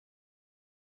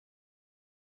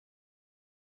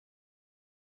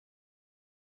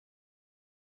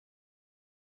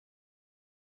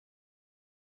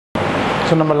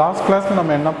So நம்ம last கிளாஸ்ல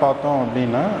நம்ம என்ன பார்த்தோம்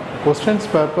அப்படின்னா क्वेश्चंस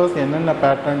purpose என்னென்ன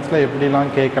பேட்டர்ன்ஸ்ல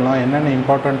எப்படிலாம் கேட்கலாம் என்னென்ன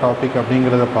இம்பார்ட்டன்ட் டாபிக்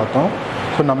அப்படிங்கறத பார்த்தோம்.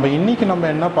 ஸோ நம்ம இன்னைக்கு நம்ம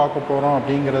என்ன பார்க்க போறோம்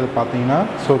அப்படிங்கறது பார்த்தீங்கன்னா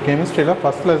ஸோ கெமிஸ்ட்ரியில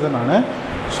ஃபர்ஸ்ட் லெசன் ஆன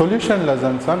சொல்யூஷன்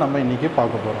லெசன்ஸா நம்ம இன்னைக்கு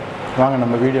பார்க்க போறோம். வாங்க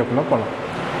நம்ம வீடியோக்குள்ள போலாம்.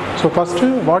 So first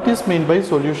what is mean by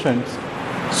solutions?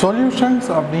 Solutions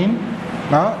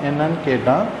அப்படின்னா என்னன்னு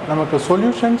கேட்டால் நமக்கு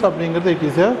சொல்யூஷன்ஸ் அப்படிங்கிறது it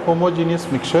is a homogeneous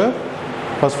mixer.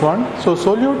 First one. So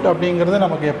solute அப்படிங்கிறது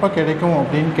நமக்கு எப்போ கிடைக்கும்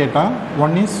அப்படின்னு கேட்டால்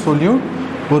ஒன் இஸ் சொல்யூட்,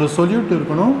 ஒரு சொல்யூட்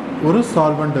இருக்கணும், ஒரு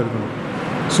சால்வெண்ட் இருக்கணும்.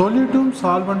 சொல்யூட்டும்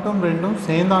சால்வெண்ட்டும் ரெண்டும்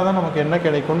சேர்ந்தால் தான் நமக்கு என்ன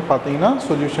கிடைக்கும்னு பார்த்தீங்கன்னா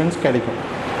சொல்யூஷன்ஸ் கிடைக்கும்.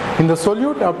 இந்த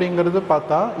சொல்யூட் அப்படிங்கிறது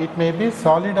பார்த்தா இட் மே பி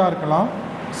சாலிடாக இருக்கலாம்,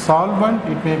 சால்வெண்ட்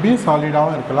இட் மே பி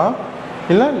சாலிடாகவும் இருக்கலாம்,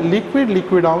 இல்லை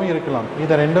லிக்விடாகவும் இருக்கலாம்.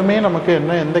 இதை ரெண்டுமே நமக்கு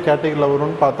என்ன எந்த கேட்டகரியில்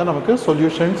வரும்னு பார்த்தா நமக்கு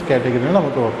சொல்யூஷன்ஸ் கேட்டகரியில்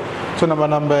நமக்கு வரும். ஸோ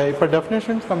நம்ம இப்போ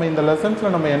டெஃபினேஷன்ஸ் நம்ம இந்த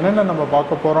லெசன்ஸில் நம்ம என்னென்ன நம்ம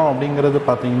பார்க்க போகிறோம் அப்படிங்கிறது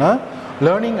பார்த்தீங்கன்னா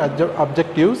learning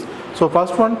objectives. So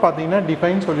first one பார்த்தீங்கன்னா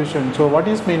define solution. So what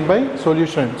is mean by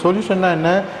solution? சொல்யூஷன்னா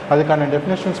என்ன, அதுக்கான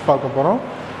டெஃபினேஷன்ஸ் பார்க்க போகிறோம்.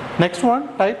 Next one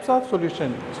types of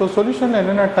solution. So சொல்யூஷனில்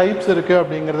என்னென்ன டைப்ஸ் இருக்குது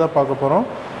அப்படிங்கிறத பார்க்க போகிறோம்.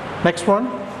 Next one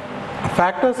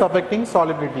factors affecting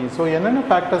solubility. So என்னென்ன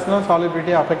ஃபேக்டர்ஸ்லாம்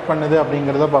சாலிபிலிட்டி அஃபெக்ட் பண்ணுது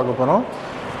அப்படிங்கிறத பார்க்க போகிறோம்.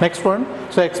 Next one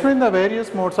so explain the various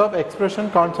modes of expression,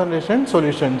 concentration,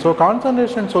 solution. So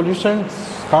concentration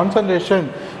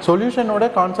சொல்யூஷனோட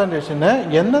கான்சன்ட்ரேஷனை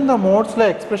எந்தெந்த மோட்ஸில்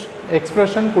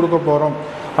எக்ஸ்பிரஷன் கொடுக்க போகிறோம்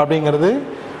அப்படிங்கிறது.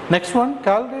 Next one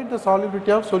calculate the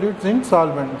solubility of solutes in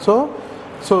solvent. So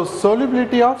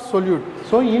solubility of solute.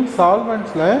 So in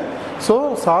சால்வெண்ட்ஸில்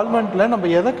சால்வெண்ட்டில் நம்ம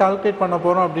எதை கால்குலேட் பண்ண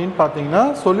போகிறோம் அப்படின்னு பார்த்தீங்கன்னா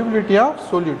solubility ஆஃப்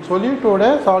solute. சொல்யூட்டோட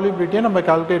சாலிபிலிட்டியை நம்ம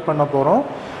கால்குலேட் பண்ண போகிறோம்.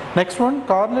 Next one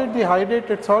கார்லேட் the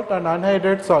hydrated salt and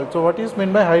அன்ஹைட்ரேட்டட் salt. So what is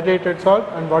mean by hydrated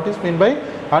salt and what is mean by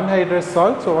அன்ஹைட்ரேட்டட்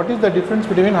salt? So what is the difference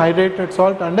between hydrated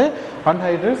salt and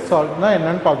அன்ஹைட்ரேட்டட் சால்ட்னா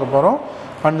என்னன்னு பார்க்க போகிறோம்.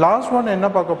 And last one என்ன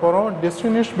பார்க்க போகிறோம்,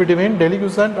 distinguish between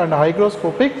deliquescent and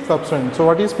hygroscopic substance. So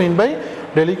what is mean by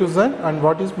deliquescent and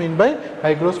what is mean by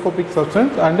hygroscopic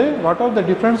substance and what are the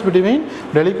difference between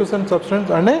deliquescent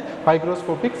substance and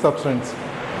hygroscopic substance?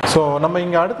 So நம்ம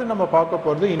இங்கே அடுத்து நம்ம பார்க்க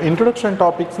போகிறது introduction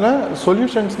டாபிக்ஸில்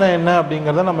சொல்யூஷன்ஸ்னால் என்ன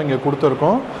அப்படிங்கிறத நம்ம இங்கே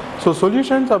கொடுத்துருக்கோம். ஸோ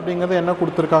சொல்யூஷன்ஸ் அப்படிங்கிறது என்ன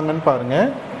கொடுத்துருக்காங்கன்னு பாருங்கள்.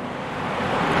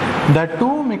 The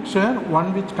two mixture, one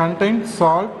which contains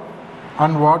salt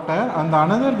and water and the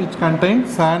another which contains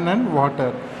sand and water.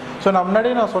 So நான்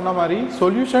முன்னாடியே நான் சொன்ன மாதிரி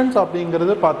சொல்யூஷன்ஸ்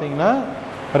அப்படிங்கிறது பார்த்தீங்கன்னா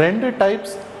ரெண்டு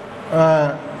டைப்ஸ்,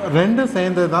 ரெண்டு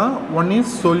சேர்ந்து தான். One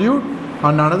is solute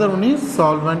and another one is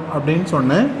solvent அப்படின்னு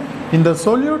சொன்னேன். இந்த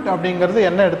சொல்யூட் அப்படிங்கிறது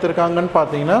என்ன எடுத்திருக்காங்கன்னு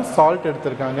பார்த்தீங்கன்னா சால்ட்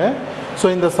எடுத்திருக்காங்க. ஸோ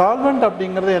இந்த சால்வெண்ட்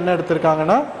அப்படிங்கிறது என்ன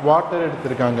எடுத்திருக்காங்கன்னா வாட்டர்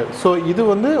எடுத்திருக்காங்க. ஸோ இது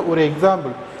வந்து ஒரு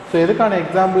எக்ஸாம்பிள். ஸோ எதுக்கான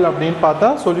எக்ஸாம்பிள் அப்படின்னு பார்த்தா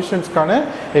சொல்யூஷன்ஸ்க்கான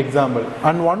example.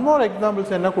 And one more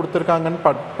examples என்ன கொடுத்துருக்காங்கன்னு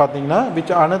பார்த்தீங்கன்னா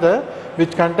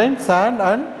விச் கண்டெயின் சாண்ட்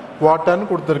அண்ட் வாட்டர்னு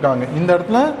கொடுத்துருக்காங்க. இந்த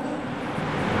இடத்துல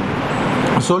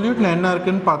சொல்யூட்டில் என்ன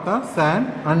இருக்குன்னு பார்த்தா சாண்ட்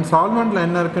அண்ட் சால்வெண்ட்டில்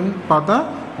என்ன இருக்குன்னு பார்த்தா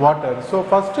வாட்டர். ஸோ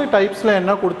ஃபஸ்ட்டு டைப்ஸில்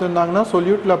என்ன கொடுத்துருந்தாங்கன்னா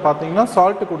சொல்யூட்டில் பார்த்தீங்கன்னா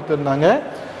சால்ட் கொடுத்துருந்தாங்க.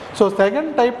 ஸோ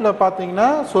செகண்ட் டைப்பில் பார்த்தீங்கன்னா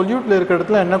சொல்யூட்டில் இருக்கிற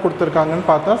இடத்துல என்ன கொடுத்துருக்காங்கன்னு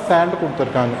பார்த்தா சாண்ட்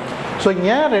கொடுத்துருக்காங்க. ஸோ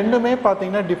ஏன் ரெண்டுமே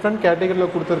பார்த்தீங்கன்னா டிஃப்ரெண்ட்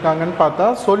கேட்டகரியில் கொடுத்துருக்காங்கன்னு பார்த்தா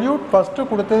சொல்யூட் ஃபஸ்ட்டு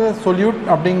கொடுத்தது சொல்யூட்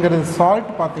அப்படிங்கிறது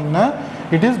சால்ட் பார்த்தீங்கன்னா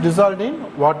it is dissolved in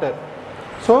water.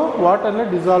 So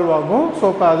வாட்டரில் டிசால்வ் ஆகும். ஸோ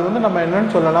இப்போ அது வந்து நம்ம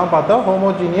என்னன்னு சொல்லலாம் பார்த்தா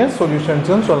ஹோமோஜீனியஸ்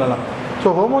சொல்யூஷன்ஸ்னு சொல்லலாம். ஸோ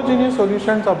ஹோமோஜீனியஸ்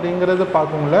சொல்யூஷன்ஸ் அப்படிங்கிறது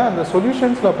பார்க்கும்ல அந்த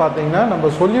சொல்யூஷன்ஸில் பார்த்தீங்கன்னா நம்ம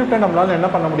சொல்யூட்டை நம்மளால் என்ன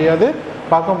பண்ண முடியாது,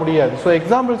 பார்க்க முடியாது. ஸோ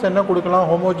எக்ஸாம்பிள்ஸ் என்ன கொடுக்கலாம்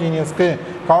ஹோமோஜீனியஸ்க்கு,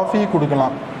 காஃபி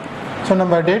கொடுக்கலாம். ஸோ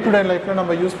நம்ம டே டு டே லைஃப்பில்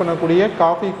நம்ம யூஸ் பண்ணக்கூடிய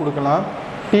காஃபி கொடுக்கலாம்,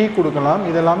 டீ கொடுக்கலாம்.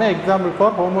 இதெல்லாமே எக்ஸாம்பிள்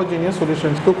ஃபார் ஹோமோஜீனியஸ்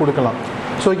சொல்யூஷன்ஸ்க்கு கொடுக்கலாம்.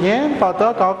 ஸோ ஏன் பார்த்தா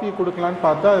காஃபி கொடுக்கலான்னு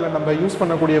பார்த்தா அதில் நம்ம யூஸ்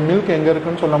பண்ணக்கூடிய மில்க் எங்கே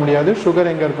இருக்குன்னு சொல்ல முடியாது,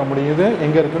 சுகர் எங்கே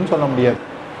இருக்குன்னு சொல்ல முடியாது.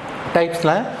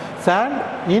 டைப்ஸில் சாண்ட்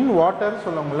இன் வாட்டர்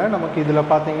சொல்ல முடியல. நமக்கு இதில்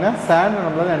பார்த்தீங்கன்னா சாண்ட்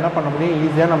நம்மளால் என்ன பண்ண முடியும்,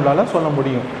 ஈஸியாக நம்மளால் சொல்ல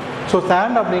முடியும். ஸோ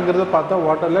சாண்ட் அப்படிங்கிறது பார்த்தா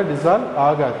வாட்டரில் டிசால்வ்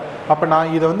ஆகாது. அப்போ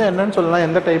நான் இதை வந்து என்னன்னு சொல்லலாம்,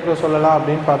 எந்த டைப்பில் சொல்லலாம்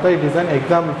அப்படின்னு பார்த்தா it is an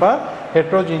example for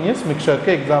heterogeneous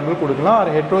மிக்சருக்கு example கொடுக்கலாம்,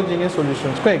 ஆர் ஹெட்ரோஜீனியஸ்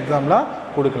சொல்யூஷன்ஸ்க்கும் எக்ஸாம்பிளாக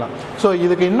கொடுக்கலாம். ஸோ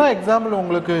இதுக்கு இன்னும் எக்ஸாம்பிள்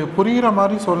உங்களுக்கு புரிகிற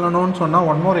மாதிரி சொல்லணும்னு சொன்னால்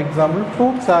one more example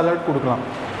fruit salad கொடுக்கலாம்.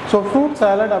 ஸோ ஃப்ரூட்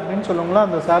சாலட் அப்படின்னு சொல்லுங்களா,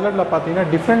 அந்த சாலட்டில் பார்த்தீங்கன்னா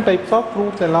டிஃப்ரெண்ட் டைப்ஸ் ஆஃப்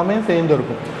ஃப்ரூட்ஸ் எல்லாமே சேர்ந்து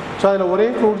இருக்கும். ஸோ அதில் ஒரே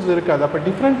ஃப்ரூட்ஸ் இருக்காது. அப்போ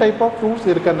டிஃப்ரெண்ட் டைப் ஆஃப் ஃப்ரூட்ஸ்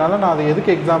இருக்கிறதுனால நான் அதை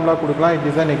எதுக்கு எக்ஸாம்பிளாக கொடுக்கலாம், it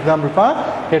is an example for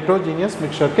heterogeneous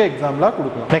மிக்சருக்கு எக்ஸாம்பிளாக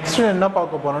கொடுக்கலாம். நெக்ஸ்ட் என்ன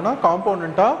பார்க்க போகிறோம்னா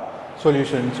காம்போனன்ட் ஆஃப்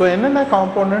சொல்யூஷன். ஸோ என்னென்ன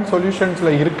காம்போனன்ட்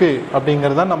சொல்யூஷன்ஸில் இருக்குது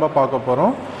அப்படிங்கிறத நம்ம பார்க்க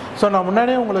போகிறோம். ஸோ நான்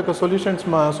முன்னாடியே உங்களுக்கு சொல்யூஷன்ஸ்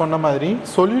சொன்ன மாதிரி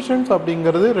சொல்யூஷன்ஸ்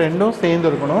அப்படிங்கிறது ரெண்டும் சேர்ந்து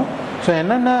இருக்கணும். ஸோ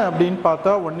என்னென்ன அப்படின்னு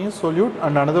பார்த்தா one is solute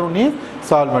and another one is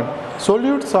solvent.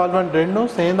 Solute solvent ரெண்டும்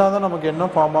சேர்ந்தால் தான் நமக்கு என்ன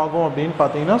ஃபார்ம் ஆகும் அப்படின்னு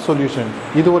பார்த்தீங்கன்னா சொல்யூஷன்.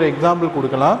 இது ஒரு எக்ஸாம்பிள்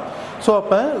கொடுக்கலாம். ஸோ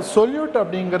அப்போ சொல்யூட்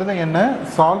அப்படிங்கிறது என்ன,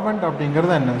 சால்வெண்ட்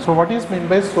அப்படிங்கிறது என்ன. So what is mean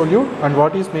by solute and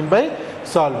what is mean by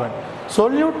solvent.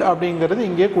 Solute அப்படிங்கிறது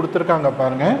இங்கே கொடுத்துருக்காங்க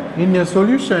பாருங்க. இன் எ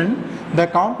solution the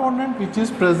component which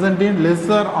is present in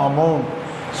lesser amount.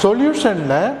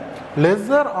 சொல்யூஷனில்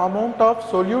lesser amount of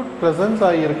solute presence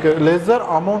ஆகிருக்கு, லெஸ்ஸர்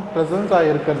அமௌண்ட் ப்ரெசன்ஸ்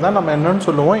ஆகிருக்கிறது தான் நம்ம என்னன்னு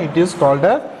சொல்லுவோம், it is called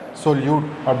a solute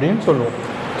அப்படின்னு சொல்லுவோம்.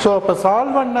 ஸோ அப்போ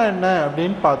சால்வெண்ட்னா என்ன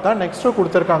அப்படின்னு பார்த்தா நெக்ஸ்ட்டு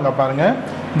கொடுத்துருக்காங்க பாருங்க.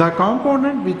 த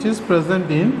component which is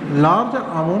present in larger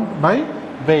amount by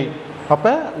weight.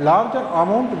 அப்போ லார்ஜர்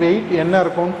அமௌண்ட் வெயிட் என்ன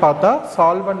இருக்கும்னு பார்த்தா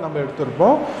சால்வெண்ட் நம்ம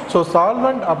எடுத்திருப்போம். ஸோ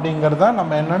சால்வெண்ட் அப்படிங்கிறத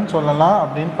நம்ம என்னன்னு சொல்லலாம்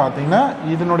அப்படின்னு பார்த்தீங்கன்னா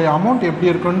இதனுடைய அமௌண்ட்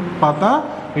எப்படி இருக்குன்னு பார்த்தா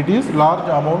இட் இஸ் லார்ஜ்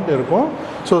அமௌண்ட் இருக்கும்.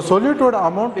 ஸோ சொல்யூட்டோட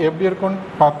அமௌண்ட் எப்படி இருக்குன்னு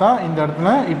பார்த்தா இந்த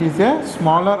இடத்துல it is a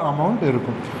smaller amount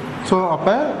இருக்கும். ஸோ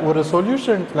அப்போ ஒரு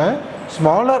சொல்யூஷன்ஸில்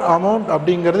ஸ்மாலர் அமௌண்ட்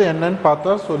அப்படிங்கிறது என்னன்னு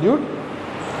பார்த்தா சொல்யூட்,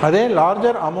 அதே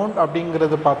லார்ஜர் அமௌண்ட்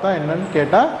அப்படிங்கிறது பார்த்தா என்னன்னு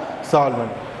கேட்டால்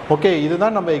சால்வெண்ட். ஓகே,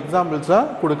 இதுதான் நம்ம எக்ஸாம்பிள்ஸாக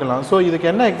கொடுக்கலாம். ஸோ இதுக்கு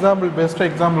என்ன எக்ஸாம்பிள், பெஸ்ட்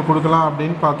எக்ஸாம்பிள் கொடுக்கலாம்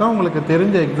அப்படின்னு பார்த்தா உங்களுக்கு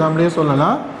தெரிஞ்ச எக்ஸாம்பிளே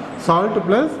சொல்லலாம், சால்ட்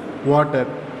ப்ளஸ் வாட்டர்.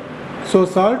 ஸோ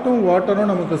சால்ட்டும்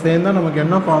வாட்டரும் நமக்கு சேர்ந்தால் நமக்கு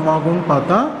என்ன ஃபார்ம் ஆகும்னு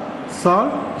பார்த்தா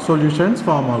சால்ட் சொல்யூஷன்ஸ்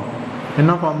ஃபார்ம் ஆகும்.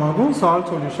 என்ன ஃபார்ம் ஆகும், சால்ட்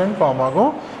சொல்யூஷன் ஃபார்ம்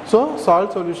ஆகும். So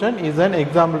salt solution is an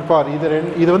example for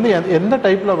இது வந்து எந்த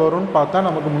டைப்பில் வரும்னு பார்த்தா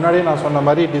நமக்கு முன்னாடியே நான் சொன்ன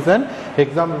மாதிரி it is an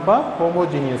example for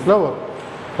ஹோமோஜீனியஸில் வரும்.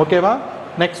 ஓகேவா.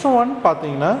 நெக்ஸ்ட் ஒன்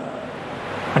பார்த்தீங்கன்னா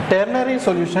டெர்னரி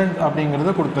சொல்யூஷன்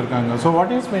அப்படிங்கிறது கொடுத்துருக்காங்க. So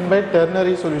what is mean by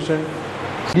ternary solution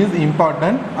is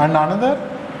important. And another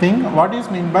thing what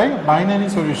is mean by binary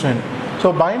solution. So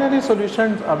binary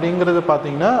solutions அப்படிங்கிறது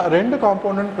பார்த்தீங்கன்னா ரெண்டு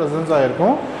காம்போனன்ட் ப்ரெசன்ஸ்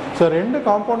ஆகிருக்கும். So ரெண்டு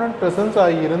காம்போனன்ட் ப்ரெசன்ஸ்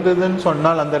ஆகி இருந்ததுன்னு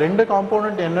சொன்னால் அந்த ரெண்டு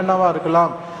காம்போனன்ட் என்னென்னவா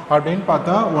இருக்கலாம் அப்படின்னு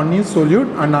பார்த்தா one is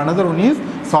solute and another one is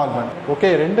solvent. Okay,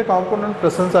 ரெண்டு காம்போனன்ட்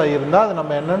ப்ரெசன்ஸ் ஆகியிருந்தால் அது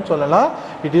நம்ம என்னன்னு சொல்லலாம்,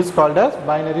 it is called as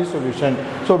binary solution.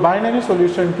 So binary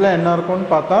சொல்யூஷன்ஸில் என்ன இருக்கும்னு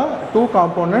பார்த்தா two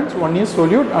components, one is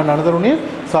solute and another one is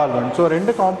solvent. So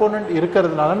ரெண்டு காம்போனன்ட்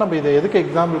இருக்கிறதுனால நம்ம இதை எதுக்கு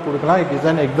எக்ஸாம்பிள் கொடுக்கலாம், it is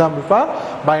an example for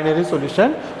binary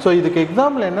solution. So இதுக்கு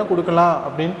எக்ஸாம்பிள் என்ன கொடுக்கலாம்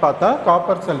அப்படின்னு பார்த்தா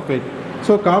copper sulphate.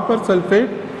 So copper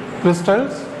sulphate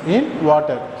crystals in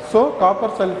water. So copper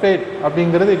sulfate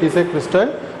அப்படிங்கிறது it is a crystal.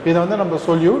 இது வந்து நம்ம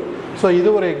solute. ஸோ இது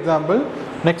ஒரு எக்ஸாம்பிள்.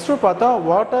 நெக்ஸ்ட்டு பார்த்தா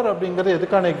வாட்டர் அப்படிங்கிறது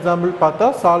எதுக்கான எக்ஸாம்பிள் பார்த்தா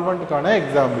சால்வெண்ட்டுக்கான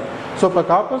எக்ஸாம்பிள். ஸோ இப்போ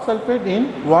காப்பர் சல்ஃபேட் இன்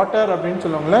வாட்டர் அப்படின்னு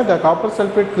சொல்லுவாங்களே, த copper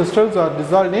sulphate crystals R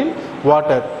dissolved in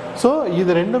water. So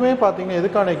இது ரெண்டுமே பார்த்தீங்கன்னா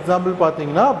எதுக்கான எக்ஸாம்பிள்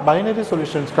பார்த்தீங்கன்னா binary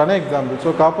சொல்யூஷன்ஸ்க்கான example.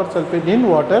 So copper sulphate in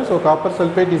water. So copper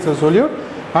sulphate is a solute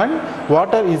and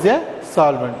water is a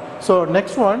solvent. So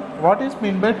next one, what is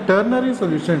mean by ternary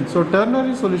solution? So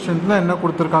ternary solutions la enna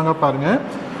kuduthirukanga parunga,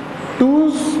 two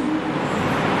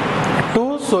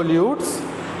solutes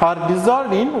are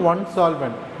dissolved in one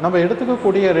solvent. நம்ம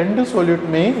எடுத்துக்கக்கூடிய ரெண்டு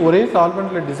சொல்யூட்மே ஒரே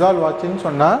சால்வெண்ட்ல dissolve ஆச்சுன்னு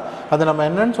சொன்னா அதை நம்ம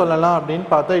என்னன்னு சொல்லலாம் அப்படின்னு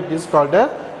பார்த்தா it is called a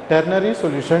ternary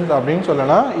solutions அப்படின்னு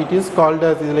சொல்லலாம். இட் இஸ் கால்ட்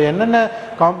அஸ் இதில் என்னென்ன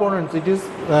காம்போனன்ட்ஸ்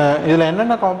இதில்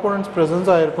என்னென்ன காம்போனன்ட்ஸ்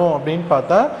ப்ரெசன்ஸ் ஆகிருக்கும் அப்படின்னு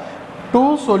பார்த்தா டூ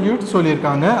சொல்யூட்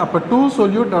சொல்லியிருக்காங்க. அப்போ டூ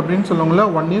சொல்யூட் அப்படின்னு சொல்லுவாங்களா,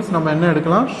 ஒன் இஸ் நம்ம என்ன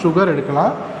எடுக்கலாம், சுகர்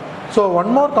எடுக்கலாம். ஸோ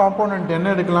ஒன் மோர் காம்போனன்ட் என்ன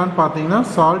எடுக்கலான்னு பார்த்தீங்கன்னா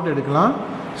சால்ட் எடுக்கலாம்.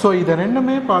 ஸோ இதை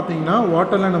ரெண்டுமே பார்த்தீங்கன்னா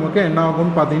வாட்டரில் நமக்கு என்ன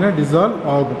ஆகும்னு பார்த்தீங்கன்னா டிசால்வ்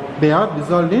ஆகும். They are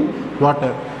dissolve in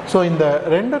water. So இந்த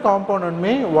ரெண்டு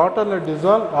காம்போனன்ட்மே வாட்டரில்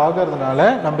டிசால்வ் ஆகிறதுனால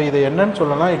நம்ம இதை என்னன்னு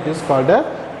சொல்லலாம், it is called a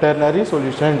ternary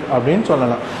solution அப்படின்னு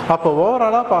சொல்லலாம். அப்போ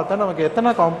ஓவராலாக பார்த்தா நமக்கு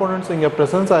எத்தனை காம்போனன்ட்ஸ் இங்கே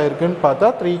ப்ரெசன்ஸ் ஆகிருக்குன்னு பார்த்தா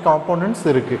 3 காம்போனன்ட்ஸ்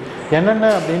இருக்குது. என்னென்ன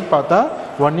அப்படின்னு பார்த்தா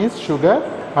one is sugar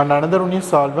and another one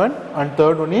is solvent and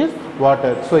third one is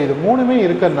water. So இது மூணுமே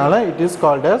இருக்கிறதுனால இட் இஸ்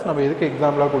கால்ட் அஸ் நம்ம இதுக்கு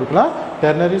எக்ஸாம்பிளாக கொடுக்கலாம்,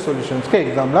 டெர்னரி சொல்யூஷன்ஸ்க்கு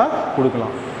எக்ஸாம்பிளாக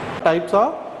கொடுக்கலாம். Types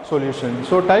of solution.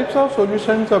 So types of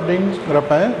solutions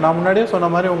அப்படிங்கிறப்ப நான் முன்னாடியே சொன்ன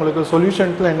மாதிரி உங்களுக்கு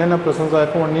சொல்யூஷன்ஸில் என்னென்ன ப்ரெசன்ஸ்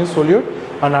ஆகிருக்கும், one is solute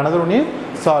and another one is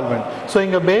solvent. So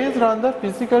இங்கே பேஸ்ட் ஆன் த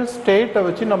ஃபிசிக்கல் ஸ்டேட்டை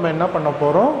வச்சு நம்ம என்ன பண்ண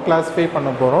போகிறோம், கிளாஸிஃபை பண்ண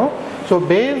போகிறோம். So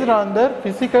based on the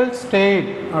physical state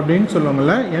அப்படின்னு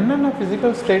சொல்லுவாங்கள்ல, என்னென்ன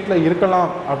ஃபிசிக்கல் ஸ்டேட்டில் இருக்கலாம்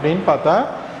அப்படின்னு பார்த்தா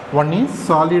ஒன் இஸ்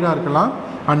சாலிடாக இருக்கலாம்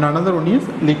அண்ட் அனதர் ஒன் இஸ்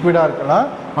லிக்விடாக இருக்கலாம்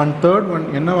அண்ட் தேர்ட் ஒன்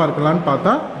என்னவாக இருக்கலாம்னு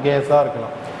பார்த்தா கேஸாக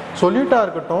இருக்கலாம். சொல்யூட்டாக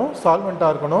இருக்கட்டும்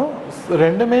சால்வெண்ட்டாக இருக்கணும்,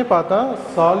 ரெண்டுமே பார்த்தா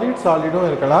சாலிடும்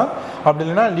இருக்கலாம், அப்படி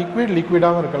இல்லைன்னா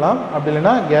லிக்விடாகவும் இருக்கலாம், அப்படி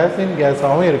இல்லைன்னா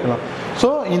கேஸாகவும் இருக்கலாம். ஸோ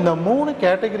இந்த 3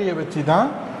 கேட்டகரியை வச்சு தான்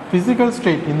ஃபிசிக்கல்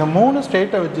ஸ்டேட், இந்த 3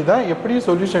 ஸ்டேட்டை வச்சு தான் எப்படி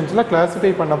சொல்யூஷன்ஸில்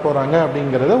கிளாஸிஃபை பண்ண போகிறாங்க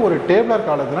அப்படிங்கிறத ஒரு டேபிளர்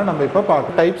காலத்தில் நம்ம இப்போ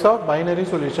பார்க்கலாம். Types of binary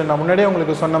solution. நான் முன்னாடியே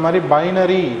உங்களுக்கு சொன்ன மாதிரி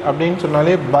பைனரி அப்படின்னு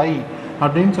சொன்னாலே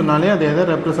அப்படின்னு சொன்னாலே அதை எதை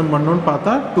ரெப்ரசன்ட் பண்ணணும்னு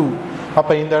பார்த்தா 2.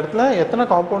 அப்போ இந்த இடத்துல எத்தனை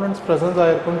காம்போனன்ட்ஸ் ப்ரெசன்ஸ்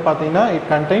ஆகிருக்குன்னு பார்த்தீங்கன்னா it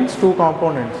contains 2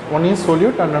 components. One is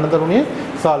solute and another one is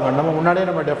solvent. நம்ம முன்னாடியே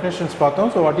நம்ம டெஃபினேஷன்ஸ் பார்த்தோம்.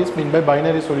 So what is mean by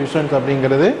binary solutions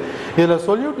அப்படிங்கிறது. இதில்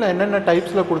சொல்யூட்டில் என்னென்ன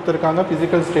டைப்ஸில் கொடுத்துருக்காங்க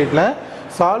ஃபிசிக்கல் ஸ்டேட்டில்,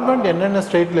 சால்வெண்ட் என்னென்ன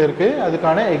ஸ்டேட்டில் இருக்குது,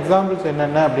 அதுக்கான எக்ஸாம்பிள்ஸ்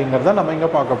என்னென்ன அப்படிங்கிறத நம்ம இங்கே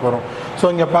பார்க்க போகிறோம். ஸோ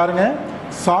இங்கே பாருங்கள்,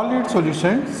 சாலிட்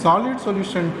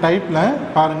சொல்யூஷன் டைப்பில்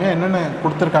பாருங்கள் என்னென்ன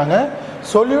கொடுத்துருக்காங்க.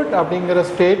 சொல்யூட் அப்படிங்கிற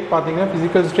ஸ்டேட் பார்த்தீங்கன்னா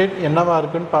ஃபிசிக்கல் ஸ்டேட் என்னவா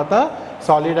இருக்குன்னு பார்த்தா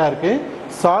சாலிடாக இருக்குது.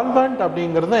 சால்வெண்ட்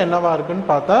அப்படிங்கிறது என்னவா இருக்குன்னு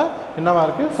பார்த்தா என்னவா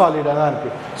இருக்குது, சாலிடாக தான்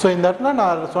இருக்குது. ஸோ இந்த இடத்துல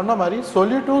நான் சொன்ன மாதிரி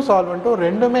சொல்யூட்டும் சால்வெண்ட்டும்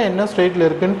ரெண்டுமே என்ன ஸ்டேட்டில்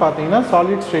இருக்குதுன்னு பார்த்தீங்கன்னா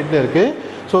சாலிட் ஸ்டேட்டில் இருக்குது.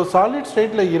 ஸோ சாலிட்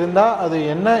ஸ்டேட்டில் இருந்தால் அது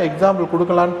என்ன எக்ஸாம்பிள்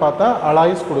கொடுக்கலான்னு பார்த்தா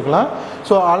அலாய்ஸ் கொடுக்கலாம்.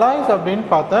 ஸோ அலாய்ஸ் அப்படின்னு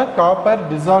பார்த்தா காப்பர்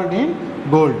டிசால்வ்ட் இன்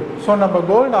கோல்டு. ஸோ நம்ம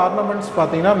கோல்டு ஆர்னமெண்ட்ஸ்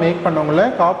பார்த்தீங்கன்னா மேக் பண்ணவங்கள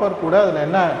காப்பர் கூட அதில்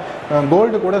என்ன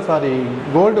கோல்டு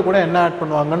கூட என்ன ஆட்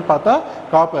பண்ணுவாங்கன்னு பார்த்தா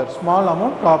copper, small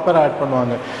amount copper add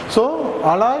பண்ணுவாங்க. ஸோ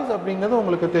அலாய்ஸ் அப்படிங்கிறது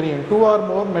உங்களுக்கு தெரியும், 2 or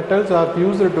more metals are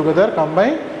fused together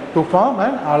combined to form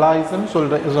an alloys ன்னு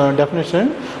சொல்கிற டெஃபினிஷன்.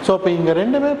 ஸோ இப்போ இங்கே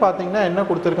ரெண்டுமே பார்த்தீங்கன்னா என்ன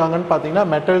கொடுத்துருக்காங்கன்னு பார்த்தீங்கன்னா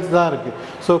மெட்டல்ஸ் தான் இருக்குது.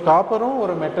 ஸோ காப்பரும்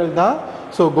ஒரு மெட்டல் தான்,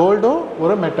 ஸோ கோல்டும்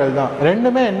ஒரு மெட்டல் தான்.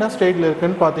 ரெண்டுமே என்ன ஸ்டேட்டில்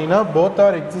இருக்குதுன்னு பார்த்தீங்கன்னா both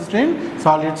are exist in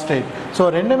solid state. So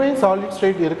ரெண்டுமே சாலிட்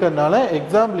ஸ்டேட் இருக்கிறதுனால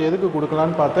எக்ஸாம்பிள் எதுக்கு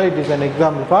கொடுக்கலான்னு பார்த்தா it is an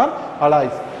example for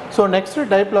alloys. So next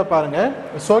டைப்பில் பாருங்கள்,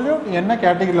 சொல்யூட் என்ன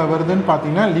கேட்டகரியில் வருதுன்னு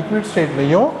பார்த்தீங்கன்னா லிக்விட்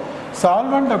ஸ்டேட்லையும்,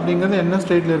 சால்வெண்ட் அப்படிங்கிறது என்ன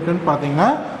ஸ்டேட்டில் இருக்குதுன்னு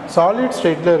பார்த்தீங்கன்னா சாலிட்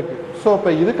ஸ்டேட்டில் இருக்குது. ஸோ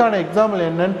இப்போ இதுக்கான எக்ஸாம்பிள்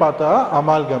என்னன்னு பார்த்தா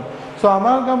அமால்கம். ஸோ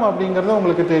அமால்கம் அப்படிங்கிறது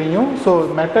உங்களுக்கு தெரியும். ஸோ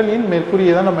மெட்டலின்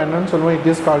மெர்க்குரியை தான் நம்ம என்னன்னு சொல்லுவோம், it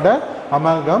is called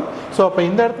amalgam. So அப்போ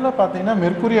இந்த இடத்துல பார்த்தீங்கன்னா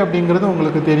மெர்க்குரி அப்படிங்கிறது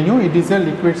உங்களுக்கு தெரியும், it is a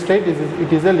liquid state,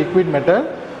 it is a liquid metal.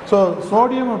 So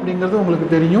sodium அப்படிங்கிறது உங்களுக்கு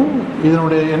தெரியும்,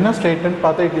 இதனுடைய என்ன ஸ்டேட்டுன்னு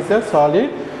பார்த்தா it is a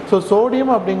solid. So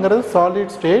sodium அப்படிங்கிறது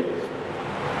சாலிட் ஸ்டேட்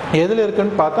எதில்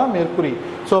இருக்குன்னு பார்த்தா மெர்க்குரி.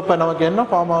 ஸோ இப்போ நமக்கு என்ன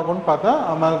ஃபார்ம் ஆகும்னு பார்த்தா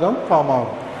அமால்கம் ஃபார்ம்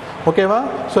ஆகும். ஓகேவா?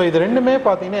 ஸோ இது ரெண்டுமே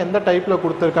பார்த்தீங்கன்னா எந்த டைப்பில்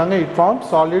கொடுத்துருக்காங்க, இட் ஃபார்ம்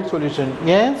சாலிட் சொல்யூஷன்.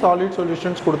 ஏன் சாலிட்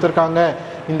சொல்யூஷன்ஸ் கொடுத்துருக்காங்க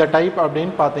இந்த டைப்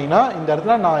அப்படின்னு பார்த்தீங்கன்னா இந்த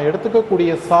இடத்துல நான்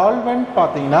எடுத்துக்கக்கூடிய சால்வெண்ட்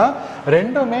பார்த்தீங்கன்னா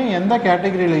ரெண்டுமே எந்த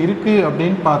கேட்டகரியில் இருக்குது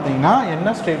அப்படின்னு பார்த்தீங்கன்னா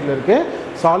என்ன ஸ்டேட்டில் இருக்குது,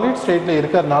 சாலிட் ஸ்டேட்டில்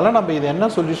இருக்கிறதுனால நம்ம இது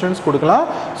என்ன சொல்யூஷன்ஸ் கொடுக்கலாம்,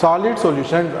 சாலிட்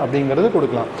சொல்யூஷன்ஸ் அப்படிங்கிறது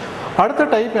கொடுக்கலாம். அடுத்த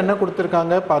டைப் என்ன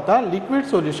கொடுத்துருக்காங்க பார்த்தா லிக்விட்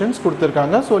சொல்யூஷன்ஸ்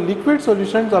கொடுத்துருக்காங்க. ஸோ லிக்விட்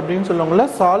சொல்யூஷன்ஸ் அப்படின்னு சொல்லுவாங்கள்ல,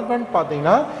 சால்வெண்ட்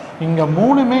பார்த்தீங்கன்னா இங்கே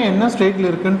மூணுமே என்ன ஸ்டேட்டில்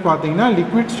இருக்குதுன்னு பார்த்தீங்கன்னா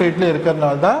லிக்விட் ஸ்டேட்டில்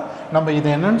இருக்கிறதுனால தான் நம்ம இது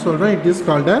என்னன்னு சொல்கிறோம், it is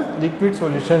called liquid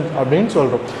solutions அப்படின்னு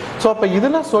சொல்கிறோம். ஸோ அப்போ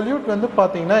இதில் சொல்யூட் வந்து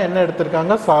பார்த்தீங்கன்னா என்ன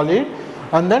எடுத்திருக்காங்க, சாலிட்,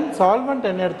 அண்ட் தென் சால்வெண்ட்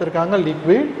என்ன எடுத்திருக்காங்க,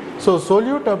 லிக்விட். ஸோ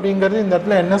சொல்யூட் அப்படிங்கிறது இந்த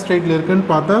இடத்துல என்ன ஸ்டேட்டில் இருக்குதுன்னு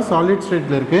பார்த்தா சாலிட்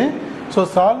ஸ்டேட்டில் இருக்குது. ஸோ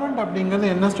சால்வெண்ட் அப்படிங்கிறது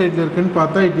என்ன ஸ்டேட்டில் இருக்குதுன்னு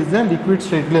பார்த்தா இட் இஸ் எ லிக்விட்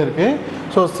ஸ்டேட்டில் இருக்குது.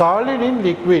 ஸோ சாலிட் இன்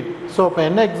லிக்விட். ஸோ இப்போ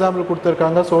என்ன எக்ஸாம்பிள்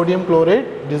கொடுத்துருக்காங்க, sodium chloride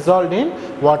dissolved in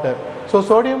water. So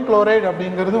sodium chloride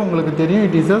அப்படிங்கிறது உங்களுக்கு தெரியும்,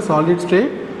 it is a solid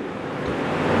state.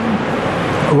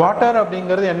 Water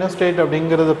அப்படிங்கிறது என்ன ஸ்டேட்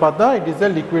அப்படிங்கிறது பார்த்தா it is a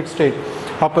liquid state.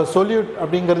 அப்போ சொல்யூட்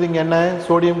அப்படிங்கிறது இங்கே என்ன,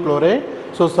 சோடியம் குளோரைட்.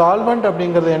 ஸோ சால்வெண்ட்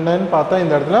அப்படிங்கிறது என்னன்னு பார்த்தா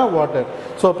இந்த இடத்துல வாட்டர்.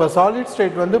 ஸோ இப்போ சாலிட்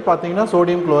ஸ்டேட் வந்து பார்த்தீங்கன்னா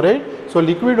சோடியம் குளோரைட். ஸோ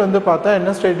லிக்விட் வந்து பார்த்தா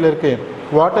என்ன ஸ்டேட்டில் இருக்குது,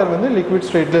 வாட்டர் வந்து லிக்விட்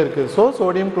ஸ்டேட்டில் இருக்குது. So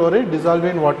sodium chloride dissolve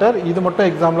in water. இது மட்டும்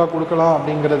எக்ஸாம்பிளாக கொடுக்கலாம்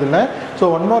அப்படிங்கிறது இல்லை.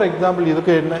 ஸோ ஒன் மோர் எக்ஸாம்பிள்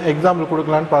இதுக்கு என்ன எக்ஸாம்பிள்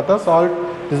கொடுக்கலான்னு பார்த்தா சால்ட்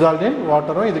டிசால்வ் இன்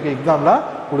வாட்டரும் இதுக்கு எக்ஸாம்பிளாக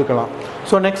கொடுக்கலாம்.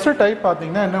 ஸோ நெக்ஸ்ட் டைப்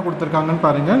பார்த்தீங்கன்னா என்ன கொடுத்துருக்காங்கன்னு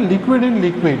பாருங்கள், liquid in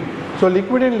liquid. So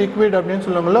liquid in liquid அப்படின்னு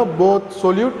சொல்லுவாங்கல்ல, both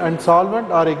solute and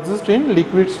solvent R exist in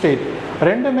liquid state.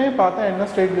 ரெண்டுமே பார்த்தா என்ன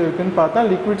ஸ்டேட்டில் இருக்குதுன்னு பார்த்தா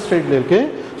லிக்விட் ஸ்டேட்டில்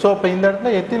இருக்குது. ஸோ இப்போ இந்த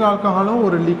இடத்துல எத்தில் ஆல்கஹாலும்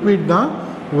ஒரு லிக்விட் தான்,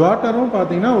 வாட்டரும்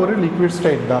பார்த்தீங்கன்னா ஒரு லிக்விட்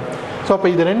ஸ்டேட் தான். ஸோ அப்போ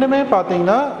இது ரெண்டுமே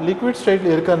பார்த்தீங்கன்னா லிக்விட்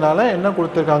ஸ்டேட்டில் இருக்கிறதுனால என்ன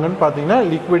கொடுத்துருக்காங்கன்னு பார்த்தீங்கன்னா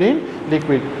liquid in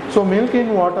liquid. So milk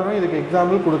இன் வாட்டரும் இதுக்கு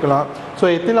எக்ஸாம்பிள் கொடுக்கலாம். So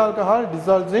ethyl alcohol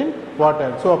dissolves in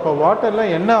water. So அப்போ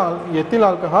வாட்டரில் என்ன எத்தில்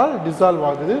ஆல்கஹால் டிசால்வ்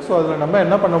ஆகுது. ஸோ அதில் நம்ம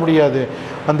என்ன பண்ண முடியாது,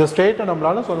 அந்த ஸ்டேட்டை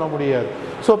நம்மளால சொல்ல முடியாது.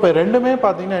 ஸோ இப்போ ரெண்டுமே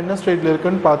பார்த்தீங்கன்னா என்ன ஸ்டேட்டில்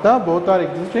இருக்குன்னு பார்த்தா both are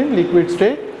exist in liquid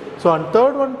state. So and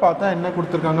third one பார்த்தா என்ன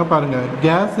கொடுத்துருக்காங்க பாருங்கள்,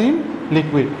 கேஸ் இன்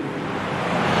லிக்விட்.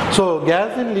 ஸோ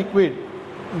கேஸ் இன் லிக்விட்,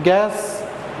 கேஸ்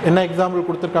என்ன எக்ஸாம்பிள்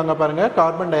கொடுத்துருக்காங்க பாருங்கள்,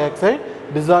 carbon di oxide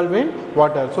dissolve in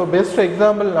water. So best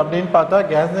example அப்படின்னு பார்த்தா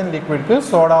கேஸ் இன் லிக்விட்க்கு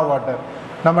சோடா வாட்டர்.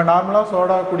 நம்ம நார்மலாக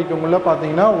சோடா குடிக்கவங்கள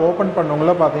பார்த்தீங்கன்னா ஓப்பன்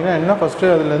பண்ணவங்கள பார்த்தீங்கன்னா என்ன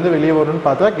ஃபஸ்ட்டு அதுலேருந்து வெளியே வரும்னு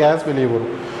பார்த்தா கேஸ் வெளியே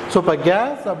வரும். ஸோ இப்போ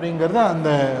கேஸ் அப்படிங்கிறது அந்த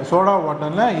சோடா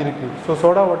வாட்டரில் இருக்குது. ஸோ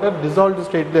சோடா வாட்டர் டிசால்வ்டு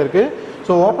ஸ்டேட்டில் இருக்குது.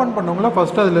 ஸோ ஓப்பன் பண்ணவங்கள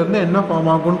ஃபஸ்ட்டு அதுலேருந்து என்ன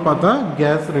ஃபார்ம் ஆகும்னு பார்த்தா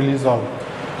கேஸ் ரிலீஸ் ஆகும்.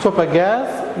 ஸோ இப்போ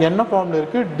கேஸ் என்ன ஃபார்மில்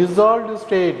இருக்குது, டிசால்வ்டு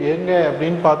ஸ்டேட் எங்கே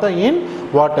அப்படின்னு பார்த்தா in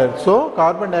water. So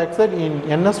carbon di oxide இன்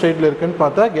என்ன ஸ்டேட்டில் இருக்குதுன்னு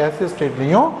பார்த்தா கேஸியஸ்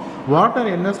ஸ்டேட்லேயும், வாட்டர்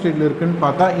என்ன ஸ்டேட்டில் இருக்குதுன்னு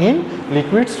பார்த்தா இன்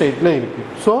லிக்விட் ஸ்டேட்டில் இருக்குது.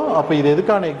 ஸோ அப்போ இது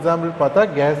எதுக்கான எக்ஸாம்பிள் பார்த்தா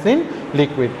கேஸ் இன்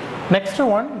liquid. Next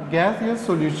one, gaseous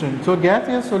solution. So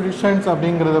gaseous solutions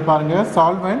அப்படிங்கிறது பாருங்க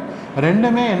solvent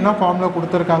ரெண்டுமே என்ன ஃபார்ம்ல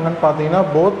கொடுத்திருக்காங்கன்னு பாத்தீங்கன்னா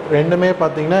both ரெண்டுமே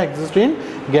பாத்தீங்கன்னா exist in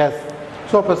gas.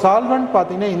 ஸோ இப்போ சால்வெண்ட்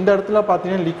பார்த்தீங்கன்னா இந்த இடத்துல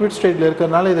பார்த்தீங்கன்னா லிக்விட் ஸ்டேட்டில்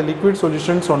இருக்கிறதுனால இதை லிக்விட்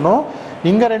சொல்யூஷன் சொன்னோம்.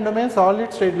 இங்கே ரெண்டுமே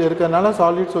சாலிட் ஸ்டேட்டில் இருக்கிறதுனால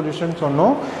சாலிட் சொல்யூஷன்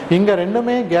சொன்னோம். இங்கே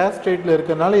ரெண்டுமே கேஸ் ஸ்டேட்டில்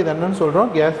இருக்கிறதுனால இது என்னன்னு சொல்கிறோம்,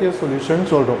 கேசியஸ் சொல்யூஷன்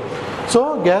சொல்கிறோம். ஸோ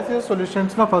கேசியஸ்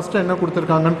சொல்யூஷன்ஸ்னால் ஃபஸ்ட்டு என்ன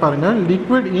கொடுத்துருக்காங்கன்னு பாருங்கள்,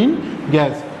 liquid in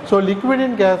case. So liquid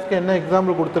in கேஸ்க்கு என்ன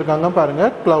எக்ஸாம்பிள் கொடுத்துருக்காங்க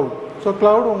பாருங்கள், க்ளவுட். ஸோ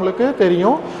க்ளவுட் உங்களுக்கு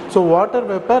தெரியும். ஸோ வாட்டர்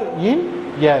வேப்பர் இன்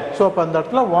ஏர். ஸோ அப்போ அந்த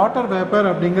இடத்துல வாட்டர் வேப்பர்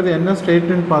அப்படிங்கிறது என்ன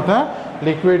ஸ்டேட்டுன்னு பார்த்தா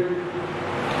லிக்விட்.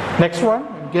 நெக்ஸ்ட் ஒன்,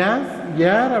 கேஸ்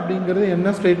ஏர் அப்படிங்கிறது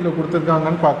என்ன ஸ்டேட்டில்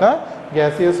கொடுத்துருக்காங்கன்னு பார்த்தா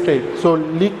gaseous state. So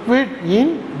liquid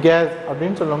in case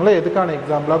அப்படின்னு சொல்லுவாங்களே எதுக்கான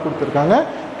எக்ஸாம்பிளாக கொடுத்துருக்காங்க,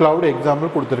 க்ளவுட்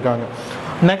எக்ஸாம்பிள் கொடுத்துருக்காங்க.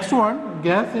 Next one,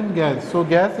 case in case. So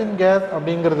case in case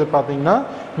அப்படிங்கிறது பார்த்தீங்கன்னா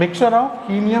mixture of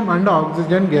helium and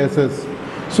oxygen cases.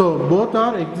 So both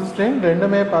are existing,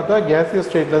 ரெண்டுமே பார்த்தா கேசியஸ்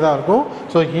ஸ்டேட்டில் தான் இருக்கும்.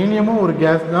 ஸோ ஹீலியமும் ஒரு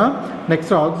கேஸ் தான்,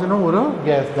 நெக்ஸ்ட் ஆக்சிஜனும் ஒரு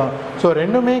கேஸ் தான். ஸோ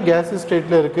ரெண்டுமே கேசியஸ்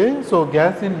ஸ்டேட்டில் இருக்குது. So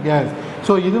case in case.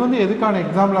 So இது வந்து எதுக்கான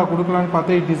எக்ஸாம்பிளாக கொடுக்கலான்னு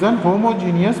பார்த்தா இட் இஸ் அன்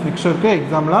ஹோமோஜீனியஸ் மிக்சருக்கு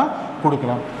எக்ஸாம்பிளாக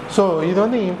கொடுக்கலாம். ஸோ இது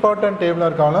வந்து இம்பார்ட்டன்ட்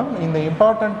டேபிளர் காலம். இந்த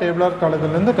இம்பார்ட்டன்ட் டேபிளர்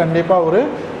காலத்துலேருந்து கண்டிப்பாக ஒரு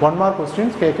 1 மார்க்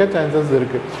கொஸ்டின்ஸ் கேட்க சான்சஸ்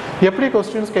இருக்குது. எப்படி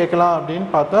கொஸ்டின்ஸ் கேட்கலாம் அப்படின்னு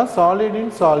பார்த்தா சாலிட்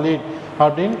இன் சாலிட்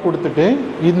அப்படின்னு கொடுத்துட்டு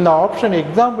இந்த ஆப்ஷன்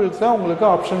எக்ஸாம்பிள்ஸை உங்களுக்கு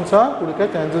ஆப்ஷன்ஸாக கொடுக்க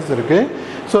சான்சஸ் இருக்குது.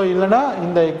 ஸோ இல்லைனா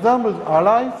இந்த எக்ஸாம்பிள்ஸ்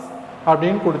அலாய்ஸ்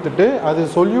அப்படின்னு கொடுத்துட்டு அது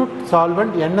சொல்யூட்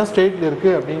சால்வெண்ட் என்ன ஸ்டேட்டில்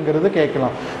இருக்குது அப்படிங்கிறது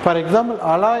கேட்கலாம். ஃபார் எக்ஸாம்பிள்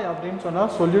அலாய் அப்படின்னு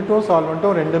சொன்னால் சொல்யூட்டும்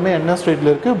சால்வெண்ட்டும் ரெண்டுமே என்ன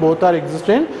ஸ்டேட்டில் இருக்குது, both are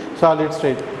exist in solid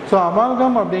state. So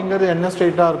amalgam அப்படிங்கிறது என்ன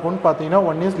ஸ்டேட்டாக இருக்கும்னு பார்த்தீங்கன்னா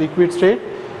one is liquid state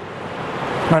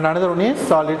and another one is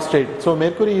solid state. So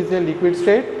mercury is a liquid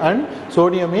state and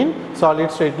sodium in solid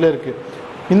stateல இருக்கு.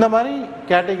 இந்த மாதிரி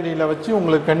கேட்டகரியில் வச்சு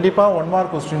உங்களுக்கு கண்டிப்பாக 1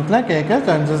 மார்க் கொஸ்டின்ஸில் கேட்க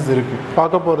சான்சஸ் இருக்குது.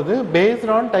 பார்க்க போகிறது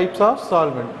based on types of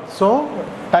solvent. So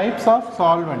types of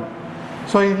solvent.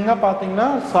 So இங்கே பார்த்தீங்கன்னா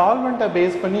சால்வெண்ட்டை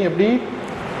பேஸ் பண்ணி எப்படி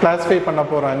கிளாஸிஃபை பண்ண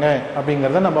போகிறாங்க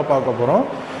அப்படிங்கிறத நம்ம பார்க்க போகிறோம்.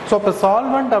 ஸோ இப்போ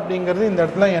சால்வெண்ட் அப்படிங்கிறது இந்த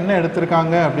இடத்துல என்ன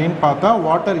எடுத்திருக்காங்க அப்படின்னு பார்த்தா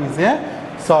வாட்டர் இஸ் ஏ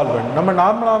சால்வெண்ட். நம்ம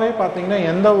நார்மலாகவே பார்த்தீங்கன்னா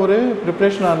எந்த ஒரு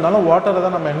ப்ரிப்ரேஷனாக இருந்தாலும் வாட்டரை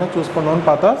தான் நம்ம என்ன சூஸ் பண்ணுவோம்னு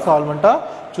பார்த்தா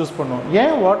சால்வெண்ட்டாக சூஸ் பண்ணுவோம்.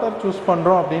 ஏன் வாட்டர் சூஸ்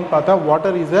பண்ணுறோம் அப்படின்னு பார்த்தா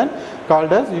water is an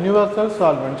called as universal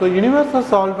solvent. So universal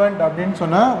solvent அப்படின்னு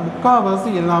சொன்னால்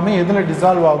முக்கால்வாசி எல்லாமே எதில்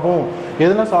டிசால்வ் ஆகும்,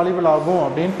 எதில் சாலிபிள் ஆகும்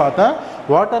அப்படின்னு பார்த்தா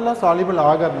வாட்டரில் சாலிபிள்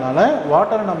ஆகிறதுனால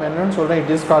வாட்டரை நம்ம என்னன்னு சொல்கிறோம்,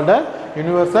 it is called as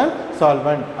universal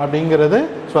solvent அப்படிங்கிறது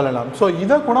சொல்லலாம். ஸோ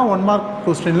இதை கூட 1 மார்க்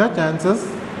கொஸ்டினில் சான்சஸ்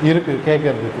இருக்குது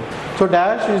கேட்கறதுக்கு. So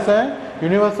dash is a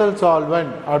universal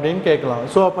solvent அப்படின்னு கேட்கலாம்.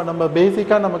 ஸோ அப்போ நம்ம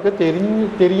பேசிக்காக நமக்கு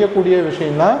தெரியக்கூடிய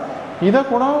விஷயம்தான். இதை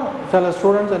கூட சில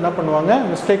ஸ்டூடெண்ட்ஸ் என்ன பண்ணுவாங்க,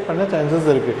 மிஸ்டேக் பண்ண சான்சஸ்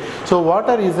இருக்குது. So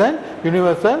water is an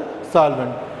universal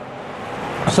solvent.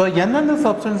 So எந்தெந்த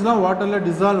சப்ஸ்டன்ஸ்லாம் வாட்டரில்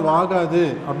டிசால்வ் ஆகாது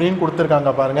அப்படின்னு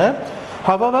கொடுத்துருக்காங்க பாருங்கள்.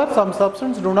 However, some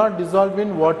substances do not dissolve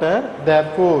in water.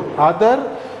 Therefore, other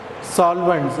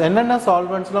solvents, என்னென்ன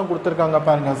சால்வெண்ட்ஸ்லாம் கொடுத்துருக்காங்க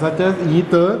பாருங்கள், such as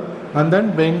ether and then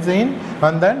benzene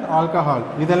and then alcohol.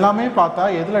 இதெல்லாமே பார்த்தா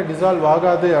எதில் டிசால்வ்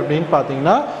ஆகாது அப்படின்னு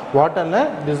பார்த்தீங்கன்னா வாட்டரில்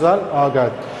டிசால்வ்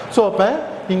ஆகாது. ஸோ அப்போ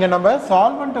இங்கே நம்ம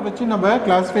சால்வெண்ட்டை வச்சு நம்ம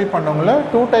கிளாஸிஃபை பண்ணவங்கள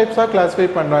 2 டைப்ஸாக கிளாஸிஃபை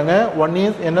பண்ணுறாங்க. ஒன்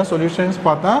இஸ் என்ன சொல்யூஷன்ஸ்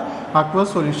பார்த்தா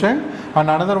aqueous solution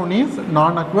and another one is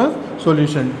நான் அக்வஸ்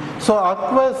சொல்யூஷன். ஸோ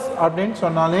அக்வஸ் அப்படின்னு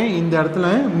சொன்னாலே இந்த இடத்துல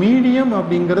மீடியம்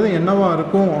அப்படிங்கிறது என்னவா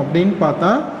இருக்கும் அப்படின்னு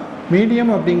பார்த்தா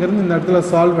மீடியம் அப்படிங்கிறது இந்த இடத்துல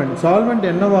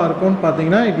சால்வெண்ட் என்னவா இருக்கும்னு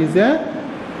பார்த்தீங்கன்னா இட் இஸ் ஏ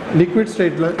லிக்விட்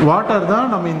ஸ்டேட்டில் வாட்டர் தான்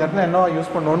நம்ம இந்த இடத்துல என்னவா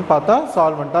யூஸ் பண்ணுவோம்னு பார்த்தா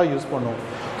சால்வெண்ட்டாக யூஸ் பண்ணுவோம்.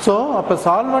 ஸோ அப்போ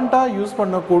சால்வெண்ட்டாக யூஸ்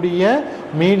பண்ணக்கூடிய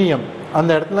மீடியம்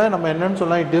அந்த இடத்துல நம்ம என்னன்னு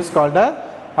சொல்லலாம், it is called as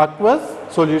aqueous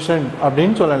solution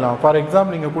அப்படின்னு சொல்லலாம். ஃபார்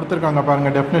எக்ஸாம்பிள் இங்கே கொடுத்துருக்காங்க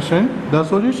பாருங்கள் definition, the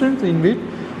solutions in which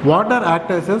water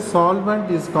act as a solvent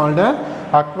is called as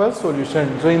aqueous solution.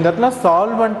 So இந்த இடத்துல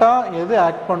சால்வெண்ட்டாக எது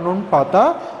ஆக்ட் பண்ணணும்னு பார்த்தா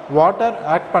வாட்டர்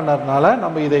ஆக்ட் பண்ணதுனால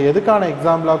நம்ம இதை எதுக்கான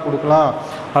எக்ஸாம்பிளாக கொடுக்கலாம்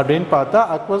அப்படின்னு பார்த்தா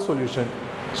aqueous solution.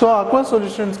 So aqueous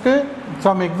சொல்யூஷன்ஸ்க்கு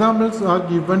some examples R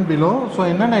given below. So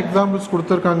என்னென்ன எக்ஸாம்பிள்ஸ்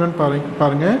கொடுத்துருக்காங்கன்னு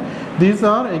பாருங்கள். These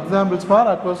are examples for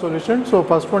aqueous solution. So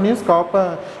first one is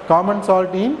common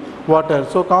salt in water.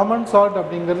 So common salt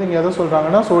அப்படிங்கிறது இங்கே எதை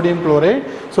சொல்கிறாங்கன்னா sodium chloride.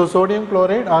 So sodium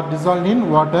chloride R dissolve in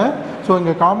water. So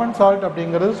இங்கே common salt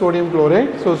அப்படிங்கிறது sodium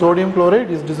chloride. So sodium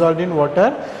chloride is dissolve in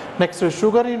water. Next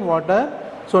sugar in water.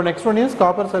 So next one is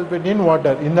copper sulphate in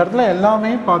water. இந்த இடத்துல எல்லாமே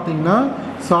பார்த்தீங்கன்னா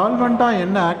சால்வெண்ட்டாக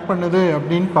என்ன act பண்ணுது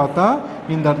அப்படின்னு பார்த்தா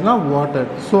இந்த இடத்துல வாட்டர்.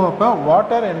 ஸோ அப்போ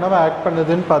வாட்டர் என்னவா ஆக்ட்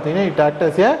பண்ணுதுன்னு பார்த்தீங்கன்னா it act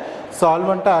as a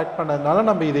சால்வெண்ட்டாக act பண்ணதுனால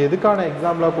நம்ம இது எதுக்கான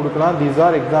எக்ஸாம்பிளாக கொடுக்கலாம், these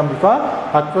are example for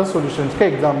aqueous சொல்யூஷன்ஸ்க்கு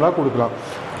எக்ஸாம்பிளாக கொடுக்கலாம்.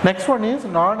 நெக்ஸ்ட் ஒன் இஸ்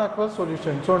நான் அக்வஸ்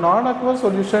சொல்யூஷன். ஸோ நான் அக்வஸ்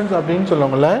சொல்யூஷன்ஸ் அப்படின்னு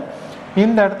சொல்லுவாங்கள்ல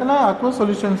இந்த இடத்துல aqueous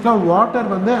சொல்யூஷன்ஸ்ல வாட்டர்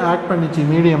வந்து ஆட் பண்ணிச்சு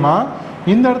மீடியமா.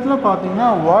 இந்த இடத்துல பார்த்தீங்கன்னா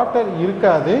வாட்டர்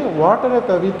இருக்காது. வாட்டரை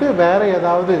தவிர்த்து வேற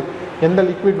ஏதாவது எந்த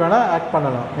லிக்விட் வேணால் ஆட்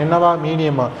பண்ணலாம். என்னவா?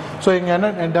 மீடியமா. ஸோ இங்கே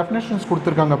என்ன டெஃபினேஷன்ஸ்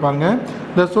கொடுத்துருக்காங்க பாருங்க.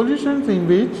 The solutions in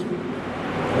which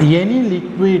any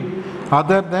liquid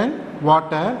other then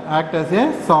water act as a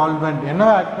solvent. என்ன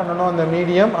ஆக்ட் பண்ணணும் அந்த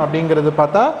மீடியம் அப்படிங்கிறது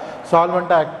பார்த்தா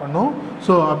சால்வெண்ட்டாக ஆக்ட் பண்ணும்.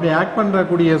 ஸோ அப்படி ஆக்ட்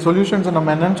பண்ணுறக்கூடிய சொல்யூஷன்ஸை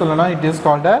நம்ம என்னன்னு சொல்லலாம்? It is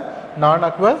called a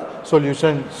non-aqueous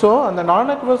solution. So அந்த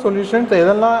non-aqueous solutions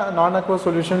எதெல்லாம் non-aqueous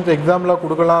solutions எக்ஸாம்பிளாக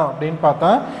கொடுக்கலாம் அப்படின்னு பார்த்தா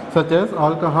such as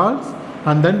alcohols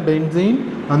and then benzene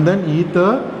and then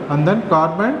ether and then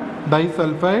carbon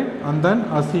disulfide and then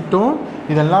acetone.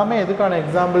 இதெல்லாமே எதுக்கான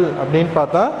எக்ஸாம்பிள் அப்படின்னு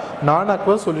பார்த்தா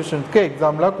non-aqueous solutionsக்கு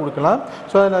எக்ஸாம்பிளாக கொடுக்கலாம்.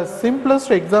 ஸோ அதில்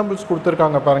சிம்பிளஸ்ட் எக்ஸாம்பிள்ஸ்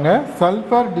கொடுத்துருக்காங்க பாருங்க.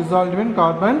 Sulphur dissolved in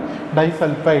carbon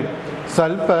disulfide,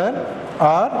 sulphur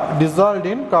R dissolved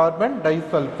in carbon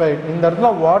disulfide. இந்த இடத்துல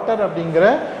வாட்டர் அப்படிங்கிற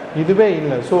இதுவே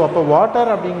இல்லை. ஸோ அப்போ வாட்டர்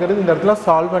அப்படிங்கிறது இந்த இடத்துல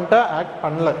சால்வெண்ட்டாக ஆக்ட்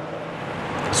பண்ணல.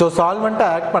 ஸோ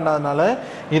சால்வெண்ட்டாக ஆக்ட் பண்ணாதனால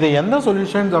இது எந்த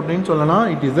சொல்யூஷன்ஸ் அப்படின்னு சொல்லலாம்?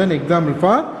 It is an example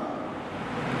for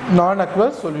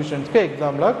non-aqueous சொல்யூஷன்ஸ்க்கு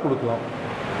எக்ஸாம்பிளாக கொடுக்கலாம்.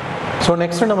 ஸோ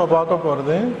நெக்ஸ்ட் நம்ம பார்க்க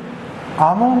போகிறது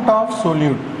amount of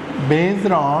solute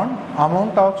based on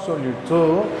amount of solute. So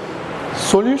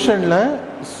சொல்யூஷனில்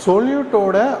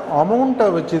சொல்யூட்டோட அமௌண்ட்டை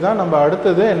வச்சு தான் நம்ம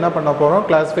அடுத்தது என்ன பண்ண போகிறோம்?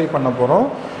 கிளாஸிஃபை பண்ண போகிறோம்.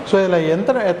 ஸோ இதில்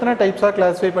எத்தனை டைப்ஸாக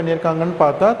கிளாஸிஃபை பண்ணியிருக்காங்கன்னு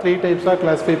பார்த்தா 3 டைப்ஸாக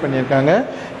கிளாஸிஃபை பண்ணியிருக்காங்க.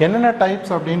 என்னென்ன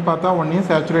டைப்ஸ் அப்படின்னு பார்த்தா one is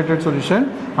saturated solution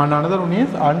and another one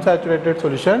is unsaturated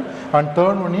solution and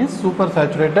third one is super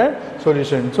saturated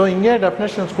solution. So இங்கே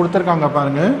டெஃபினேஷன்ஸ் கொடுத்துருக்காங்க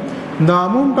பாருங்கள். The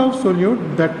amount of solute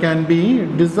that can be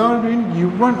dissolved in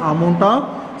given amount of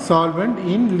solvent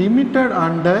in limited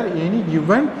under any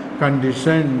given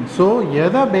condition. So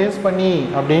எதை base பண்ணி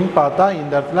அப்படின்னு பார்த்தா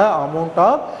இந்த இடத்துல amount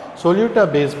of சொல்யூட்டை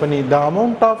base பண்ணி the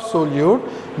amount of solute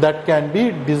that can be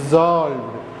dissolved.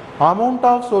 Amount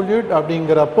of solute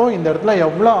அப்படிங்கிறப்போ இந்த இடத்துல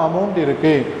எவ்வளோ அமௌண்ட்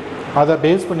இருக்குது அதை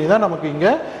பேஸ் பண்ணி தான் நமக்கு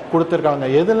இங்கே கொடுத்துருக்காங்க.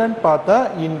 எதுலன்னு பார்த்தா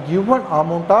இன் கிவன்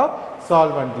அமௌண்ட் ஆஃப்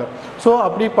சால்வெண்ட்ல. ஸோ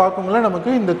அப்படி பார்க்கும்போது நமக்கு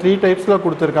இந்த 3 டைப்ஸில்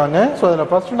கொடுத்துருக்காங்க. ஸோ அதில்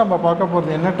ஃபர்ஸ்ட் நம்ம பார்க்க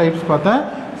போகிறது என்ன டைப்ஸ் பார்த்தா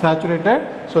saturated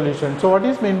solution. So what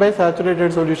is mean by saturated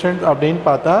solutions அப்படின்னு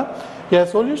பார்த்தா a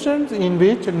solutions in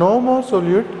which no more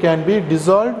solute can be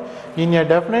dissolved in a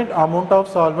definite amount of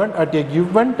solvent at a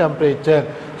given temperature.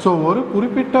 So ஒரு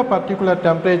குறிப்பிட்ட particular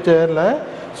டெம்பரேச்சரில்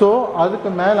so அதுக்கு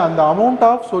மேலே அந்த amount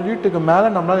of சொல்யூட்டுக்கு மேலே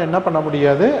நம்மளால் என்ன பண்ண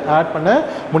முடியாது? ஆட் பண்ண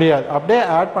முடியாது. அப்படியே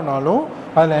ஆட் பண்ணாலும்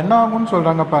அதில் என்ன ஆகும்னு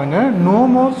சொல்கிறாங்க பாருங்கள். no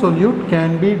more solute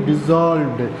can be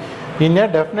dissolved in a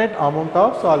definite amount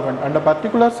of solvent. அந்த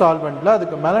பர்டிகுலர் சால்வெண்ட்டில்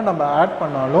அதுக்கு மேலே நம்ம ஆட்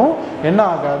பண்ணாலும் என்ன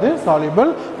ஆகாது?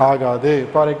 சால்யூபிள் ஆகாது.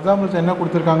 ஃபார் எக்ஸாம்பிள்ஸ் என்ன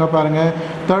கொடுத்துருக்காங்க பாருங்கள்.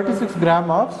 36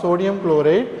 grams of sodium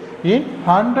chloride in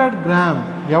 100 grams.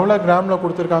 எவ்வளோ கிராமில்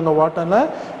கொடுத்துருக்காங்க? வாட்டரில்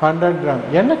 100 grams.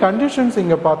 என்ன கண்டிஷன்ஸ்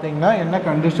இங்கே பார்த்தீங்கன்னா என்ன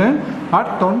கண்டிஷன்?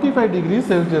 அட் 25 degrees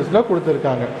செல்சியஸில்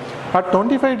கொடுத்துருக்காங்க. at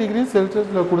 25 degrees Celsius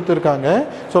கொடுத்துருக்காங்க.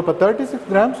 ஸோ இப்போ 36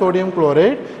 grams sodium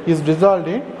chloride is dissolved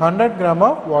in 100 grams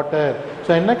of water.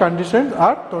 So என்ன conditions?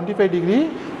 at 25 degree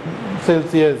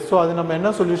Celsius. So அது நம்ம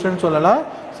என்ன சொல்யூஷன் சொல்லலாம்?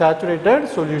 சேச்சுரேட்டட்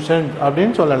சொல்யூஷன்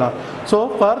அப்படின்னு சொல்லலாம். ஸோ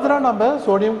ஃபர்தராக நம்ம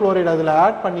சோடியம் குளோரைடு அதில்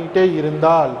ஆட் பண்ணிக்கிட்டே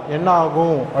இருந்தால் என்ன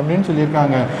ஆகும் அப்படின்னு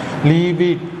சொல்லியிருக்காங்க. லீவ்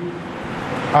இட்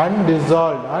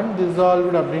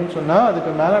அன்டிசால்வ்டு அப்படின்னு சொன்னால்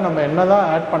அதுக்கு மேலே நம்ம என்ன தான்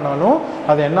ஆட் பண்ணாலும்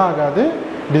அது என்ன ஆகாது?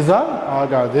 டிசால்வ்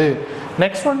ஆகாது.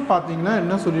 நெக்ஸ்ட் ஒன் பார்த்தீங்கன்னா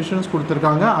என்ன சொல்யூஷன்ஸ்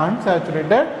கொடுத்துருக்காங்க?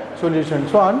 Unsaturated solution.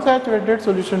 ஸோ அன்சேச்சுரேட்டட்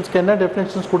சொல்யூஷன்ஸ்க்கு என்ன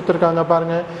டெஃபினேஷன்ஸ் கொடுத்துருக்காங்க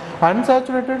பாருங்கள்.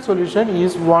 Unsaturated solution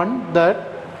is one that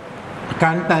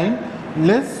contain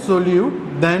less solute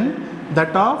than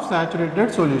that of saturated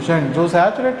solution. So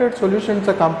saturated solutions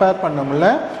compare பண்ணமுல்ல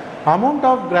amount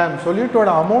of gram solute-ஓட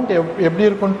amount எப்படி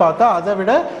இருக்குன்னு பார்த்தா அதை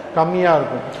விட கம்மியாக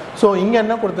இருக்கும். ஸோ இங்கே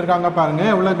என்ன கொடுத்துருக்காங்க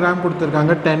பாருங்கள். எவ்வளோ கிராம்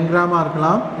கொடுத்துருக்காங்க? 10 கிராமாக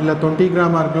இருக்கலாம், இல்லை 20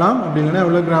 கிராமாக இருக்கலாம், அப்படி இல்லைன்னா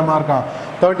எவ்வளோ கிராமாக இருக்கலாம்?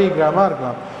 30 கிராமாக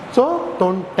இருக்கலாம். So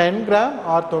 10 gram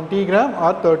or 20 gram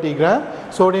or 30 gram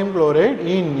sodium chloride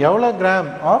in எவ்வளோ கிராம்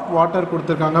ஆஃப் வாட்டர்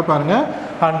கொடுத்துருக்காங்க பாருங்கள்?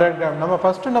 100 gram. நம்ம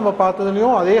ஃபஸ்ட்டு நம்ம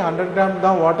பார்த்ததுலையும் அதே 100 gram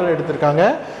தான் வாட்டர் எடுத்திருக்காங்க.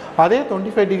 அதே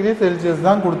 25 டிகிரி செல்சியஸ்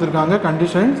தான் கொடுத்துருக்காங்க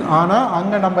கண்டிஷன்ஸ். ஆனால்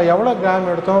அங்கே நம்ம எவ்வளோ கிராம்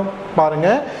எடுத்தோம்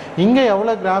பாருங்கள், இங்கே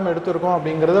எவ்வளோ கிராம் எடுத்திருக்கோம்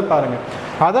அப்படிங்கிறத பாருங்கள்.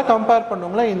 அதை கம்பேர்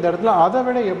பண்ணுங்களா இந்த இடத்துல அதை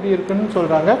விட எப்படி இருக்குன்னு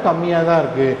சொல்கிறாங்க? கம்மியாக தான்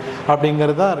இருக்குது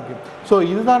அப்படிங்கிறது தான் இருக்குது. ஸோ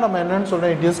இதுதான் நம்ம என்னன்னு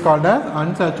சொல்கிறோம். It is called as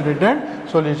unsaturated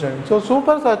solution. So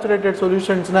super saturated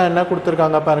சொல்யூஷன்ஸ்னால் என்ன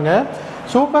கொடுத்துருக்காங்க பாருங்கள்.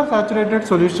 Super saturated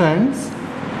solutions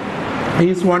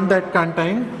is one that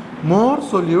contain more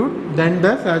solute than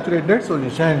the saturated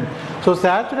solution. So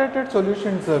saturated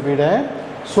சொல்யூஷன்ஸை விட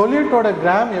சொல்யூட்டோட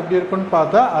கிராம் எப்படி இருக்குன்னு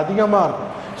பார்த்தா அதிகமாக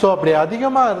இருக்கும். ஸோ அப்படி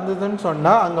அதிகமாக இருந்ததுன்னு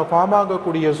சொன்னால் அங்கே ஃபார்ம்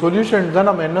ஆகக்கூடிய சொல்யூஷன்ஸ் தான்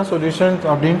நம்ம என்ன சொல்யூஷன்ஸ்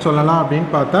அப்படின்னு சொல்லலாம் அப்படின்னு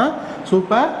பார்த்தா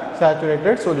சூப்பர்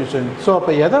சேச்சுரேட்டட் சொல்யூஷன். ஸோ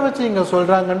அப்போ எதை வச்சு இங்கே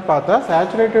சொல்கிறாங்கன்னு பார்த்தா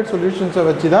சேச்சுரேட்டட் சொல்யூஷன்ஸை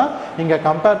வச்சு தான் இங்கே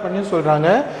கம்பேர் பண்ணி சொல்கிறாங்க.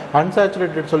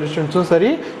 அன்சேச்சுரேட்டட் சொல்யூஷன்ஸும்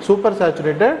சரி, சூப்பர்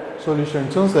சேச்சுரேட்டட்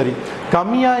சொல்யூஷன்ஸும் சரி.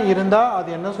 கம்மியாக இருந்தால்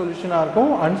அது என்ன சொல்யூஷனாக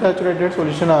இருக்கும்? அன்சேச்சுரேட்டட்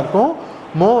சொல்யூஷனாக இருக்கும்.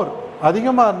 மோர்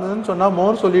அதிகமாக இருந்ததுன்னு சொன்னால்,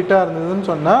 மோர் சொல்லிட்டாக இருந்ததுன்னு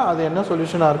சொன்னால் அது என்ன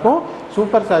சொல்யூஷனாக இருக்கும்?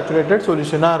 சூப்பர் சேச்சுரேட்டட்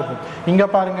சொல்யூஷனாக இருக்கும். இங்கே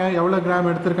பாருங்கள் எவ்வளோ கிராம்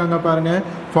எடுத்திருக்காங்க பாருங்கள்,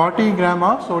 40 கிராம்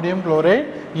ஆஃப் சோடியம் குளோரைட்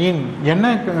இன் என்ன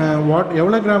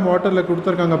எவ்வளோ கிராம் வாட்டரில்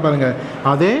கொடுத்துருக்காங்க பாருங்கள்,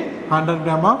 அதே 100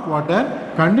 கிராம் ஆஃப் வாட்டர்.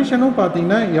 கண்டிஷனும்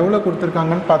பார்த்தீங்கன்னா எவ்வளோ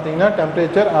கொடுத்துருக்காங்கன்னு பார்த்தீங்கன்னா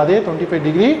டெம்பரேச்சர் அதே 25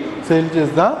 டிகிரி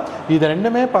செல்சியஸ் தான். இது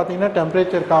ரெண்டுமே பார்த்தீங்கன்னா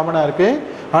டெம்பரேச்சர் காமனாக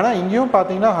இருக்குது. ஆனால் இங்கேயும்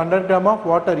பார்த்தீங்கன்னா 100 கிராம் ஆஃப்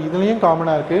வாட்டர் இதுலேயும்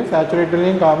காமனாக இருக்குது.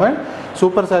 சேச்சுரேட்டட்லேயும் காமன்,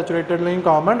 சூப்பர் சேச்சுரேட்டட்லேயும்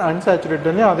காமன்,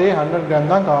 அன்சேச்சுரேட்டட்லேயும் அதே 100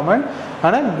 கிராம் தான் காமன்.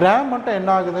 ஆனால் கிராம் மட்டும்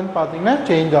என்ன ஆகுதுன்னு பார்த்தீங்கன்னா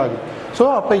சேஞ்ச் ஆகுது. ஸோ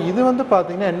அப்போ இது வந்து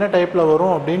பார்த்தீங்கன்னா என்ன டைப்பில்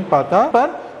வரும் அப்படின்னு பார்த்தா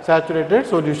பர் சேச்சுரேட்டட்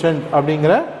சொல்யூஷன்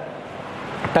அப்படிங்கிற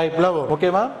டைப்பில் வரும்.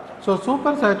 ஓகேவா? So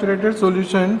supersaturated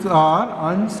solutions are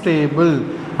unstable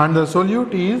and the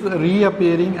solute is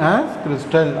reappearing as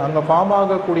crystal. அங்கே ஃபார்ம்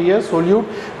ஆகக்கூடிய solute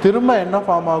திரும்ப என்ன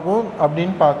ஃபார்ம் ஆகும்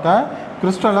அப்படின்னு பார்த்தா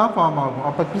கிறிஸ்டலாக ஃபார்ம் ஆகும்.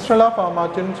 அப்போ கிறிஸ்டலாக ஃபார்ம்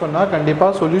ஆச்சுன்னு சொன்னால்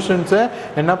கண்டிப்பாக சொல்யூஷன்ஸை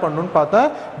என்ன பண்ணணும்னு பார்த்தா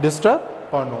டிஸ்டர்ப்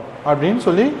பண்ணும் அப்படின்னு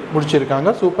சொல்லி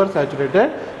முடிச்சிருக்காங்க super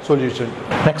saturated solution.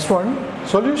 Next one,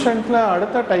 சொல்யூஷன்ஸில்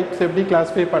அடுத்த டைப்ஸ் எப்படி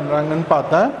கிளாஸிஃபை பண்ணுறாங்கன்னு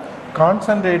பார்த்தா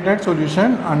concentrated solution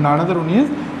and another one is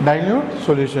dilute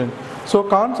solution. So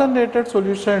concentrated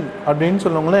solution அப்படினு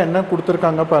சொல்லுவாங்களே என்ன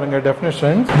கொடுத்திருக்காங்க பாருங்க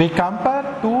definition. We compare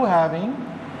two having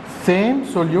same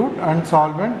solute and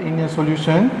solvent in a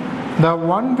solution, the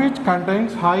one which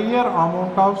contains higher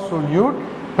amount of solute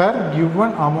per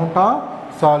given amount of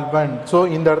solvent. So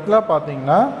இந்த இடத்துல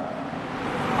பாத்தீங்கன்னா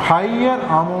higher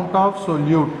amount of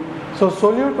solute. So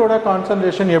சொல்யூட்டோட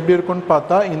concentration எப்படி இருக்குன்னு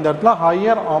பார்த்தா இந்த இடத்துல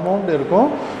higher amount இருக்கும்.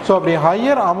 So அப்படி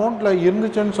ஹையர் அமௌண்ட்டில்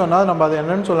இருந்துச்சுன்னு சொன்னால் நம்ம அதை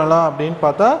என்னன்னு சொல்லலாம் அப்படின்னு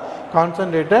பார்த்தா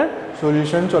கான்சன்ட்ரேட்டட்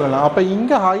சொல்யூஷன் சொல்லலாம். அப்போ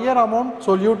இங்கே ஹையர் அமௌண்ட்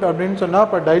சொல்யூட் அப்படின்னு சொன்னால்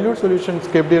அப்போ டைல்யூட்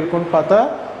சொல்யூஷன்ஸ்க்கு எப்படி இருக்குன்னு பார்த்தா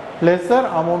லெஸர்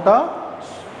அமௌண்ட்டாக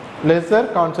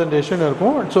லெஸர் கான்சன்ட்ரேஷன்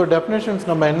இருக்கும். ஸோ டெஃபினேஷன்ஸ்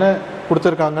நம்ம என்ன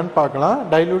கொடுத்துருக்காங்கன்னு பார்க்கலாம்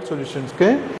டைல்யூட்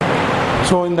சொல்யூஷன்ஸ்க்கு.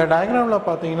 ஸோ இந்த டயக்ராமில்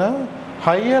பார்த்தீங்கன்னா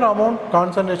ஹையர் அமௌண்ட்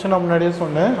கான்சன்ட்ரேஷன் நான் முன்னாடியே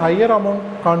சொன்னேன். Higher amount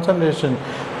concentration,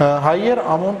 higher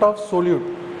amount of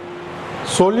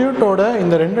சொல்யூட்டோட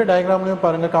இந்த ரெண்டு டயக்ராம்லையும்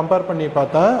பாருங்கள் கம்பேர் பண்ணி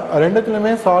பார்த்தா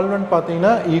ரெண்டுத்துலையுமே சால்வெண்ட்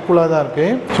பார்த்தீங்கன்னா ஈக்குவலாக தான்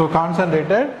இருக்குது. So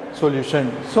concentrated solution.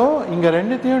 ஸோ இங்கே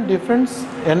ரெண்டுத்தையும் டிஃப்ரென்ஸ்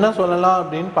என்ன சொல்லலாம்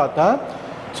அப்படின்னு பார்த்தா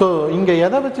ஸோ இங்கே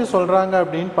எதை வச்சு சொல்கிறாங்க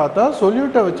அப்படின்னு பார்த்தா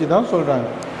சொல்யூட்டை வச்சு தான் சொல்கிறாங்க.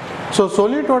 ஸோ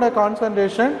சொல்யூட்டோட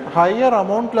கான்சன்ட்ரேஷன் ஹையர்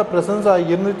அமௌண்ட்டில் ப்ரெசன்ஸ் ஆகி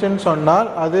இருந்துச்சுன்னு சொன்னால்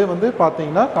அது வந்து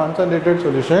பார்த்தீங்கன்னா கான்சன்ட்ரேட்டட்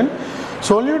சொல்யூஷன்.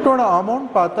 சொல்யூட்டோட அமௌண்ட்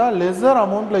பார்த்தா லெஸர்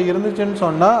அமௌண்ட்டில் இருந்துச்சுன்னு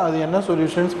சொன்னால் அது என்ன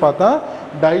சொல்யூஷன்ஸ் பார்த்தா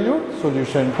டைல்யூட்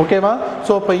சொல்யூஷன். ஓகேவா?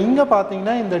 ஸோ இப்போ இங்கே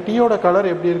பார்த்தீங்கன்னா இந்த டீயோட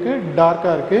கலர் எப்படி இருக்குது?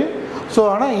 டார்க்காக இருக்குது. ஸோ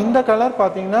ஆனால் இந்த கலர்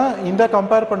பார்த்தீங்கன்னா இந்த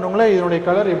கம்பேர் பண்ணவங்களே இதனுடைய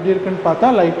கலர் எப்படி இருக்குன்னு பார்த்தா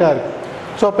லைட்டாக இருக்குது.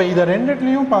 ஸோ அப்போ இதை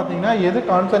ரெண்டுத்துலேயும் பார்த்தீங்கன்னா எது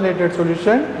கான்சன்ட்ரேட்டட்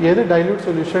சொல்யூஷன் எது டைல்யூட்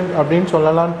சொல்யூஷன் அப்படின்னு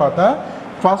சொல்லலான்னு பார்த்தா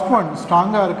ஃபர்ஸ்ட் ஒன்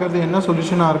ஸ்ட்ராங்காக இருக்கிறது என்ன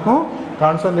சொல்யூஷனாக இருக்கும்?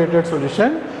 Concentrated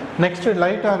solution. நெக்ஸ்ட்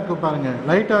லைட்டாக இருக்குது பாருங்கள்,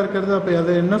 லைட்டாக இருக்கிறது அப்போ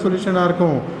அது என்ன சொல்யூஷனாக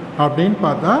இருக்கும் அப்படின்னு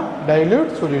பார்த்தா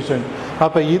டைல்யூட் சொல்யூஷன்.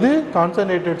 அப்போ இது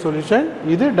கான்சன்ட்ரேட்டட் சொல்யூஷன்,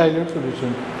 இது dilute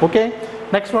solution. Okay,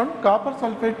 next one copper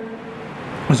sulphate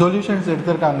solutions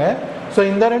எடுத்திருக்காங்க. ஸோ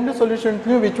இந்த ரெண்டு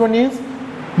சொல்யூஷன்ஸ்லையும் which one is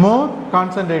more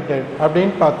concentrated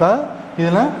அப்படின்னு பார்த்தா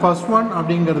இதில் ஃபர்ஸ்ட் ஒன்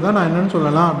அப்படிங்கிறத நான் என்னென்னு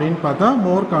சொல்லலாம் அப்படின்னு பார்த்தா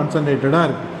மோர் கான்சன்ட்ரேட்டடாக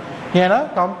இருக்குது. ஏன்னா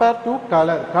கம்பேர் டு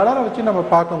கலரை வச்சு நம்ம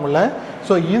பார்க்க முடியல.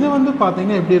 ஸோ இது வந்து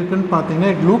பார்த்தீங்கன்னா எப்படி இருக்குன்னு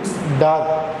பார்த்தீங்கன்னா it looks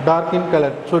dark in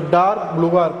colour. So dark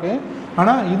ப்ளூவாக இருக்குது.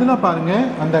 ஆனால் இதில் பாருங்கள்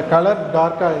அந்த கலர்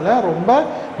டார்க்காக இல்லை, ரொம்ப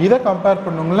இதை கம்பேர்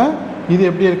பண்ணுங்கள இது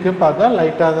எப்படி இருக்குன்னு பார்த்தா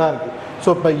லைட்டாக தான் இருக்குது. ஸோ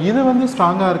இப்போ இது வந்து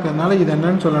ஸ்ட்ராங்காக இருக்கிறதுனால இது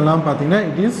என்னன்னு சொல்லலாம் பார்த்தீங்கன்னா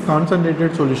இட் இஸ்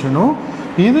கான்சன்ட்ரேட்டட் சொல்யூஷனும்,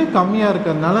 இது கம்மியாக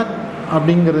இருக்கிறதுனால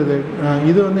அப்படிங்கிறது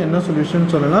இது வந்து என்ன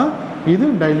சொல்யூஷன் சொல்லலாம், இது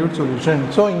டைல்யூட் சொல்யூஷன்.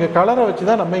 ஸோ இங்கே கலரை வச்சு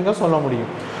தான் நம்ம இங்கே சொல்ல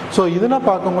முடியும். ஸோ இதெல்லாம்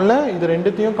பார்க்கக்குள்ள இது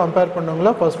ரெண்டுத்தையும் compare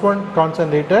பண்ணவங்கள first one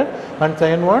concentrated and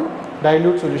second one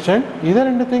dilute solution. இதை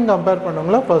ரெண்டுத்தையும் compare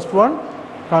பண்ணவங்கள first one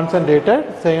concentrated,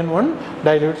 second one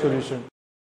dilute solution.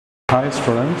 Hi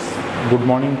students, good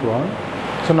morning to all.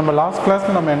 So நம்ம லாஸ்ட்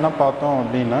கிளாஸில் நம்ம என்ன பார்த்தோம்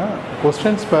அப்படின்னா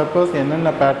கொஸ்டின்ஸ் பேப்பர்ஸ் என்னென்ன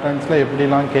பேட்டர்ன்ஸில்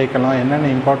எப்படிலாம் கேட்கலாம், என்னென்ன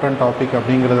இம்பார்ட்டன்ட் டாபிக்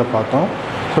அப்படிங்கிறத பார்த்தோம்.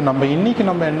 ஸோ நம்ம இன்றைக்கி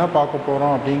நம்ம என்ன பார்க்க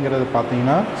போகிறோம் அப்படிங்கிறது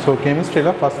பார்த்தீங்கன்னா ஸோ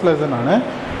கெமிஸ்ட்ரியில் ஃபஸ்ட் லெசனான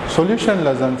சொல்யூஷன்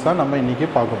லெசன்ஸாக நம்ம இன்றைக்கி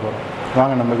பார்க்க போகிறோம்.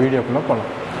 வாங்க நம்ம வீடியோக்குள்ளே போகலாம்.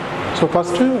 So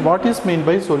first what is mean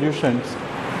by solutions?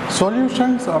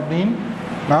 Solutions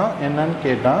அப்படின்னா என்னன்னு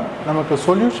கேட்டால் நமக்கு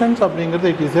சொல்யூஷன்ஸ் அப்படிங்கிறது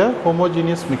it is a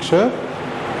homogeneous mixer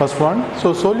first one. So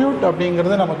solute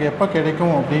அப்படிங்கிறது நமக்கு எப்போ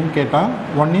கிடைக்கும் அப்படின்னு கேட்டால்,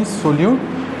 ஒன் இஸ் solute,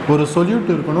 ஒரு solute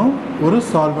இருக்கணும், ஒரு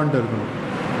solvent இருக்கணும்.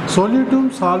 சொல்யூட்டும்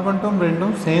சால்வெண்ட்டும்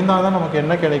ரெண்டும் சேர்ந்தால் தான் நமக்கு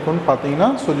என்ன கிடைக்கும்னு பார்த்தீங்கன்னா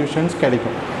சொல்யூஷன்ஸ்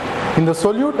கிடைக்கும். இந்த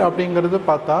சொல்யூட் அப்படிங்கிறது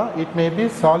பார்த்தா இட் மே பி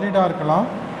சாலிடாக இருக்கலாம்,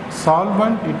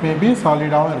 சால்வெண்ட் இட் மே பி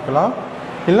சாலிடாகவும் இருக்கலாம்,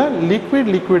 இல்லை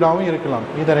லிக்விடாகவும் இருக்கலாம்.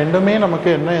 இதை ரெண்டுமே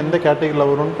நமக்கு எந்த கேட்டகரியில்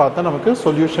வரும்னு பார்த்தா நமக்கு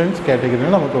சொல்யூஷன்ஸ்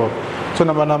கேட்டகரியில் நமக்கு வரும். ஸோ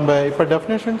நம்ம இப்போ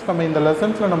டெஃபினேஷன்ஸ் நம்ம இந்த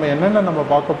லெசன்ஸில் நம்ம என்னென்ன நம்ம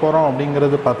பார்க்க போகிறோம்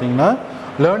அப்படிங்கிறது பார்த்தீங்கன்னா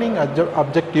learning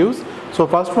objectives. So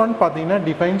first one பார்த்தீங்கன்னா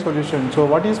define solution. So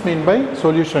what is mean by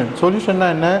solution, சொல்யூஷன்னா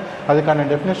என்ன, அதுக்கான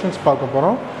டெஃபினேஷன்ஸ் பார்க்க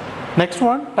போகிறோம். Next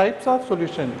one types of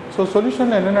solution. So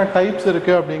solution என்னென்ன டைப்ஸ்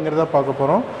இருக்குது அப்படிங்கிறத பார்க்க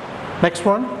போகிறோம். Next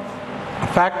one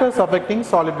factors affecting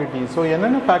solubility. So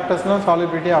என்னென்ன ஃபேக்டர்ஸ்லாம்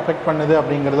சாலிபிலிட்டி அஃபெக்ட் பண்ணுது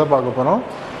அப்படிங்கிறத பார்க்க போகிறோம்.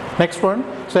 Next one,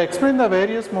 so explain the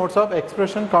various modes of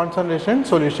expression, concentration,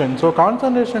 solution. So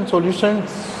concentration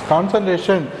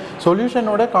solution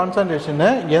oda concentration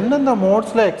endha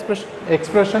modes la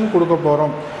expression கொடுக்க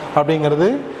போறோம் அப்படிங்கிறது.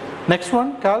 Next one,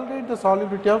 calculate the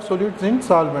solubility of solutes in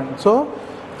solvent.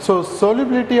 So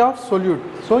solubility of solute.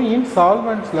 So in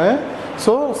solvents la,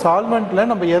 so solvent la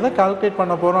நம்ம எதை calculate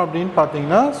பண்ண போறோம் அப்படினு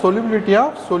பாத்தீங்கன்னா solubility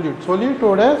of solute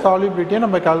ஓட solubility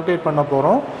நம்ம calculate பண்ண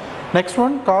போறோம். Next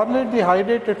one, correlate the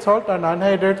hydrated salt and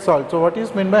unhydrated salt. So what is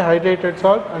meant by hydrated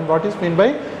salt and what is meant by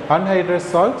unhydrated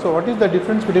salt? So what is the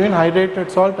difference between hydrated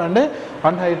salt and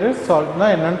unhydrated salt na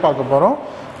enna paaka porom.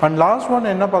 And last one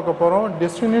enna paaka porom,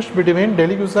 distinguish between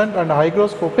deliquescent and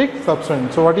hygroscopic substance.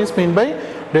 So what is meant by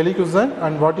deliquescent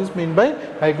and what is meant by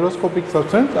hygroscopic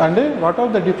substance, and what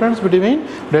are the difference between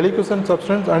deliquescent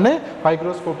substance and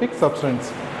hygroscopic substance.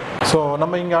 So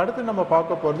நம்ம இங்கே அடுத்து நம்ம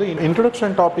பார்க்க போகிறது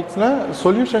introduction டாபிக்ஸில்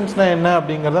சொல்யூஷன்ஸ்னால் என்ன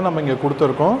அப்படிங்கிறத நம்ம இங்கே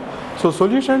கொடுத்துருக்கோம். ஸோ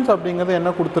சொல்யூஷன்ஸ் அப்படிங்கிறது என்ன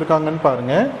கொடுத்துருக்காங்கன்னு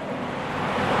பாருங்கள்.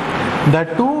 The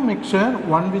two mixture,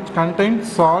 one which contains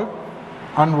salt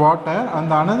and water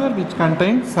and the another which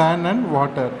contains sand and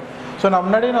water. So நான்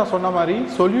முன்னாடியே நான் சொன்ன மாதிரி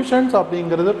சொல்யூஷன்ஸ்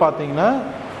அப்படிங்கிறது பார்த்தீங்கன்னா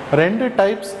ரெண்டு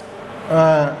டைப்ஸ்,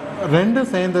 ரெண்டு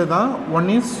சேர்ந்து தான்.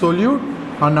 One is solute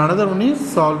and another one is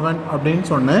solvent அப்படின்னு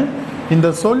சொன்னேன். இந்த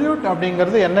சொல்யூட்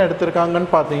அப்படிங்கிறது என்ன எடுத்திருக்காங்கன்னு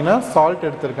பார்த்தீங்கன்னா சால்ட்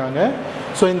எடுத்திருக்காங்க.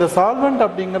 ஸோ இந்த சால்வெண்ட்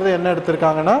அப்படிங்கிறது என்ன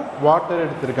எடுத்திருக்காங்கன்னா வாட்டர்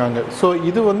எடுத்திருக்காங்க. ஸோ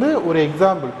இது ஒரு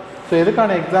எக்ஸாம்பிள். ஸோ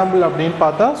எதுக்கான எக்ஸாம்பிள் அப்படின்னு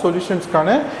பார்த்தா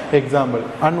சொல்யூஷன்ஸ்க்கான example.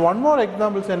 And one more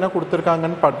examples என்ன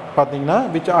கொடுத்துருக்காங்கன்னு பார்த்தீங்கன்னா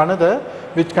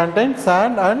விச் கண்டெயின்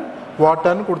சாண்ட் அண்ட்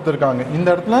வாட்டர்னு கொடுத்துருக்காங்க. இந்த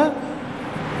இடத்துல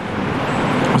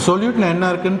சொல்யூட்ல என்ன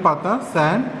இருக்குன்னு பார்த்தா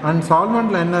சாண்ட் அண்ட்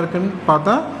சால்வெண்ட்ல என்ன இருக்குன்னு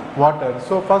பார்த்தா வாட்டர்.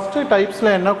 ஸோ ஃபஸ்ட்டு டைப்ஸில்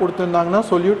என்ன கொடுத்துருந்தாங்கன்னா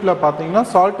சொல்யூட்டில் பார்த்தீங்கன்னா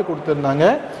சால்ட்டு கொடுத்துருந்தாங்க.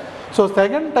 ஸோ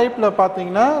செகண்ட் டைப்பில்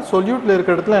பார்த்தீங்கன்னா சொல்யூட்டில்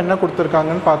இருக்கிற இடத்துல என்ன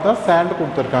கொடுத்துருக்காங்கன்னு பார்த்தா சாண்ட்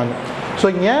கொடுத்துருக்காங்க. ஸோ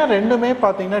ஏன் ரெண்டுமே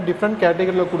பார்த்தீங்கன்னா டிஃப்ரெண்ட்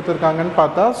கேட்டகரியில் கொடுத்துருக்காங்கன்னு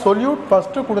பார்த்தா சொல்யூட்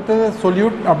ஃபஸ்ட்டு கொடுத்தது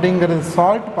சொல்யூட் அப்படிங்கிறது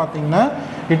சால்ட் பார்த்தீங்கன்னா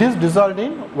it is dissolved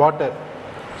in water.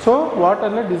 So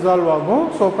வாட்டரில் டிசால்வ் ஆகும்.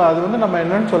 ஸோ இப்போ அது நம்ம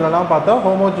என்னன்னு சொல்லலாம் பார்த்தா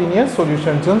ஹோமோஜீனியஸ்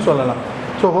சொல்யூஷன்ஸ்னு சொல்லலாம்.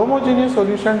 ஸோ ஹோமோஜீனியஸ்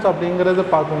சொல்யூஷன்ஸ் அப்படிங்கிறது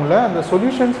பார்க்கும்ல, அந்த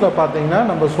சொல்யூஷன்ஸில் பார்த்தீங்கன்னா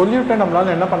நம்ம சொல்யூட்டை நம்மளால்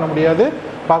என்ன பண்ண முடியாது,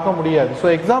 பார்க்க முடியாது. ஸோ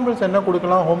எக்ஸாம்பிள்ஸ் என்ன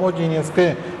கொடுக்கலாம் ஹோமோஜீனியஸ்க்கு,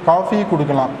 காஃபி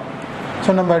கொடுக்கலாம்.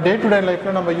 ஸோ நம்ம டே டு டே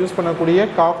லைஃப்பில் நம்ம யூஸ் பண்ணக்கூடிய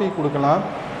காஃபி கொடுக்கலாம்,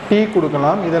 டீ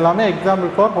கொடுக்கலாம். இதெல்லாமே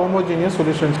எக்ஸாம்பிள் ஃபார் ஹோமோஜீனியஸ்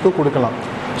சொல்யூஷன்ஸ்க்கு கொடுக்கலாம்.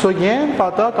 ஸோ ஏன்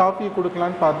பார்த்தா காஃபி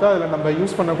கொடுக்கலான்னு பார்த்தா அதில் நம்ம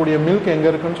யூஸ் பண்ணக்கூடிய மில்க் எங்கே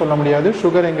இருக்குன்னு சொல்ல முடியாது,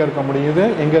 சுகர் எங்கே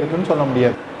இருக்குன்னு சொல்ல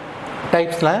முடியாது.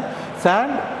 டைப்ஸில்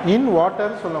சாண்ட் இன்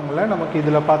வாட்டர் சொல்ல முடியல, நமக்கு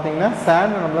இதில் பார்த்தீங்கன்னா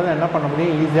சாண்ட் நம்மளால் என்ன பண்ண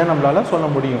முடியும், ஈஸியாக நம்மளால் சொல்ல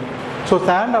முடியும். ஸோ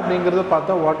சாண்ட் அப்படிங்கிறது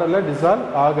பார்த்தா வாட்டரில் டிசால்வ்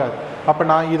ஆகாது. அப்போ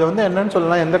நான் இதை என்னன்னு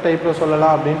சொல்லலாம், எந்த டைப்பில்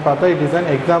சொல்லலாம் அப்படின்னு பார்த்தா it is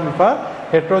an example for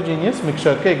heterogeneous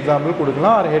மிக்சருக்கு example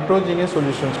கொடுக்கலாம், ஆர் ஹெட்ரோஜீனியஸ்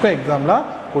சொல்யூஷன்ஸ்க்கும் எக்ஸாம்பிளாக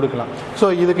கொடுக்கலாம். ஸோ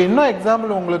இதுக்கு இன்னும்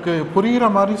எக்ஸாம்பிள் உங்களுக்கு புரிகிற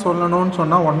மாதிரி சொல்லணும்னு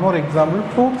சொன்னால் one more example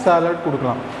fruit salad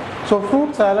கொடுக்கலாம். ஸோ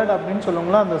ஃப்ரூட் சாலட் அப்படின்னு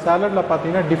சொல்லுங்களா, அந்த சாலட்டில்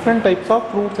பார்த்தீங்கன்னா டிஃப்ரெண்ட் டைப்ஸ் ஆஃப்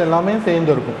ஃப்ரூட்ஸ் எல்லாமே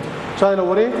சேர்ந்து இருக்கும். ஸோ அதில்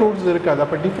ஒரே ஃப்ரூட்ஸ் இருக்காது.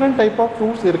 அப்போ டிஃப்ரெண்ட் டைப் ஆஃப்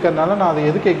ஃப்ரூட்ஸ் இருக்கிறதுனால நான் அதை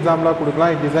எதுக்கு எக்ஸாம்பிளாக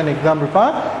கொடுக்கலாம், it is an example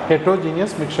for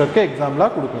heterogeneous மிக்சருக்கு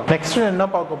எக்ஸாம்பிளாக கொடுக்கலாம். நெக்ஸ்ட் என்ன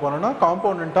பார்க்க போகிறோம்னா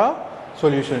காம்போனன்ட் ஆஃப்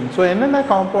சொல்யூஷன். ஸோ என்னென்ன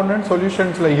காம்போனன்ட்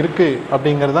சொல்யூஷன்ஸில் இருக்குது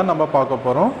அப்படிங்கிறத நம்ம பார்க்க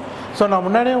போகிறோம். ஸோ நான்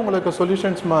முன்னாடியே உங்களுக்கு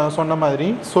சொல்யூஷன்ஸ் சொன்ன மாதிரி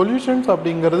சொல்யூஷன்ஸ்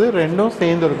அப்படிங்கிறது ரெண்டும்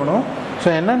சேர்ந்து இருக்கணும். ஸோ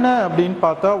என்னென்ன அப்படின்னு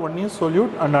பார்த்தா one is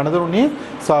solute and another one is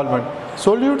solvent.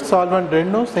 Solute solvent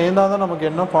ரெண்டும் சேர்ந்தால் தான் நமக்கு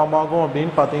என்ன ஃபார்ம் ஆகும்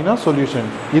அப்படின்னு பார்த்தீங்கன்னா சொல்யூஷன்.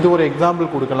 இது ஒரு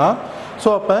எக்ஸாம்பிள் கொடுக்கலாம்.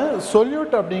 ஸோ அப்போ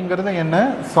சொல்யூட் அப்படிங்கிறது என்ன,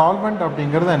 சால்வெண்ட்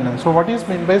அப்படிங்கிறது என்ன. So what is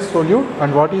mean by solute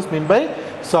and what is mean by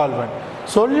solvent.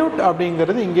 solute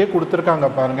அப்படிங்கிறது இங்கே கொடுத்திருக்காங்க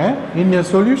பாருங்க. in a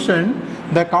solution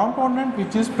the component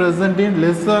which is present in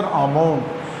lesser amount,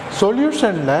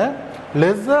 solutionல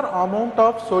lesser amount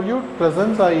of solute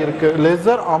presence ஆயிருக்கு,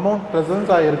 lesser amount presence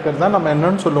ஆயிருக்கிறதா நம்ம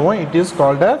என்னன்னு சொல்லுவோம், it is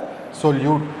called as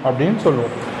solute அப்படின்னு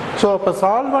சொல்லுவோம். ஸோ அப்போ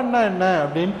சால்வெண்ட்னா என்ன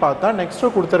அப்படின்னு பார்த்தா நெக்ஸ்ட்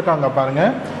கொடுத்துருக்காங்க பாருங்க,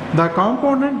 த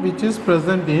component which is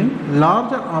present in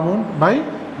larger amount by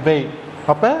weight.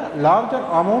 அப்போ லார்ஜர்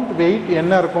அமௌண்ட் வெயிட்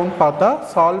என்ன இருக்கும்னு பார்த்தா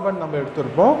சால்வெண்ட் நம்ம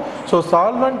எடுத்திருப்போம். ஸோ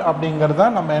சால்வெண்ட் அப்படிங்கிறத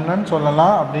நம்ம என்னன்னு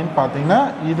சொல்லலாம் அப்படின்னு பார்த்தீங்கன்னா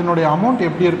இதனுடைய அமௌண்ட்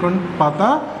எப்படி இருக்குன்னு பார்த்தா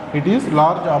இட் இஸ்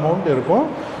லார்ஜ் அமௌண்ட் இருக்கும்.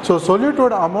 ஸோ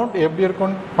சொல்யூட்டோட அமௌண்ட் எப்படி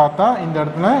இருக்குன்னு பார்த்தா இந்த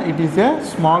இடத்துல it is a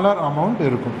smaller amount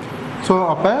இருக்கும். ஸோ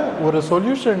அப்போ ஒரு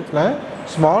சொல்யூஷன்ஸில்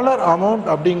ஸ்மாலர் அமௌண்ட்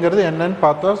அப்படிங்கிறது என்னன்னு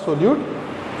பார்த்தா சொல்யூட்,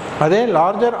 அதே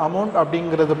லார்ஜர் அமௌண்ட்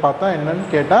அப்படிங்கிறது பார்த்தா என்னன்னு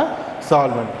கேட்டால்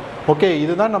சால்வெண்ட். ஓகே,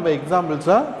 இதுதான் நம்ம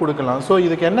எக்ஸாம்பிள்ஸாக கொடுக்கலாம். ஸோ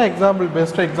இதுக்கு என்ன எக்ஸாம்பிள்,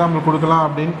 பெஸ்ட் எக்ஸாம்பிள் கொடுக்கலாம்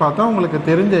அப்படின்னு பார்த்தா உங்களுக்கு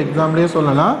தெரிஞ்ச எக்ஸாம்பிளே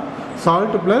சொல்லலாம்,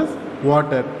 சால்ட் ப்ளஸ்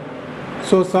வாட்டர்.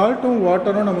 ஸோ சால்ட்டும்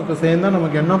வாட்டரும் நமக்கு சேர்ந்தால்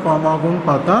நமக்கு என்ன ஃபார்ம் ஆகும்னு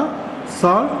பார்த்தா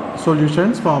சால்ட்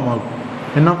சொல்யூஷன்ஸ் ஃபார்ம் ஆகும்.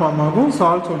 என்ன ஃபார்ம் ஆகும்?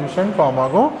 சால்ட் சொல்யூஷன் ஃபார்ம்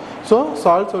ஆகும். So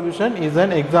salt solution is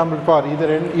an example for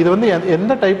இது வந்து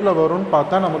எந்த டைப்பில் வரும்னு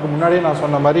பார்த்தா நமக்கு முன்னாடியே நான்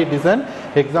சொன்ன மாதிரி it is an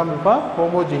example for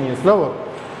ஹோமோஜீனியஸில் வரும்.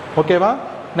 ஓகேவா?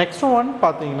 நெக்ஸ்ட் ஒன்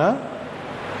பார்த்தீங்கன்னா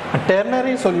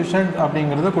டெர்னரி சொல்யூஷன்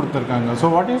அப்படிங்கிறது கொடுத்துருக்காங்க. So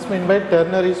what is mean by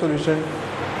ternary solution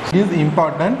is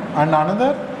important. And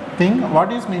another thing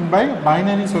what is mean by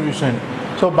binary solution.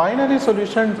 So binary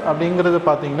solutions அப்படிங்கிறது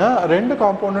பார்த்தீங்கன்னா ரெண்டு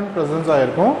காம்போனன்ட் ப்ரெசன்ஸ்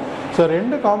ஆகிருக்கும். So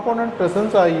ரெண்டு காம்போனன்ட்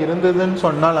ப்ரெசன்ஸ் ஆகி இருந்ததுன்னு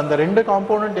சொன்னால் அந்த ரெண்டு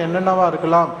காம்போனன்ட் என்னென்னவா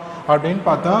இருக்கலாம் அப்படின்னு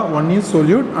பார்த்தா one is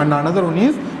solute and another one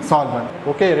is solvent.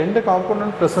 Okay, ரெண்டு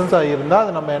காம்போனன்ட் ப்ரெசன்ஸ் ஆகியிருந்தால்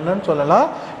அது நம்ம என்னன்னு சொல்லலாம்,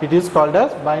 it is called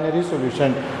as binary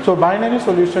solution. So binary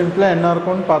சொல்யூஷன்ஸில் என்ன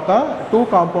இருக்கும்னு பார்த்தா two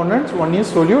components, one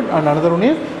is solute and another one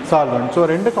is solvent. So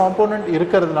ரெண்டு காம்போனன்ட்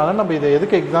இருக்கிறதுனால நம்ம இதை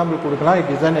எதுக்கு எக்ஸாம்பிள் கொடுக்கலாம்,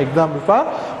 it is an example for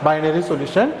binary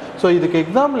solution. So இதுக்கு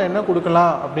எக்ஸாம்பிள் என்ன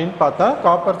கொடுக்கலாம் அப்படின்னு பார்த்தா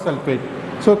copper sulphate.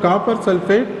 So copper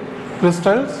sulphate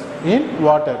crystals in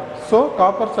water. So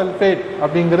copper sulfate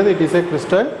அப்படிங்கிறது it is a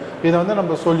crystal. இது வந்து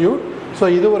நம்ம solute. ஸோ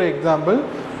இது ஒரு எக்ஸாம்பிள்.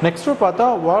 நெக்ஸ்ட்டு பார்த்தா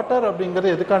வாட்டர் அப்படிங்கிறது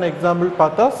எதுக்கான எக்ஸாம்பிள்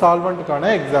பார்த்தா சால்வெண்ட்டுக்கான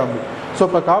எக்ஸாம்பிள். ஸோ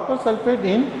இப்போ காப்பர் சல்ஃபேட்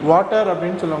இன் வாட்டர்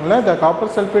அப்படின்னு சொல்லுவாங்களே, த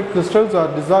copper sulphate crystals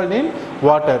R dissolved in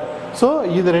water. So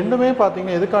இது ரெண்டுமே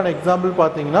பார்த்தீங்கன்னா எதுக்கான எக்ஸாம்பிள்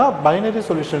பார்த்தீங்கன்னா binary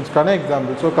சொல்யூஷன்ஸ்க்கான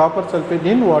example. So copper sulphate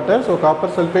in water, so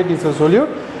copper sulphate is a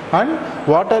solute and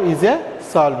water is a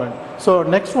solvent. So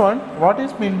next one, what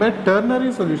is mean by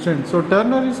ternary solution? So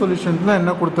ternary solutions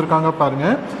என்ன கொடுத்திருக்காங்க பாருங்க,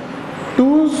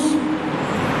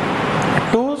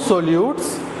 two solutes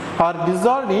are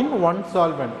dissolved in one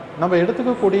solvent. நம்ம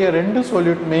எடுத்துக்கக்கூடிய ரெண்டு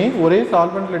சொல்யூட்மே ஒரே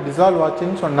சால்வெண்ட்ல dissolve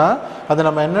ஆச்சுன்னு சொன்னா அதை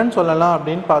நம்ம என்னன்னு சொல்லலாம்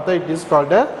அப்படின்னு பார்த்தா it is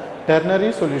called as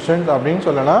ternary solutions அப்படின்னு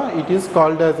சொல்லலாம். இட் இஸ்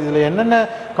கால்ட் as இதில் என்னென்ன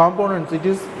காம்போனன்ட்ஸ்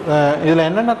இதில்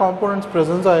என்னென்ன காம்போனன்ட்ஸ்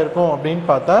ப்ரெசன்ஸ் ஆகிருக்கும் அப்படின்னு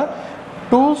பார்த்தா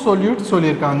டூ சொல்யூட்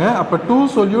சொல்லியிருக்காங்க. அப்போ டூ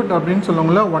சொல்யூட் அப்படின்னு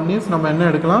சொல்லுவாங்களா, ஒன் இஸ் நம்ம என்ன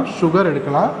எடுக்கலாம், சுகர்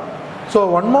எடுக்கலாம். ஸோ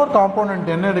ஒன் மோர் காம்போனன்ட்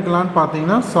என்ன எடுக்கலாம்னு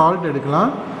பார்த்தீங்கன்னா சால்ட்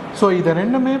எடுக்கலாம். ஸோ இதை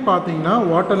ரெண்டுமே பார்த்தீங்கன்னா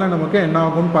வாட்டரில் நமக்கு என்ன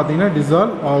ஆகும்னு பார்த்தீங்கன்னா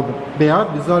டிசால்வ் ஆகும். They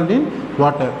are dissolve in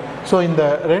water. So இந்த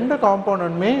ரெண்டு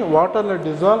காம்போனன்ட்மே வாட்டரில்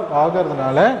டிசால்வ்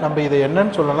ஆகிறதுனால நம்ம இதை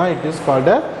என்னன்னு சொல்லலாம், it is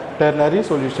called ternary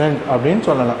solution அப்படின்னு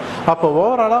சொல்லலாம். அப்போ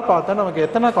ஓவராலாக பார்த்தா நமக்கு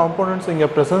எத்தனை காம்போனன்ட்ஸ் இங்கே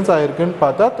ப்ரெசன்ஸ் ஆகிருக்குன்னு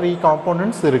பார்த்தா 3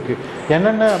 காம்போனன்ட்ஸ் இருக்குது.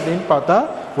 என்னென்ன அப்படின்னு பார்த்தா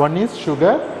one is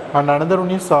sugar and another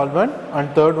one is solvent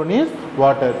and third one is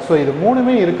water. So இது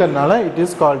மூணுமே இருக்கிறதுனால இட்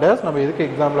இஸ் கால்ட் as நம்ம இதுக்கு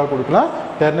எக்ஸாம்பிளாக கொடுக்கலாம்,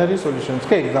 டெர்னரி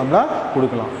சொல்யூஷன்ஸ்க்கு எக்ஸாம்பிளாக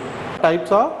கொடுக்கலாம்.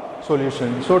 Types of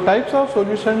solution. So types of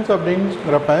solutions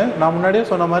அப்படிங்கிறப்ப நான் முன்னாடியே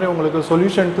சொன்ன மாதிரி உங்களுக்கு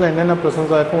சொல்யூஷன்ஸில் என்னென்ன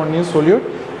ப்ரெசன்ஸ் ஆகிருக்கும், one is solute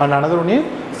and another one is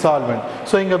solvent.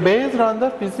 So இங்கே பேஸ்ட் ஆன் த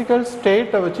ஃபிசிக்கல்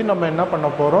ஸ்டேட்டை வச்சு நம்ம என்ன பண்ண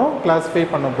போகிறோம், கிளாஸிஃபை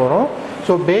பண்ண போகிறோம்.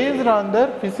 So based on the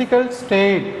physical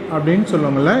state அப்படின்னு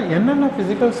சொல்லுவாங்கள்ல, என்னென்ன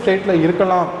ஃபிசிக்கல் ஸ்டேட்டில்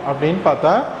இருக்கலாம் அப்படின்னு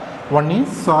பார்த்தா ஒன்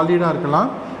இஸ் சாலிடாக இருக்கலாம்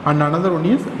அண்ட் அனதர் ஒன்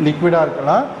இஸ் லிக்விடாக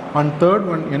இருக்கலாம் அண்ட் தேர்ட்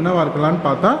ஒன் என்னவாக இருக்கலாம்னு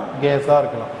பார்த்தா கேஸாக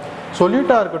இருக்கலாம்.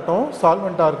 சொல்யூட்டாக இருக்கட்டும்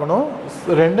சால்வெண்ட்டாக இருக்கணும்,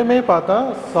 ரெண்டுமே பார்த்தா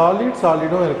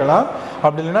சாலிடும் இருக்கலாம்,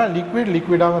 அப்படி இல்லைனா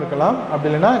லிக்விடாகவும் இருக்கலாம், அப்படி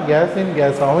இல்லைனா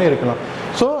கேஸாகவும் இருக்கலாம்.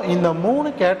 ஸோ இந்த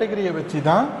 3 கேட்டகரியை வச்சு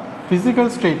தான்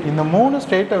ஃபிசிக்கல் ஸ்டேட், இந்த 3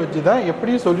 ஸ்டேட்டை வச்சு தான்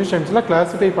எப்படி சொல்யூஷன்ஸில்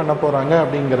கிளாஸிஃபை பண்ண போகிறாங்க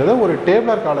அப்படிங்கிறத ஒரு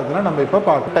டேபிளர் காலத்தில் நம்ம இப்போ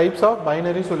பார்க்கலாம். Types of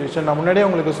binary solution. நான் முன்னாடியே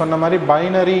உங்களுக்கு சொன்ன மாதிரி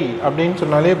பைனரி அப்படின்னு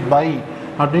சொன்னாலே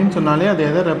அப்படின்னு சொன்னாலே அதை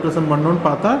எதை ரெப்ரசன்ட் பண்ணணும்னு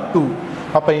பார்த்தா 2.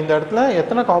 அப்போ இந்த இடத்துல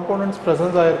எத்தனை காம்போனன்ட்ஸ்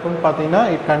ப்ரெசன்ஸ் ஆகிருக்குன்னு பார்த்தீங்கன்னா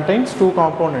it contains 2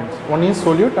 components, one is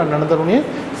solute and another one is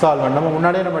solvent. நம்ம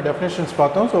முன்னாடியே நம்ம டெஃபினேஷன்ஸ்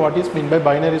பார்த்தோம். So what is mean by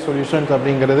binary solutions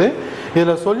அப்படிங்கிறது,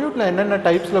 இதில் சொல்யூட்டில் என்னென்ன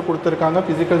டைப்ஸில் கொடுத்துருக்காங்க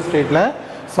ஃபிசிக்கல் ஸ்டேட்டில்,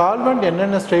 சால்வெண்ட்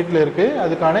என்னென்ன ஸ்டேட்டில் இருக்குது,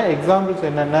 அதுக்கான எக்ஸாம்பிள்ஸ்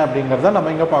என்னென்ன அப்படிங்கிறத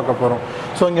நம்ம இங்கே பார்க்க போகிறோம்.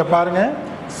 ஸோ இங்கே பாருங்கள்,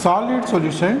 சாலிட்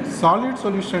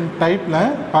சொல்யூஷன் டைப்பில்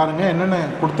பாருங்கள் என்னென்ன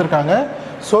கொடுத்துருக்காங்க.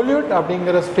 சொல்யூட்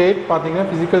அப்படிங்கிற ஸ்டேட் பார்த்தீங்கன்னா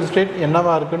ஃபிசிக்கல் ஸ்டேட்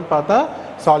என்னவா இருக்குன்னு பார்த்தா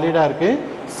சாலிடாக இருக்குது.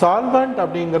 சால்வெண்ட்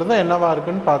அப்படிங்கிறது என்னவா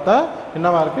இருக்குன்னு பார்த்தா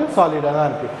என்னவா இருக்கு சாலிடா தான்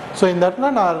இருக்கு சோ இந்த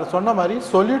இடத்துல நான் சொன்ன மாதிரி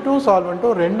சொல்யூட்டும்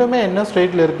சால்வெண்ட்டும் ரெண்டுமே என்ன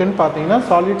ஸ்டேட்ல இருக்குன்னு பாத்தீங்கன்னா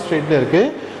சாலிட் ஸ்டேட்ல இருக்கு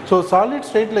சோ சாலிட்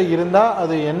ஸ்டேட்ல இருந்தா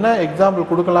அது என்ன எக்ஸாம்பிள்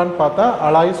கொடுக்கலாம்னு பார்த்தா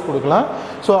அலாய்ஸ் கொடுக்கலாம்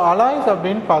சோ அலாய்ஸ்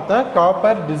அப்படினு பார்த்தா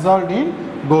copper dissolved in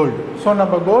gold so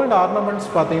நம்ம கோல்ட் ஆர்னமெண்ட்ஸ்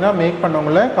பாத்தீங்கன்னா மேக்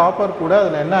பண்ணவங்கள காப்பர் கூட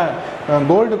அதுல என்ன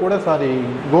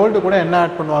கோல்ட் கூட என்ன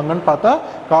ஆட் பண்ணுவாங்கன்னு பார்த்தா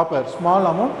copper small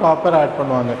amount copper add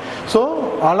பண்ணுவாங்க சோ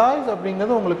அலாய்ஸ்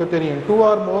அப்படிங்கிறது உங்களுக்கு தெரியும் 2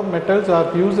 or more metals are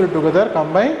fused together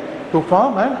combined to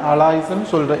form an alloys ன்னு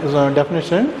சொல்ற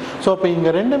definition சோ இப்போ இங்க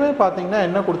ரெண்டுமே பாத்தீங்கன்னா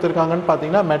என்ன கொடுத்திருக்காங்கன்னு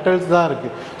பாத்தீங்கன்னா மெட்டல்ஸ் தான் இருக்கு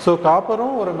சோ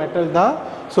காப்பரும் ஒரு மெட்டல் தான்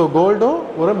சோ கோல்டும்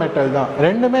ஒரு மெட்டல் தான்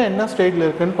ரெண்டுமே என்ன ஸ்டேட்ல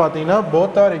இருக்குன்னு பாத்தீங்கன்னா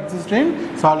both are exist in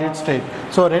solid state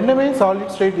so ரெண்டுமே solid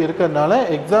state இருக்கறனால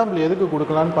எக்ஸாம்பிள் எதுக்கு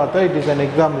கொடுக்கலாம்னு பார்த்தா it is an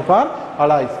example for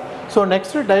alloys so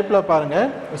next டைப்ல பாருங்க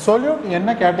solute என்ன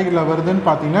கேட்டகரியில வருதுன்னு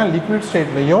பாத்தீங்கன்னா liquid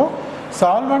ஸ்டேட்லயும்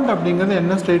solvent அப்படிங்கிறது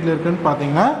என்ன ஸ்டேட்ல இருக்குன்னு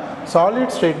பாத்தீங்கன்னா solid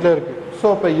ஸ்டேட்ல இருக்கு சோ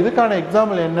இப்போ இதுக்கான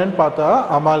எக்ஸாம்பிள் என்னன்னு பார்த்தா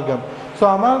அமால்கம் சோ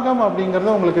அமால்கம் அப்படிங்கிறது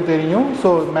உங்களுக்கு தெரியும் சோ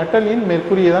மெட்டல் இன்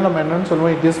மெர்க்குரி தான் நம்ம என்னன்னு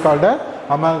சொல்லுவோம் it is called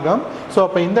amalgam so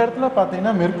அப்ப இந்த இடத்துல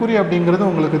பாத்தீங்கன்னா மெர்க்குரி அப்படிங்கிறது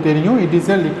உங்களுக்கு தெரியும் it is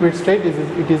a liquid state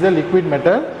it is a liquid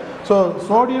metal so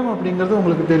sodium அப்படிங்கிறது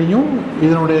உங்களுக்கு தெரியும்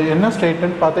இதனுடைய என்ன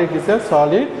ஸ்டேட்னு பார்த்தா it is a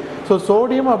solid so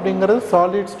sodium அப்படிங்கிறது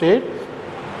solid state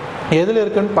எதுல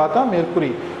இருக்குன்னு பார்த்தா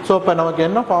மெர்க்குரி சோ இப்போ நமக்கு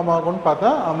என்ன ஃபார்ம் ஆகும்னு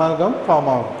பார்த்தா அமால்கம்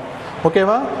ஃபார்ம் ஆகும்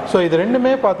ஓகேவா சோ இது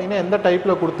ரெண்டுமே பாத்தீங்கன்னா எந்த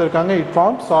டைப்ல கொடுத்திருக்காங்க இட்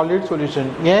ஃபார்ம்ஸ் சாலிட் சொல்யூஷன்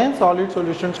ஏன் சாலிட்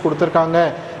சொல்யூஷன்ஸ் கொடுத்திருக்காங்க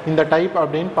இந்த டைப்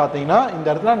அப்படினு பாத்தீங்கன்னா இந்த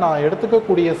இடத்துல நான் எடுத்துக்க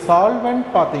கூடிய சால்வெண்ட்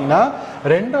பாத்தீங்கன்னா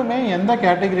ரெண்டுமே எந்த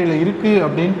கேட்டகரியில இருக்கு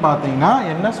அப்படினு பாத்தீங்கன்னா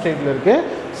என்ன ஸ்டேட்ல இருக்கு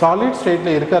சாலிட்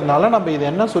ஸ்டேட்ல இருக்கறனால நம்ம இது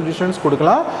என்ன சொல்யூஷன்ஸ்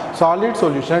கொடுக்கலாம் சாலிட்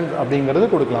சொல்யூஷன்ஸ் அப்படிங்கிறது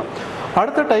கொடுக்கலாம்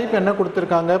அடுத்த டைப் என்ன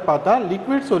கொடுத்திருக்காங்க பார்த்தா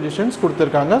liquid solutions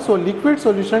கொடுத்திருக்காங்க சோ liquid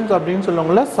solutions அப்படினு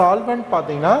சொல்லுவாங்கல சால்வெண்ட்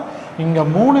பாத்தீங்கன்னா இங்க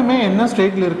மூணுமே என்ன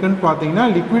ஸ்டேட்ல இருக்குன்னு பாத்தீங்கன்னா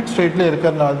liquid ஸ்டேட்ல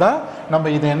இருக்கறனால தான்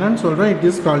நம்ம இது என்னன்னு சொல்றோம் it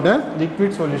is called as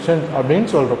liquid solutions அப்படினு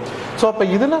சொல்றோம் சோ அப்ப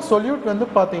இதுல solute வந்து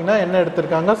பாத்தீங்கன்னா என்ன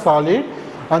எடுத்திருக்காங்க solid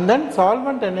and then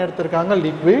solvent என்ன எடுத்திருக்காங்க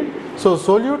liquid சோ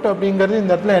solute அப்படிங்கிறது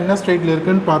இந்த இடத்துல என்ன ஸ்டேட்ல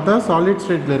இருக்குன்னு பார்த்தா solid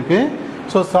ஸ்டேட்ல இருக்கு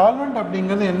so solvent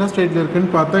அப்படிங்கிறது என்ன ஸ்டேட்ல இருக்குன்னு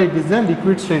பார்த்தா it is a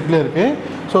liquid ஸ்டேட்ல இருக்கு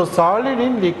so solid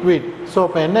in liquid so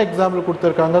இப்போ என்ன எக்ஸாம்பிள்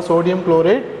கொடுத்திருக்காங்க sodium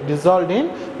chloride dissolved in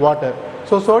water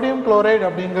so sodium chloride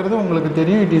அப்படிங்கிறது உங்களுக்கு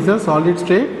தெரியும் it is a solid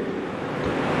state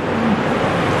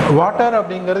water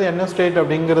அப்படிங்கிறது என்ன ஸ்டேட்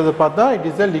அப்படிங்கிறது பார்த்தா it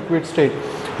is a liquid state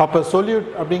அப்ப solute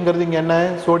அப்படிங்கிறது இங்க என்ன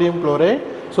sodium chloride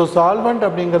so solvent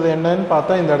அப்படிங்கிறது என்னன்னு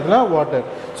பார்த்தா இந்த இடத்துல water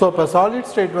so அப்ப solid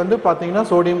state வந்து பாத்தீங்கன்னா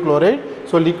sodium chloride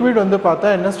so liquid வந்து பார்த்தா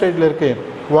என்ன ஸ்டேட்ல இருக்கு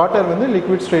water வந்து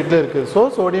liquid ஸ்டேட்ல இருக்கு so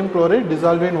sodium chloride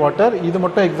dissolved in water இது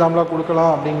மட்டும் எக்ஸாம்பிளா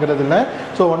கொடுக்கலாம் அப்படிங்கிறது இல்ல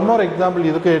so one more example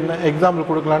இதுக்கு என்ன எக்ஸாம்பிள்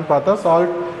கொடுக்கலாம்னு பார்த்தா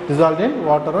salt dissolved in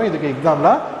waterம் இதுக்கு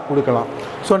எக்ஸாம்பிளா கொடுக்கலாம்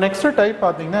so next type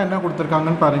பாத்தீங்கன்னா என்ன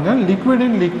கொடுத்திருக்காங்கன்னு பாருங்க liquid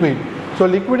in liquid so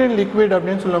liquid in liquid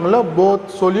அப்படினு சொல்லுவாங்கல both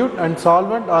solute and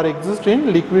solvent are exist in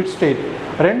liquid state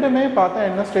ரெண்டுமே பார்த்தா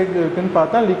என்ன ஸ்டேட்ல இருக்குன்னு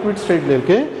பார்த்தா liquid ஸ்டேட்ல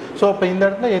இருக்கு சோ அப்ப இந்த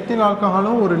இடத்துல எத்தில்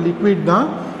ஆல்கஹாலும் ஒரு liquid தான்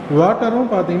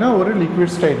வாட்டரும் பாத்தீங்கன்னா ஒரு liquid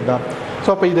state தான் சோ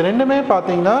அப்ப இது ரெண்டுமே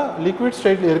பாத்தீங்கன்னா liquid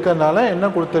ஸ்டேட்ல இருக்கறனால என்ன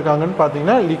கொடுத்திருக்காங்கன்னு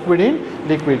பாத்தீங்கன்னா liquid in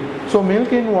liquid so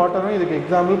milk in waterம் இதுக்கு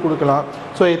எக்ஸாம்பிள் கொடுக்கலாம்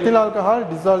so ethyl alcohol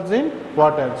dissolves in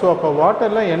water so அப்ப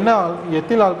வாட்டர்ல என்ன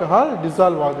எத்தில் ஆல்கஹால்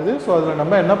dissolve ஆகுது சோ அதுல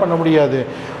நம்ம என்ன பண்ண முடியாது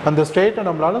அந்த ஸ்டேட்டை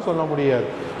நம்மளால சொல்ல முடியாது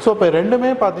சோ அப்ப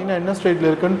ரெண்டுமே பாத்தீங்கன்னா என்ன ஸ்டேட்ல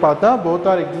இருக்குன்னு பார்த்தா both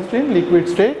are exist in liquid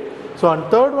state so and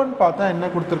third one பார்த்தா என்ன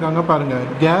கொடுத்திருக்காங்க பாருங்க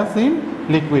gas in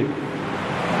liquid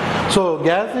so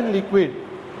gas in liquid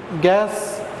gas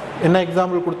என்ன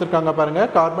எக்ஸாம்பிள் கொடுத்திருக்காங்க பாருங்க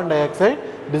carbon di oxide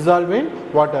dissolved in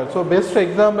water so best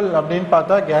example அப்படினு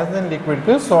பார்த்தா gas in liquid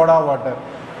க்கு சோடா வாட்டர்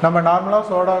நம்ம நார்மலா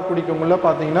சோடா குடிக்கும்போது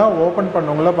பாத்தீங்கன்னா ஓபன்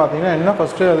பண்ணவங்கள பாத்தீங்கன்னா என்ன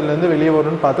ஃபர்ஸ்ட் அதுல இருந்து வெளிய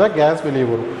வரும்னு பார்த்தா கேஸ் வெளிய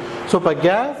வரும் சோ இப்ப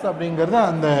கேஸ் அப்படிங்கிறது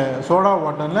அந்த சோடா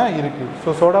வாட்டர்ல இருக்கு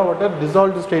சோ சோடா வாட்டர்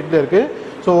dissolved ஸ்டேட்ல இருக்கு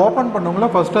சோ ஓபன் பண்ணவங்கள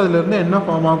ஃபர்ஸ்ட் அதுல இருந்து என்ன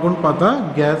ஃபார்ம் ஆகும்னு பார்த்தா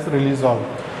கேஸ் ரிலீஸ்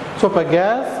ஆகும் சோ இப்ப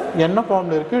கேஸ் என்ன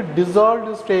ஃபார்ம்ல இருக்கு dissolved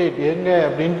state எங்க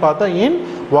அப்படினு பார்த்தா in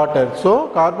water so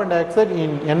carbon dioxide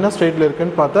in என்ன ஸ்டேட்ல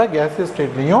இருக்குன்னு பார்த்தா gaseous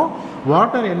ஸ்டேட்லயும்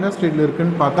water என்ன ஸ்டேட்ல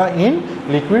இருக்குன்னு பார்த்தா in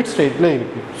liquid ஸ்டேட்ல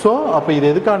இருக்கு சோ அப்ப இது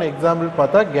எதுக்கான எக்ஸாம்பிள்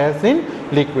பார்த்தா gas in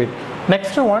liquid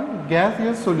next one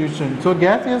gaseous solution so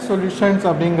gaseous solutions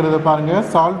அப்படிங்கறத பாருங்க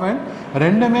solvent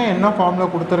ரெண்டுமே என்ன ஃபார்ம்ல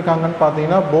கொடுத்திருக்காங்கன்னு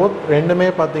பாத்தீங்கன்னா both ரெண்டுமே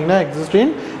பாத்தீங்கன்னா exist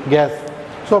in gas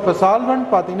சோ அப்ப சால்வெண்ட்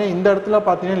பாத்தீங்கன்னா இந்த இடத்துல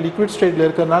பாத்தீங்கன்னா லிக்விட் ஸ்டேட்ல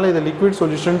இருக்கறனால இது லிக்விட்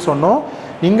சொல்யூஷன் சொன்னோம்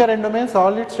இங்க ரெண்டுமே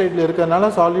சாலிட் ஸ்டேட்ல இருக்கறனால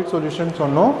சாலிட் சொல்யூஷன்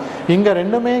சொன்னோம் இங்க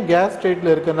ரெண்டுமே கேஸ் ஸ்டேட்ல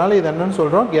இருக்கறனால இது என்னன்னு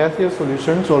சொல்றோம் gaseous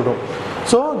solution சொல்றோம்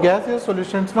சோ gaseous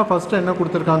solutionsனா ஃபர்ஸ்ட் என்ன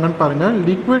கொடுத்திருக்காங்கன்னு பாருங்க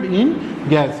liquid in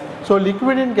gas so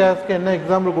liquid in gasக்கு என்ன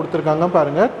எக்ஸாம்பிள் கொடுத்திருக்காங்க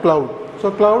பாருங்க cloud so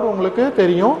cloud உங்களுக்கு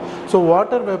தெரியும் so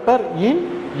water vapor in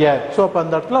air. So அப்போ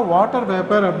அந்த இடத்துல வாட்டர்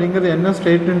வேப்பர் அப்படிங்கிறது என்ன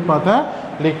ஸ்டேட்னு பார்த்தா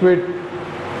லிக்விட்.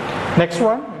 நெக்ஸ்ட்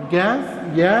ஒன் கேஸ்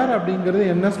ஏர் அப்படிங்கிறது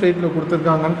என்ன ஸ்டேட்டில்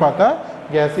கொடுத்துருக்காங்கன்னு பார்த்தா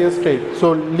gaseous state. So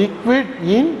liquid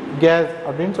in gas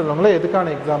அப்படின்னு சொல்லுவாங்களே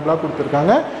எதுக்கான எக்ஸாம்பிளாக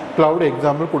கொடுத்துருக்காங்க, cloud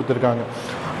எக்ஸாம்பிள் கொடுத்துருக்காங்க.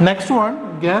 Next one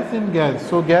case in case.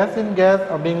 So case in case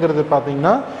அப்படிங்கிறது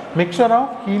பார்த்தீங்கன்னா mixture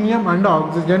of helium and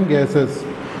oxygen cases.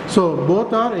 So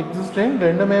both are existent,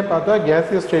 ரெண்டுமே பார்த்தா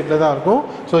கேசியஸ் ஸ்டேட்டில் தான் இருக்கும்.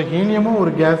 ஸோ ஹீலியமும்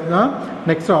ஒரு கேஸ் தான்,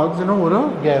 நெக்ஸ்ட் ஆக்சிஜனும் ஒரு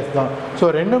கேஸ் தான். ஸோ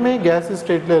ரெண்டுமே கேசியஸ்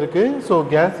ஸ்டேட்டில் இருக்குது. So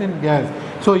case in case.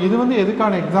 So இது வந்து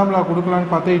எதுக்கான எக்ஸாம்பிளாக கொடுக்கலான்னு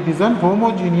பார்த்தா இட் இஸ் அன்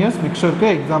ஹோமோஜீனியஸ் மிக்சருக்கு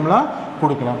எக்ஸாம்பிளாக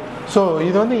கொடுக்கலாம். ஸோ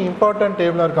இது வந்து இம்பார்ட்டன்ட்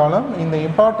டேபிளர் காலம். இந்த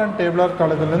இம்பார்ட்டன்ட் டேபிளர்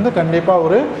காலத்துலேருந்து கண்டிப்பாக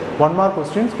ஒரு 1 மார்க்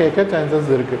கொஸ்டின்ஸ் கேட்க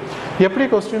சான்சஸ் இருக்குது. எப்படி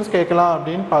கொஸ்டின்ஸ் கேட்கலாம்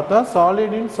அப்படின்னு பார்த்தா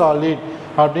சாலிட் இன் சாலிட்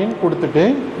அப்படின்னு கொடுத்துட்டு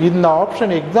இந்த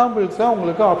ஆப்ஷன் எக்ஸாம்பிள்ஸாக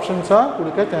உங்களுக்கு ஆப்ஷன்ஸாக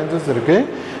கொடுக்க சான்சஸ் இருக்குது.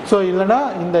 ஸோ இல்லைனா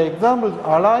இந்த எக்ஸாம்பிள்ஸ்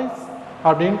அலாய்ஸ்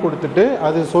அப்படின்னு கொடுத்துட்டு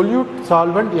அது சொல்யூட்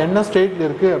சால்வெண்ட் என்ன ஸ்டேட்டில்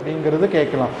இருக்குது அப்படிங்கிறது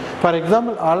கேட்கலாம். ஃபார்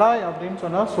எக்ஸாம்பிள் அலாய் அப்படின்னு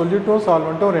சொன்னால் சொல்யூட்டும்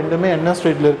சால்வெண்ட்டும் ரெண்டுமே என்ன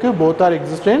ஸ்டேட்டில் இருக்குது, both are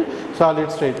existent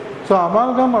solid state. So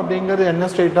amalgam அப்படிங்கிறது என்ன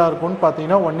ஸ்டேட்டாக இருக்கும்னு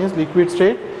பார்த்தீங்கன்னா one is liquid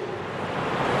state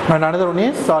and another one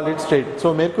is solid state.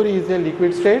 So mercury is a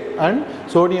liquid state and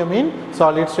sodium in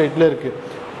solid stateல இருக்குது.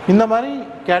 இந்த மாதிரி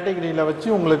கேட்டகரியில் வச்சு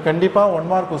உங்களுக்கு கண்டிப்பாக 1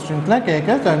 மார்க் கொஸ்டின்ஸில்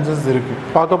கேட்க சான்சஸ் இருக்குது.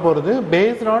 பார்க்க போகிறது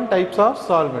based on types of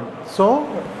solvent. So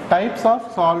types of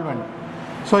solvent.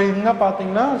 So இங்கே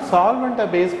பார்த்தீங்கன்னா சால்வெண்ட்டை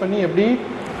பேஸ் பண்ணி எப்படி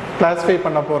கிளாஸிஃபை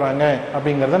பண்ண போகிறாங்க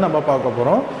அப்படிங்கிறத நம்ம பார்க்க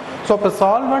போகிறோம். ஸோ இப்போ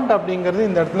சால்வெண்ட் அப்படிங்கிறது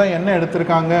இந்த இடத்துல என்ன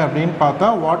எடுத்திருக்காங்க அப்படின்னு பார்த்தா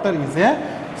வாட்டர் இஸ் ஏ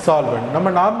சால்வெண்ட். நம்ம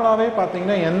நார்மலாகவே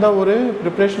பார்த்தீங்கன்னா எந்த ஒரு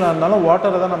ப்ரிப்ரேஷனாக இருந்தாலும்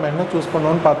வாட்டரை தான் நம்ம என்ன சூஸ்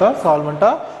பண்ணோம்னு பார்த்தா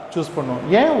சால்வெண்ட்டாக சூஸ் பண்ணுவோம்.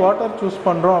 ஏன் வாட்டர் சூஸ்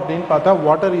பண்ணுறோம் அப்படின்னு பார்த்தா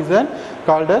water is an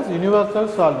called as universal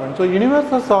solvent. So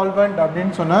universal solvent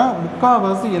அப்படின்னு சொன்னால்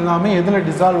முக்கால்வாசி எல்லாமே எதில்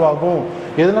டிசால்வ் ஆகும்,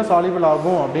 எதில் சாலிபிள்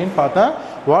ஆகும் அப்படின்னு பார்த்தா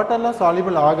வாட்டரில்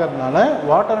சாலிபிள் ஆகிறதுனால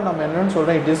வாட்டரை நம்ம என்னன்னு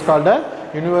சொல்கிறோம், it is called as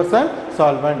universal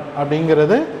solvent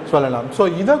அப்படிங்கிறது சொல்லலாம். ஸோ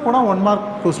இதை கூட 1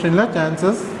 மார்க் கொஸ்டினில்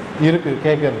சான்சஸ் இருக்குது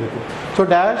கேட்கறதுக்கு. So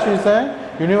dash is a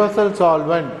universal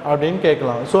solvent அப்படின்னு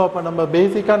கேட்கலாம். ஸோ அப்போ நம்ம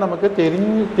பேசிக்காக நமக்கு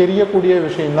தெரியக்கூடிய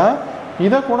விஷயம்தான்.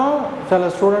 இதை கூட சில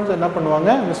ஸ்டூடெண்ட்ஸ் என்ன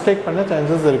பண்ணுவாங்க, மிஸ்டேக் பண்ண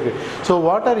சான்சஸ் இருக்குது. So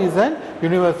water is an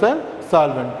universal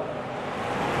solvent.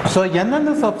 So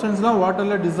எந்தெந்த சப்ஸ்டன்ஸ்லாம்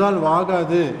வாட்டரில் டிசால்வ்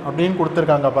ஆகாது அப்படின்னு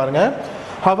கொடுத்துருக்காங்க பாருங்கள்.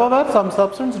 However, some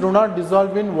substances do not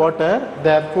dissolve in water.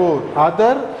 Therefore,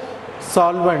 other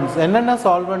solvents, என்னென்ன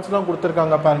சால்வெண்ட்ஸ்லாம்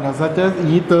கொடுத்துருக்காங்க பாருங்கள், such as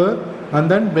ether and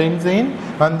then benzene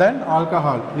and then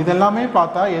alcohol. இதெல்லாமே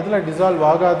பார்த்தா எதில் டிசால்வ்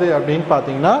ஆகாது அப்படின்னு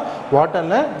பார்த்தீங்கன்னா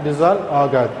வாட்டரில் டிசால்வ்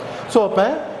ஆகாது. ஸோ அப்போ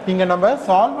இங்கே நம்ம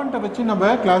சால்வெண்ட்டை வச்சு நம்ம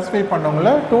கிளாஸிஃபை பண்ணவங்கள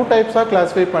 2 டைப்ஸாக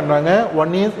கிளாஸிஃபை பண்ணுறாங்க.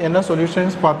 ஒன் இஸ் என்ன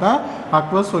சொல்யூஷன்ஸ் பார்த்தா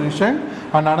aqueous solution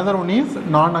and another one is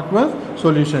நான் அக்வஸ்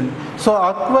சொல்யூஷன். ஸோ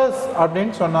அக்வஸ்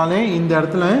அப்படின்னு சொன்னாலே இந்த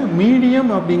இடத்துல மீடியம்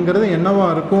அப்படிங்கிறது என்னவா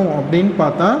இருக்கும் அப்படின்னு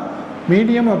பார்த்தா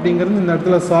மீடியம் அப்படிங்கிறது இந்த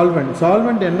இடத்துல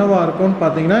சால்வெண்ட் என்னவா இருக்கும்னு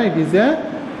பார்த்தீங்கன்னா இட் இஸ் ஏ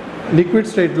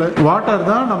லிக்விட் ஸ்டேட்டில் வாட்டர்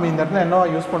தான் நம்ம இந்த இடத்துல என்னவா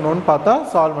யூஸ் பண்ணுவோம்னு பார்த்தா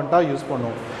சால்வெண்ட்டாக யூஸ்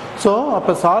பண்ணுவோம். ஸோ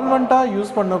அப்போ சால்வெண்ட்டாக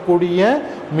யூஸ் பண்ணக்கூடிய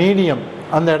மீடியம்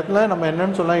அந்த இடத்துல நம்ம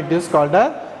என்னன்னு சொல்லலாம், it is called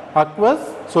as aqueous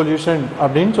solution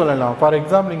அப்படின்னு சொல்லலாம். ஃபார்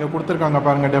எக்ஸாம்பிள் இங்கே கொடுத்துருக்காங்க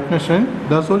பாருங்கள் definition,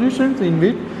 the solutions in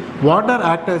which water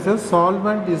act as a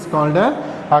solvent is called as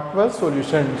aqueous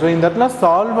solution. So இந்த இடத்துல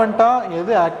சால்வெண்ட்டாக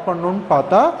எது ஆக்ட் பண்ணணும்னு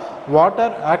பார்த்தா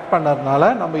வாட்டர் ஆக்ட்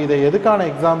பண்ணுறதுனால நம்ம இதை எதுக்கான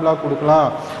எக்ஸாம்பிளாக கொடுக்கலாம்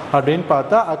அப்படின்னு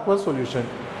பார்த்தா aqueous solution.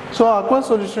 So aqueous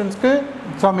சொல்யூஷன்ஸ்க்கு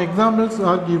some examples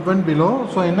R given below.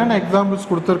 So என்னென்ன எக்ஸாம்பிள்ஸ்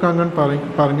கொடுத்துருக்காங்கன்னு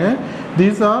பாருங்கள்.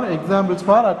 These are examples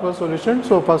for aqueous solution.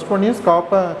 So first one is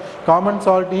common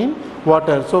salt in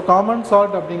water. So common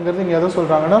salt அப்படிங்கிறது இங்கே எதை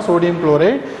சொல்கிறாங்கன்னா sodium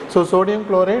chloride. So sodium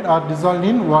chloride R dissolve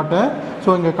in water. So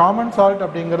இங்கே common salt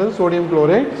அப்படிங்கிறது sodium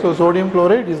chloride. So sodium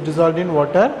chloride is dissolve in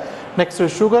water. Next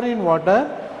sugar in water.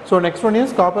 So next one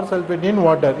is copper sulphate in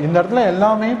water. இந்த இடத்துல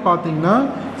எல்லாமே பார்த்தீங்கன்னா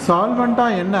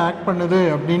சால்வெண்ட்டாக என்ன act பண்ணுது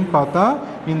அப்படின்னு பார்த்தா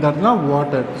இந்த இடத்துல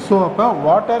வாட்டர். ஸோ அப்போ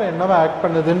வாட்டர் என்னவா ஆக்ட்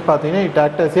பண்ணுதுன்னு பார்த்தீங்கன்னா it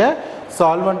act as a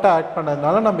சால்வெண்ட்டாக act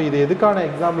பண்ணதுனால நம்ம இது எதுக்கான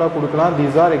எக்ஸாம்பிளாக கொடுக்கலாம்,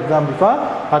 these are example for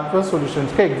aqueous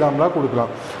சொல்யூஷன்ஸ்க்கு எக்ஸாம்பிளாக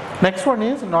கொடுக்கலாம். நெக்ஸ்ட் ஒன்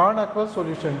இஸ் நான் அக்வஸ்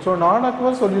சொல்யூஷன். ஸோ நான்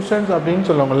அக்வஸ் சொல்யூஷன்ஸ் அப்படின்னு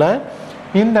சொல்லுவாங்கள்ல,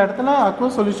 இந்த இடத்துல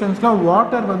அக்வஸ் சொல்யூஷன்ஸில்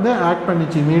வாட்டர் வந்து ஆக்ட்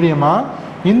பண்ணிச்சு மீடியமாக.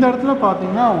 இந்த இடத்துல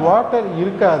பார்த்தீங்கன்னா வாட்டர்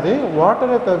இருக்காது,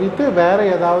 வாட்டரை தவிர்த்து வேறு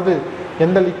ஏதாவது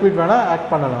எந்த லிக்விட் வேணால்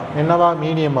ஆக்ட் பண்ணலாம் என்னவா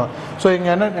மீடியமாக. ஸோ இங்கே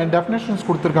என்ன டெஃபினேஷன்ஸ்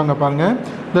கொடுத்துருக்காங்க பாருங்கள்.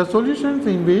 The solutions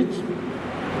in which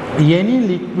any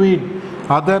liquid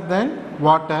other then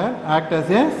water act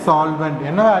as a solvent.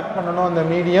 என்னவா ஆக்ட் பண்ணணும் அந்த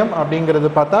மீடியம்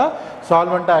அப்படிங்கிறது பார்த்தா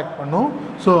சால்வெண்ட்டாக ஆக்ட் பண்ணும்.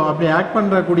 ஸோ அப்படி ஆக்ட்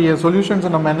பண்ணுறக்கூடிய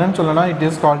சொல்யூஷன்ஸை நம்ம என்னன்னு சொல்லலாம், it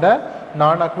is called a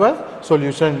non-aqueous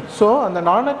solution. So அந்த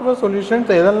non-aqueous solutions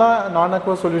எதெல்லாம்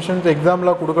non-aqueous solutions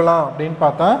எக்ஸாம்பிளா கொடுக்கலாம் அப்படின்னு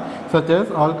பார்த்தா such as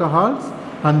alcohols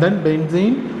and then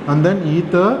benzene and then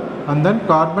ether and then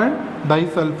carbon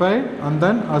disulfide and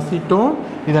then acetone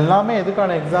இதெல்லாமே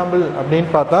எதுக்கான எக்ஸாம்பிள் அப்படின்னு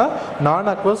பார்த்தா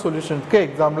non-aqueous சொல்யூஷன்ஸ்க்கு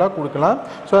எக்ஸாம்பிளா கொடுக்கலாம்.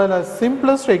 ஸோ அதில்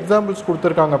சிம்பிளஸ்ட் எக்ஸாம்பிள்ஸ்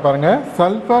கொடுத்துருக்காங்க பாருங்க.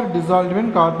 Sulphur dissolved in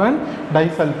carbon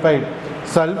disulfide,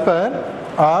 sulphur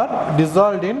R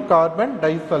dissolved in carbon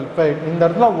disulfide. இந்த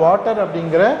இடத்துல வாட்டர்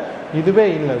அப்படிங்கிற இதுவே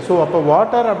இல்லை. ஸோ அப்போ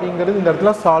வாட்டர் அப்படிங்கிறது இந்த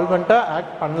இடத்துல சால்வெண்ட்டாக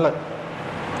ஆக்ட் பண்ணல.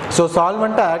 ஸோ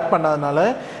சால்வெண்ட்டாக ஆக்ட் பண்ணாதனால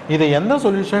இது எந்த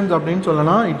சொல்யூஷன்ஸ் அப்படின்னு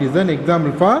சொல்லலாம், it is an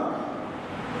example for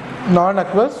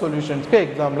non-aqueous சொல்யூஷன்ஸ்க்கு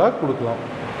எக்ஸாம்பிளாக கொடுக்கலாம்.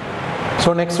 ஸோ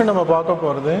நெக்ஸ்ட் நம்ம பார்க்க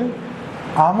போகிறது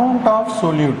amount of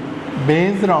solute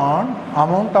based on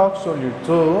amount of solute.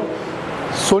 So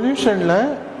சொல்யூஷனில்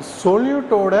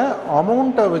சொல்யூட்டோட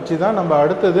அமௌண்ட்டை வச்சு தான் நம்ம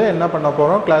அடுத்தது என்ன பண்ண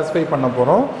போகிறோம், கிளாஸிஃபை பண்ண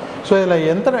போகிறோம். ஸோ இதில்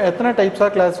எத்தனை டைப்ஸாக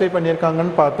கிளாஸிஃபை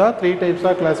பண்ணியிருக்காங்கன்னு பார்த்தா 3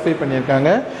 டைப்ஸாக கிளாஸிஃபை பண்ணியிருக்காங்க.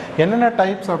 என்னென்ன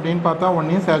டைப்ஸ் அப்படின்னு பார்த்தா one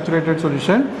is saturated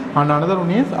solution and another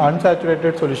one is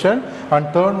unsaturated solution and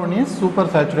third one is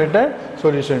super saturated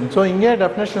solution. So இங்கே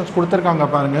டெஃபினேஷன்ஸ் கொடுத்துருக்காங்க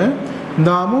பாருங்கள்.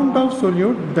 The amount of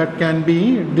solute that can be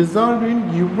dissolved in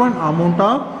given amount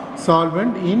of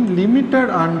solvent in limited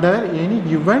under any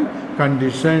given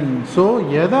condition. So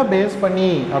எதை base பண்ணி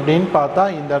அப்படின்னு பார்த்தா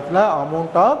இந்த இடத்துல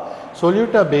amount of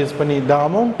solute base பண்ணி the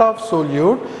amount of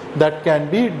solute that can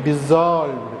be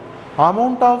dissolved.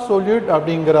 amount of solute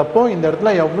அப்படிங்கிறப்போ இந்த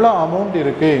இடத்துல எவ்வளோ அமௌண்ட்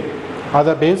இருக்கு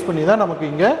அதை பேஸ் பண்ணி தான் நமக்கு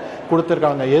இங்கே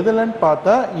கொடுத்துருக்காங்க. எதுலன்னு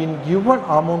பார்த்தா in given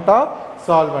amount of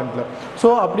சால்வெண்ட்ல. So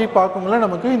அப்படி பார்க்கும்போது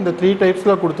நமக்கு இந்த 3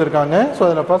 டைப்ஸில் கொடுத்துருக்காங்க. ஸோ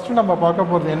அதில் ஃபர்ஸ்ட் நம்ம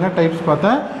பார்க்க போகிறது என்ன டைப்ஸ்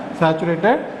பார்த்தா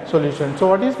saturated solution. So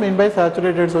what is meant by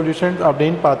saturated solutions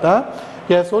அப்படின்னு பார்த்தா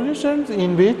a solutions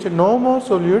in which no more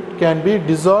solute can be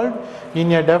dissolved in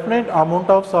a definite amount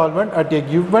of solvent at a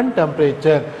given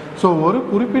temperature. So ஒரு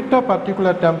குறிப்பிட்ட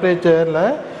particular டெம்பரேச்சரில்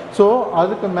so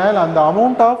அதுக்கு மேலே அந்த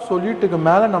amount of சொல்யூட்டுக்கு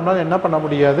மேலே நம்மளால் என்ன பண்ண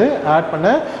முடியாது, ஆட் பண்ண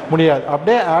முடியாது.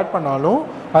 அப்படியே ஆட் பண்ணாலும்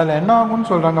அதில் என்ன ஆகும்னு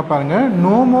சொல்கிறாங்க பாருங்கள்.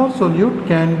 No more solute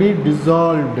can be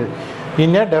dissolved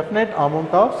in a definite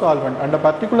amount of solvent. அந்த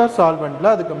பர்டிகுலர் சால்வெண்ட்டில்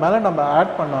அதுக்கு மேலே நம்ம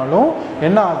ஆட் பண்ணாலும்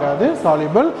என்ன ஆகாது,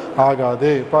 சால்யூபிள்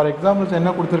ஆகாது. ஃபார் எக்ஸாம்பிள்ஸ்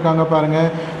என்ன கொடுத்துருக்காங்க பாருங்கள்.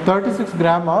 36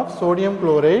 gram of sodium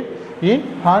chloride in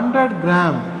 100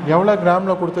 gram. எவ்வளோ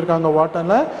கிராமில் கொடுத்துருக்காங்க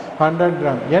வாட்டரில் 100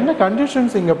 கிராம். என்ன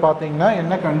கண்டிஷன்ஸ் இங்கே பார்த்தீங்கன்னா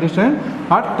என்ன கண்டிஷன்,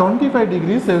 அட் 25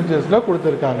 டிகிரி செல்சியஸில்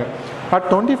கொடுத்துருக்காங்க. at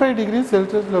 25 degrees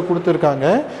Celsius கொடுத்துருக்காங்க.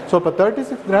 ஸோ இப்போ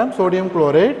 36 gram sodium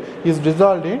chloride is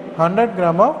dissolved in 100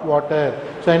 gram of water.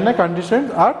 So என்ன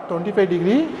conditions at 25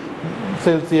 degree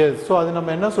Celsius. So அது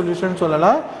நம்ம என்ன சொல்யூஷன்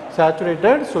சொல்லலாம்,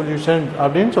 சேச்சுரேட்டட் சொல்யூஷன்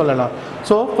அப்படின்னு சொல்லலாம்.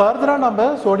 ஸோ ஃபர்தராக நம்ம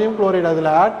சோடியம் குளோரைட்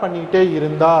அதில் ஆட் பண்ணிக்கிட்டே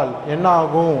இருந்தால் என்ன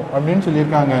ஆகும் அப்படின்னு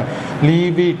சொல்லியிருக்காங்க.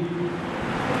 லீவ் இட்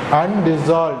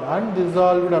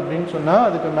அன்டிசால்வ்டு அப்படின்னு சொன்னால்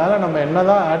அதுக்கு மேலே நம்ம என்ன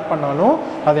தான் ஆட் பண்ணாலும்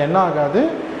அது என்ன ஆகாது,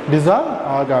 டிசால்வ்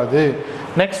ஆகாது.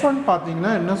 நெக்ஸ்ட் ஒன்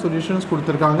பார்த்தீங்கன்னா என்ன சொல்யூஷன்ஸ்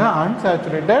கொடுத்துருக்காங்க,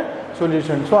 அன்சேச்சுரேட்டட்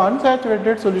சொல்யூஷன். ஸோ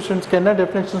அன்சேச்சுரேட்டட் சொல்யூஷன்ஸ்க்கு என்ன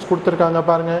டெஃபினேஷன்ஸ் கொடுத்துருக்காங்க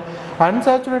பாருங்கள்.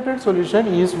 Unsaturated solution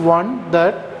is one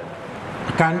that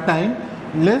contain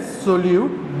less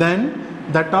solute than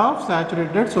that of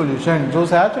saturated solution. So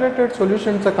saturated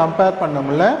solutions compare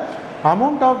பண்ணமுல்ல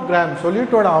amount of gram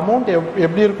solute amount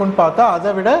எப்படி இருக்குன்னு பார்த்தா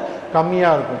அதை விட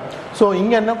கம்மியாக இருக்கும். ஸோ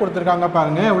இங்கே என்ன கொடுத்துருக்காங்க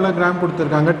பாருங்கள், எவ்வளோ கிராம்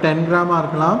கொடுத்துருக்காங்க, 10 கிராமாக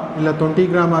இருக்கலாம், இல்லை 20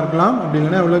 கிராமாக இருக்கலாம், அப்படி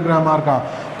இல்லைன்னா எவ்வளோ கிராமாக இருக்கலாம்,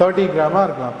 30 கிராமாக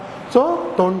இருக்கலாம். So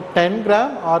 10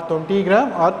 gram R 20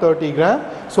 gram R 30 gram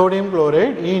sodium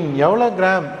chloride இன் எவ்வளோ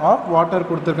கிராம் ஆஃப் வாட்டர்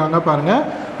கொடுத்துருக்காங்க பாருங்கள்,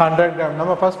 100 கிராம்.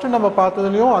 நம்ம ஃபஸ்ட்டு நம்ம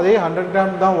பார்த்ததுலையும் அதே 100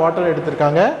 கிராம் தான் வாட்டர்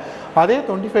எடுத்திருக்காங்க, அதே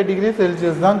 25 டிகிரி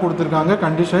செல்சியஸ் தான் கொடுத்துருக்காங்க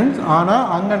கண்டிஷன்ஸ். ஆனால்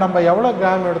அங்கே நம்ம எவ்வளோ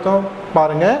கிராம் எடுத்தோம்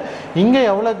பாருங்கள், இங்கே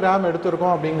எவ்வளோ கிராம்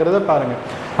எடுத்திருக்கோம் அப்படிங்கிறத பாருங்கள்.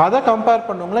 அதை கம்பேர்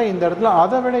பண்ணுங்களேன், இந்த இடத்துல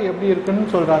அதை விட எப்படி இருக்குன்னு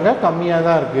சொல்கிறாங்க, கம்மியாக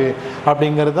தான் இருக்குது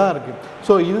அப்படிங்கிறது தான் இருக்குது.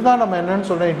 ஸோ இதுதான் நம்ம என்னன்னு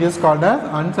சொல்கிறோம், it is called as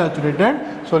unsaturated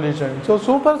solution. So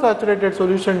super saturated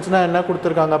சொல்யூஷன்ஸ்னால் என்ன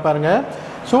கொடுத்துருக்காங்க பாருங்கள்.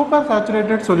 Super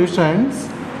saturated solutions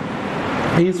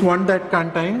is one that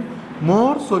contain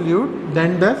more solute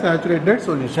than the saturated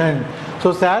solution. So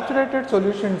saturated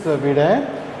solutions விட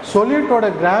solute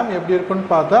கிராம் எப்படி இருக்குன்னு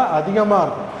பார்த்தா அதிகமாக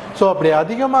இருக்கும். ஸோ அப்படி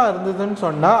அதிகமாக இருந்ததுன்னு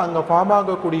சொன்னால் அங்கே ஃபார்ம்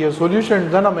ஆகக்கூடிய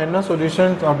சொல்யூஷன்ஸ் தான் நம்ம என்ன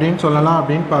சொல்யூஷன்ஸ் அப்படின்னு சொல்லலாம்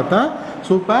அப்படின்னு பார்த்தா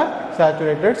சூப்பர்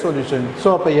சேச்சுரேட்டட் சொல்யூஷன். ஸோ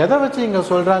அப்போ எதை வச்சு இங்கே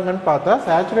சொல்கிறாங்கன்னு பார்த்தா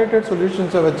சேச்சுரேட்டட்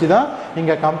சொல்யூஷன்ஸை வச்சு தான்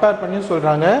இங்கே கம்பேர் பண்ணி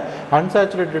சொல்கிறாங்க.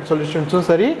 அன்சேச்சுரேட்டட் சொல்யூஷன்ஸும்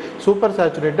சரி, சூப்பர்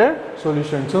சேச்சுரேட்டட்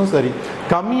சொல்யூஷன்ஸும் சரி.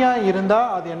 கம்மியாக இருந்தால்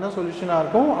அது என்ன சொல்யூஷனாக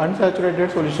இருக்கும்,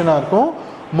 அன்சேச்சுரேட்டட் சொல்யூஷனாக இருக்கும்.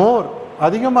 மோர்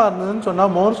அதிகமாக இருந்ததுன்னு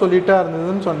சொன்னால் மோர் சொல்யூட்டாக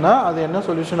இருந்ததுன்னு சொன்னால் அது என்ன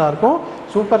சொல்யூஷனாக இருக்கும்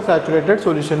சூப்பர் சேச்சுரேட்டட்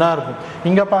சொல்யூஷனாக இருக்கும்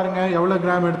இங்கே பாருங்கள் எவ்வளோ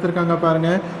கிராம் எடுத்திருக்காங்க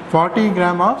பாருங்கள் 40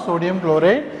 கிராம் ஆஃப் சோடியம்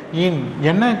குளோரைட் இன்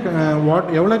என்ன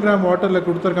எவ்வளோ கிராம் வாட்டரில்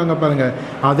கொடுத்துருக்காங்க பாருங்கள்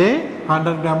அதே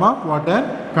 100 கிராம் ஆஃப் வாட்டர்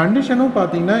கண்டிஷனும்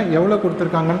பார்த்தீங்கன்னா எவ்வளோ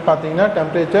கொடுத்துருக்காங்கன்னு பார்த்தீங்கன்னா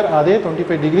டெம்பரேச்சர் அதே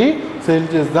 25 டிகிரி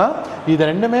செல்சியஸ் தான் இது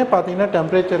ரெண்டுமே பார்த்தீங்கன்னா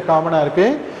டெம்பரேச்சர் காமனாக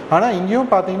இருக்குது ஆனால்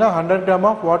இங்கேயும் பார்த்தீங்கன்னா 100 கிராம்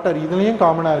ஆஃப் வாட்டர் இதுலேயும்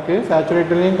காமனாக இருக்குது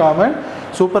சேச்சுரேட்டட்லேயும் காமன்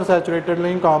சூப்பர்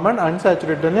சேச்சுரேட்டட்லேயும் காமன்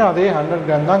அன்சேச்சுரேட்டட்லேயும் அதே 100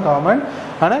 கிராம் தான் காமன்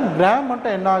ஆனால் கிராம்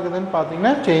மட்டும் என்ன ஆகுதுன்னு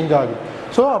பார்த்தீங்கன்னா சேஞ்ச் ஆகுது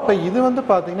ஸோ அப்போ இது வந்து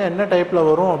பார்த்தீங்கன்னா என்ன டைப்பில்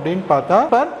வரும் அப்படின்னு பார்த்தா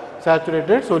பர்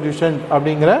சேச்சுரேட்டட் சொல்யூஷன்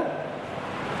அப்படிங்கிற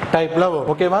டைப்பில்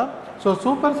வரும் ஓகேவா So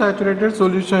supersaturated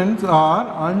solutions are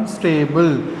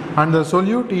unstable and the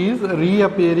solute is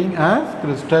reappearing as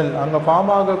crystal. அங்க ஃபார்ம்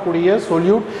ஆகக்கூடிய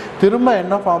solute திரும்ப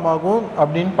என்ன ஃபார்ம் ஆகும்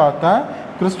அப்படின்னு பார்த்தா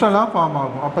கிறிஸ்டலா ஃபார்ம்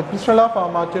ஆகும் அப்போ கிறிஸ்டலா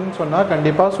ஃபார்ம் ஆச்சுன்னு சொன்னால்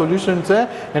கண்டிப்பாக சொல்யூஷன்ஸை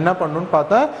என்ன பண்ணணும்னு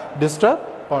பார்த்தா டிஸ்டர்ப்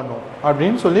பண்ணும்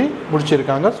அப்படின்னு சொல்லி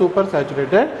முடிச்சிருக்காங்க super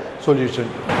saturated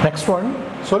solution next one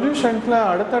சொல்யூஷன்ஸில்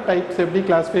அடுத்த டைப்ஸ் எப்படி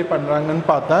கிளாஸிஃபை பண்ணுறாங்கன்னு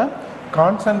பார்த்தா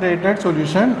concentrated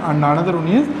solution and another one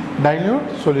is dilute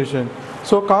solution.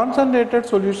 So concentrated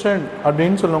solution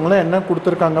அப்படினு சொல்லுவாங்களே என்ன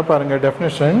கொடுத்திருக்காங்க பாருங்க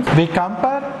definition. We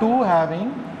compare two having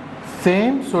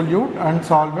same solute and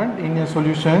solvent in a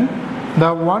solution.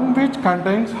 The one which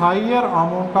contains higher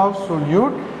amount of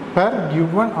solute per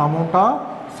given amount of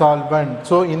solvent.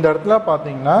 So இந்த இடத்துல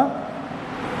பாத்தீங்கன்னா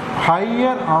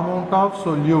higher amount of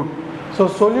solute. So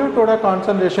சொல்யூட்டோட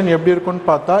concentration எப்படி இருக்குன்னு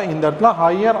பார்த்தா இந்த இடத்துல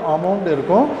higher amount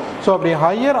இருக்கும் so அப்படி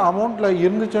ஹையர் அமௌண்ட்டில்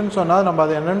இருந்துச்சுன்னு சொன்னால் நம்ம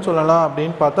அதை என்னன்னு சொல்லலாம்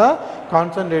அப்படின்னு பார்த்தா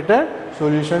கான்சன்ட்ரேட்டட்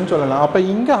சொல்யூஷன் சொல்லலாம் அப்போ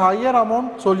இங்கே ஹையர்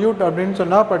அமௌண்ட் சொல்யூட் அப்படின்னு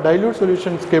சொன்னால் அப்போ டைல்யூட்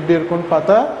சொல்யூஷன்ஸ்க்கு எப்படி இருக்குன்னு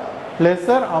பார்த்தா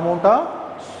லெஸர் அமௌண்ட்டாக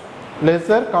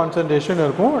லெஸர் கான்சன்ட்ரேஷன்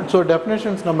இருக்கும் ஸோ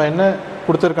டெஃபினேஷன்ஸ் நம்ம என்ன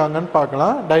கொடுத்துருக்காங்கன்னு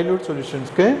பார்க்கலாம் டைல்யூட்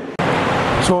சொல்யூஷன்ஸ்க்கு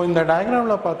ஸோ இந்த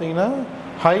டயக்ராமில் பார்த்தீங்கன்னா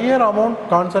ஹையர் அமௌண்ட்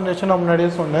கான்சன்ட்ரேஷன் நான் முன்னாடியே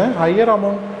சொன்னேன் higher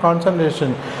amount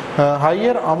concentration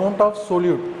higher amount of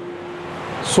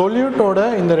சொல்யூட்டோட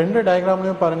இந்த ரெண்டு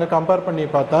டயக்ராம்லையும் பாருங்கள் கம்பேர் பண்ணி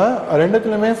பார்த்தா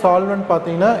ரெண்டுத்துலையுமே சால்வெண்ட்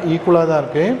பார்த்தீங்கன்னா ஈக்குவலாக தான்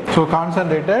இருக்குது ஸோ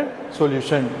கான்சன்ட்ரேட்டட்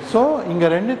சொல்யூஷன் ஸோ இங்கே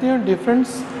ரெண்டுத்தையும்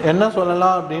டிஃப்ரென்ஸ் என்ன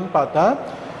சொல்லலாம் அப்படின்னு பார்த்தா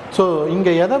ஸோ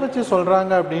இங்கே எதை வச்சு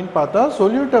சொல்கிறாங்க அப்படின்னு பார்த்தா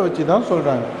சொல்யூட்டை வச்சு தான்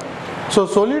சொல்கிறாங்க ஸோ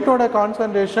சொல்யூட்டோட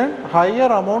கான்சன்ட்ரேஷன்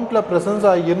ஹையர் அமௌண்ட்டில் ப்ரெசன்ஸ்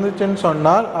ஆகி இருந்துச்சுன்னு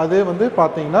சொன்னால் அது வந்து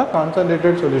பார்த்தீங்கன்னா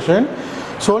கான்சன்ட்ரேட்டட் சொல்யூஷன்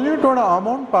சொல்யூட்டோட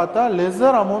அமௌண்ட் பார்த்தா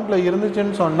லெஸர் அமௌண்ட்டில்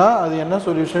இருந்துச்சுன்னு சொன்னால் அது என்ன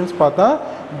சொல்யூஷன்ஸ் பார்த்தா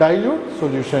டைல்யூட்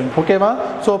சொல்யூஷன் ஓகேவா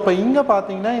ஸோ இப்போ இங்கே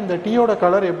பார்த்தீங்கன்னா இந்த டீயோட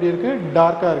கலர் எப்படி இருக்குது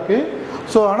டார்க்காக இருக்குது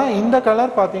ஸோ ஆனால் இந்த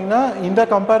கலர் பார்த்தீங்கன்னா இந்த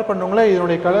கம்பேர் பண்ணவங்களே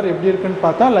இதனுடைய கலர் எப்படி இருக்குன்னு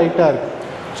பார்த்தா லைட்டாக இருக்குது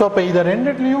ஸோ அப்போ இதை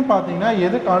ரெண்டுத்துலேயும் பார்த்தீங்கன்னா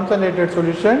எது கான்சன்ட்ரேட்டட்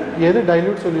சொல்யூஷன் எது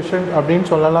டைல்யூட் சொல்யூஷன் அப்படின்னு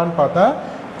சொல்லலான்னு பார்த்தா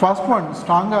ஃபர்ஸ்ட் ஒன்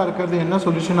ஸ்ட்ராங்காக இருக்கிறது என்ன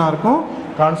சொல்யூஷனாக இருக்கும்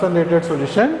கான்சன்ட்ரேட்டட்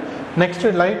சொல்யூஷன் நெக்ஸ்ட்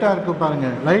லைட்டாக இருக்குது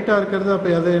பாருங்கள் லைட்டாக இருக்கிறது அப்போ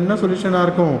அது என்ன சொல்யூஷனாக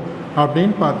இருக்கும்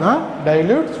அப்படின்னு பார்த்தா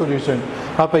டைல்யூட் சொல்யூஷன்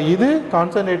அப்போ இது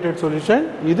கான்சன்ட்ரேட்டட் சொல்யூஷன்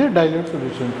இது dilute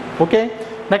solution okay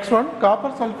next one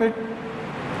copper sulphate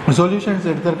solutions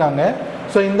எடுத்திருக்காங்க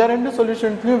ஸோ இந்த ரெண்டு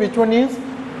சொல்யூஷன்ஸ்லையும் which one is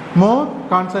more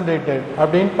concentrated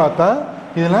அப்படின்னு பார்த்தா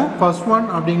இதில் ஃபர்ஸ்ட் ஒன்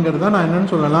அப்படிங்கிறத நான்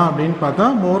என்னென்னு சொல்லலாம் அப்படின்னு பார்த்தா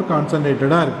மோர்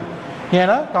கான்சன்ட்ரேட்டடாக இருக்குது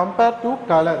ஏன்னா கம்பேர் டு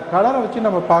கலரை வச்சு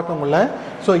நம்ம பார்க்க முடியல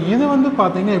ஸோ இது வந்து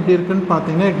பார்த்தீங்கன்னா எப்படி இருக்குன்னு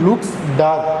பார்த்தீங்கன்னா it looks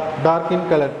dark in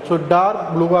colour so dark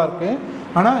ப்ளூவாக இருக்குது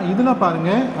ஆனால் இதில்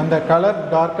பாருங்கள் அந்த கலர்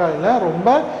டார்க்காக இல்லை ரொம்ப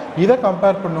இதை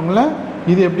கம்பேர் பண்ணுங்கள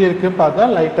இது எப்படி இருக்குது பார்த்தா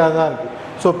லைட்டாக தான் இருக்குது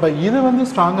ஸோ இப்போ இது வந்து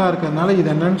ஸ்ட்ராங்காக இருக்கிறதுனால இது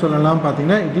என்னன்னு சொல்லலாம்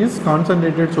பார்த்தீங்கன்னா இட் இஸ்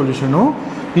கான்சன்ட்ரேட்டட் சொல்யூஷனும்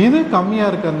இது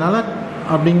கம்மியாக இருக்கிறதுனால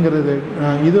அப்படிங்கிறது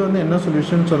இது வந்து என்ன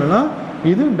சொல்யூஷன் சொல்லலாம்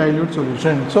இது டைல்யூட்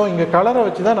சொல்யூஷன் ஸோ இங்கே கலரை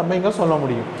வச்சு தான் நம்ம இங்கே சொல்ல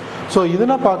முடியும் ஸோ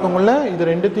இதெல்லாம் பார்க்கக்குள்ள இது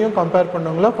ரெண்டுத்தையும் கம்பேர்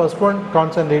பண்ணுங்களா first one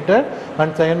concentrated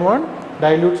and second one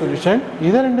dilute solution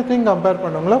இதை ரெண்டுத்தையும் கம்பேர்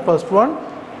பண்ணுங்களா first one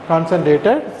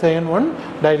concentrated second one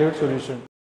dilute solution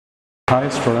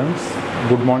hi students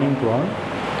good morning to all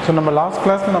so நம்ம லாஸ்ட்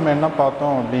கிளாஸில் நம்ம என்ன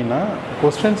பார்த்தோம் அப்படின்னா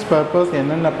கொஸ்டின்ஸ் பேப்பர்ஸ்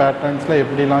என்னென்ன பேட்டர்ன்ஸில்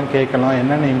எப்படிலாம் கேட்கலாம்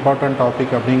என்னென்ன இம்பார்ட்டன்ட்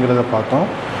டாபிக் அப்படிங்கிறத பார்த்தோம்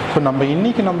ஸோ நம்ம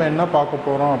இன்றைக்கி நம்ம என்ன பார்க்க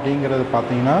போகிறோம் அப்படிங்கிறது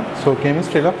பார்த்தீங்கன்னா ஸோ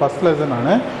கெமிஸ்ட்ரியில் ஃபஸ்ட்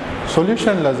லெசனான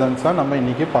சொல்யூஷன் லெசன்ஸாக நம்ம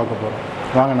இன்றைக்கி பார்க்க போகிறோம்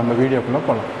வாங்க நம்ம வீடியோக்குள்ளே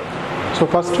போகலாம் so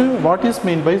first what is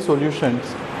mean by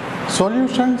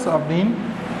solutions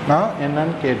அப்படின்னா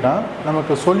என்னன்னு கேட்டால்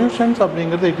நமக்கு சொல்யூஷன்ஸ்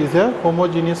அப்படிங்கிறது it is a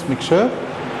homogeneous mixer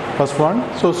first one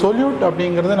so solute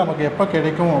அப்படிங்கிறது நமக்கு எப்போ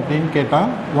கிடைக்கும் அப்படின்னு கேட்டால்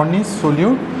ஒன் இஸ்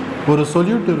சொல்யூட் ஒரு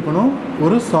சொல்யூட் இருக்கணும்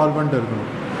ஒரு சால்வெண்ட் இருக்கணும்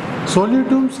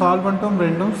சொல்யூட்டும் சால்வெண்ட்டும்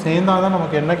ரெண்டும் சேர்ந்தால் தான்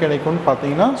நமக்கு என்ன கிடைக்கும்னு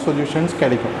பார்த்தீங்கன்னா சொல்யூஷன்ஸ்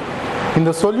கிடைக்கும்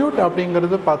இந்த சொல்யூட்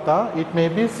அப்படிங்கிறது பார்த்தா இட் மே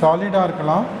பி சாலிடாக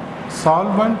இருக்கலாம்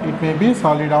சால்வெண்ட் இட் மே பி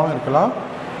சாலிடாகவும் இருக்கலாம்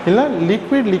இல்லை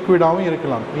லிக்விடாகவும்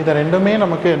இருக்கலாம். இது ரெண்டுமே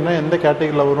நமக்கு எந்த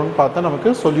கேட்டகரியில் வரும்னு பார்த்தா நமக்கு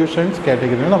சொல்யூஷன்ஸ்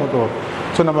கேட்டகரியில் நமக்கு வரும்.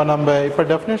 ஸோ நம்ம இப்போ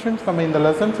டெஃபினேஷன்ஸ் நம்ம இந்த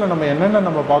லெசன்ஸில் நம்ம என்னென்ன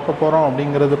நம்ம பார்க்க போகிறோம்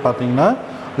அப்படிங்கிறது பார்த்தீங்கன்னா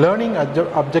learning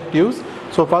objectives.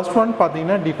 So first one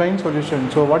பார்த்தீங்கன்னா define solution.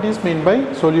 So what is mean by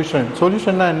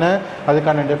சொல்யூஷன்னா என்ன,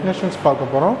 அதுக்கான டெஃபினேஷன்ஸ்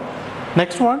பார்க்க போகிறோம்.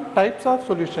 Next one types of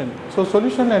solution. So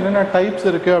சொல்யூஷனில் என்னென்ன டைப்ஸ்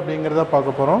இருக்குது அப்படிங்கிறத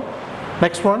பார்க்க போகிறோம்.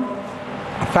 Next one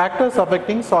factors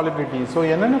affecting solubility. So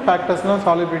என்னென்ன ஃபேக்டர்ஸ்லாம்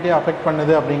சாலிபிலிட்டி அஃபெக்ட்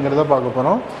பண்ணுது அப்படிங்கிறத பார்க்க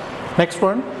போகிறோம். Next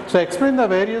one so explain the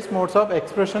various modes of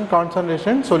expression,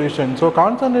 concentration, solution. So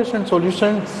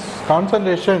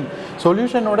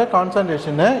சொல்யூஷனோட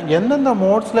கான்சன்ட்ரேஷனை எந்தெந்த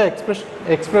மோட்ஸில்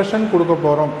எக்ஸ்பிரஷன் கொடுக்க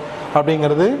போகிறோம்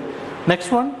அப்படிங்கிறது.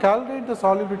 Next one calculate the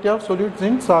solubility of solutes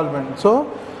in solvent. So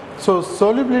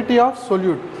solubility of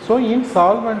solute. So in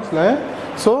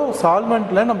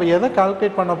சால்வெண்ட்டில் நம்ம எதை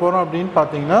கால்குலேட் பண்ண போகிறோம் அப்படின்னு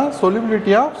பார்த்தீங்கன்னா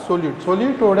solubility of solute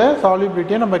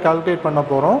சாலிபிலிட்டியை நம்ம கால்குலேட் பண்ண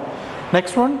போகிறோம்.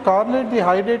 Next one correlate the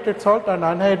hydrated salt and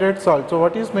unhydrated salt. So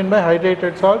what is mean by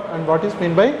hydrated salt and what is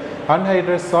mean by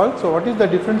unhydrated salt? So what is the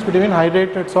difference between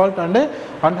hydrated salt and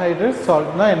unhydrated salt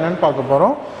na என்னன்னு பார்க்க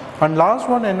போகிறோம். And last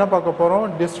one என்ன பார்க்க போகிறோம்,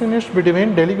 distinguish between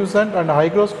deliquescent and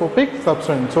hygroscopic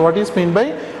substance. So what is mean by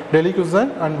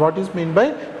deliquescent and what is mean by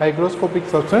hygroscopic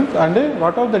substance and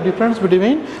what are the difference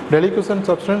between deliquescent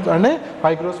substance and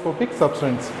hygroscopic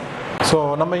substance. So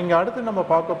நம்ம இங்கே அடுத்து நம்ம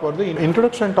பார்க்க போகிறது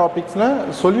introduction டாபிக்ஸில்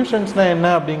சொல்யூஷன்ஸ்னால் என்ன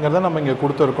அப்படிங்கிறத நம்ம இங்கே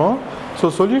கொடுத்துருக்கோம். ஸோ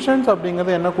சொல்யூஷன்ஸ்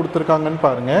அப்படிங்கிறது என்ன கொடுத்துருக்காங்கன்னு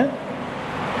பாருங்கள்.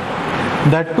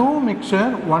 The two mixture,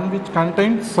 one which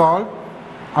contains salt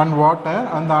and water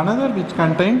and the another which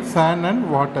contains sand and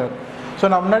water. So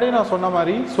நான் முன்னாடியே நான் சொன்ன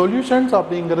மாதிரி சொல்யூஷன்ஸ்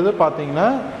அப்படிங்கிறது பார்த்தீங்கன்னா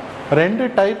ரெண்டு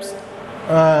டைப்ஸ்,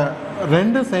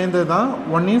 ரெண்டு சேர்ந்து தான்.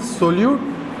 One is solute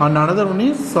and another one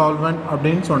is solvent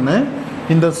அப்படின்னு சொன்னேன்.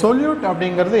 இந்த சொல்யூட்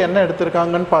அப்படிங்கிறது என்ன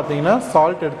எடுத்திருக்காங்கன்னு பார்த்தீங்கன்னா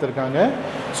சால்ட் எடுத்திருக்காங்க.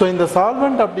 ஸோ இந்த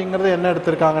சால்வெண்ட் அப்படிங்கிறது என்ன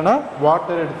எடுத்திருக்காங்கன்னா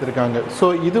வாட்டர் எடுத்திருக்காங்க. ஸோ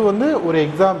இது ஒரு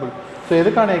எக்ஸாம்பிள். ஸோ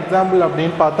எதுக்கான எக்ஸாம்பிள்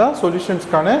அப்படின்னு பார்த்தா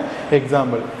சொல்யூஷன்ஸ்க்கான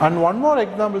example. And one more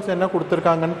examples என்ன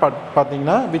கொடுத்துருக்காங்கன்னு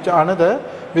பார்த்தீங்கன்னா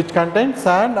விச் கண்டெயின்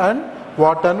சாண்ட் அண்ட்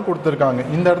வாட்டர்னு கொடுத்துருக்காங்க.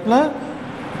 இந்த இடத்துல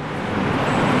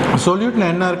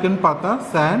சொல்யூட்டில் என்ன இருக்குன்னு பார்த்தா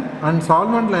சாண்ட் அண்ட்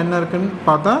சால்வெண்ட்டில் என்ன இருக்குன்னு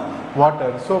பார்த்தா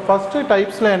வாட்டர். ஸோ ஃபஸ்ட்டு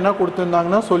டைப்ஸில் என்ன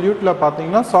கொடுத்துருந்தாங்கன்னா சொல்யூட்டில்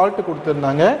பார்த்தீங்கன்னா சால்ட்டு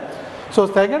கொடுத்துருந்தாங்க. ஸோ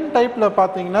செகண்ட் டைப்பில்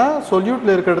பார்த்தீங்கன்னா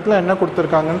சொல்யூட்டில் இருக்கிற இடத்துல என்ன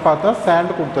கொடுத்துருக்காங்கன்னு பார்த்தா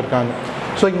சாண்ட் கொடுத்துருக்காங்க.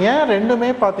 ஸோ ஏன்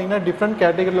ரெண்டுமே பார்த்தீங்கன்னா டிஃப்ரெண்ட்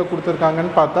கேட்டகரியில்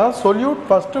கொடுத்துருக்காங்கன்னு பார்த்தா சொல்யூட்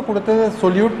ஃபஸ்ட்டு கொடுத்தது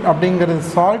சொல்யூட் அப்படிங்கிறது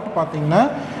சால்ட் பார்த்தீங்கன்னா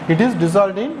it is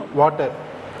dissolved in water.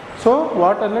 So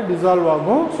வாட்டரில் டிசால்வ்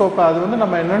ஆகும். ஸோ இப்போ அது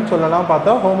நம்ம என்னன்னு சொல்லலாம்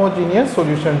பார்த்தா ஹோமோஜீனியஸ்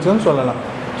சொல்யூஷன்ஸ்னு சொல்லலாம்.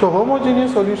 ஸோ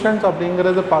ஹோமோஜீனியஸ் சொல்யூஷன்ஸ்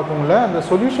அப்படிங்கிறது பார்க்கும்போது அந்த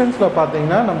சொல்யூஷன்ஸில்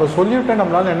பார்த்தீங்கன்னா நம்ம சொல்யூட்டை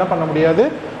நம்மளால் என்ன பண்ண முடியாது,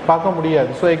 பார்க்க முடியாது.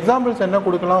 ஸோ எக்ஸாம்பிள்ஸ் என்ன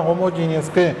கொடுக்கலாம்,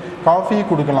 ஹோமோஜீனியஸ்க்கு காஃபி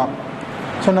கொடுக்கலாம்.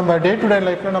 ஸோ நம்ம டே டு டே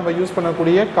லைஃப்பில் நம்ம யூஸ்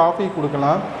பண்ணக்கூடிய காஃபி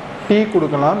கொடுக்கலாம், டீ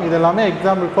கொடுக்கலாம். இதெல்லாமே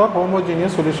எக்ஸாம்பிள் ஃபார்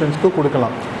ஹோமோஜீனியஸ் சொல்யூஷன்ஸ்க்கு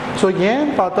கொடுக்கலாம். ஸோ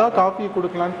ஏன் பார்த்தா காஃபி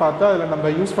கொடுக்கலான்னு பார்த்தா அதில் நம்ம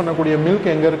யூஸ் பண்ணக்கூடிய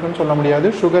மில்க் எங்கே இருக்குன்னு சொல்ல முடியாது,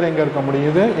 சுகர் எங்கே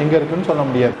இருக்குன்னு சொல்ல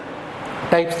முடியாது.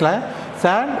 டைப்ஸில்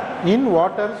சாண்ட் இன்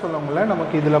வாட்டர் சொல்ல முடியல.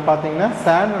 நமக்கு இதில் பார்த்தீங்கன்னா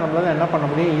சாண்ட் நம்மளால் என்ன பண்ண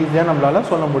முடியும், ஈஸியாக நம்மளால்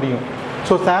சொல்ல முடியும்.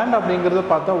 ஸோ சாண்ட் அப்படிங்கிறது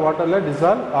பார்த்தா வாட்டரில்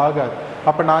டிசால்வ் ஆகாது.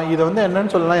 அப்போ நான் இதை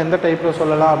என்னன்னு சொல்லலாம், எந்த டைப்பில்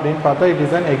சொல்லலாம் அப்படின்னு பார்த்தா it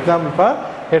is an example for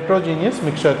heterogeneous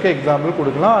மிக்சருக்கு example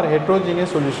கொடுக்கலாம், ஆர்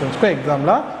ஹெட்ரோஜீனியஸ் சொல்யூஷன்ஸ்க்கும்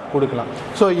எக்ஸாம்பிளாக கொடுக்கலாம்.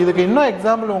 ஸோ இதுக்கு இன்னும்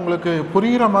எக்ஸாம்பிள் உங்களுக்கு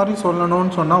புரிகிற மாதிரி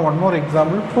சொல்லணும்னு சொன்னால் one more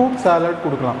example fruit salad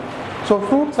கொடுக்கலாம். ஸோ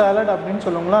ஃப்ரூட் சாலட் அப்படின்னு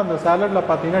சொல்லுவோம்னா அந்த சாலட்டில்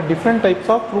பார்த்தீங்கன்னா டிஃப்ரெண்ட் டைப்ஸ்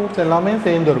ஆஃப் ஃப்ரூட்ஸ் எல்லாமே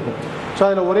சேர்ந்துருக்கும். ஸோ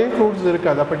அதில் ஒரே ஃப்ரூட்ஸ்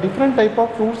இருக்காது. அப்போ டிஃப்ரெண்ட் டைப்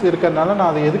ஆஃப் ஃப்ரூட்ஸ் இருக்கிறதுனால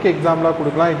நான் அதை எதுக்கு எக்ஸாம்பிளாக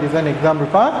கொடுக்கலாம், it is an example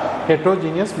for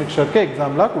heterogeneous மிக்சருக்கு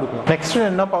எக்ஸாம்பிளாக கொடுக்கலாம். நெக்ஸ்ட்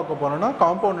என்ன பார்க்க போகிறோம்னா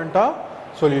காம்போனன்ட் ஆஃப்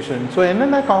சொல்யூஷன். ஸோ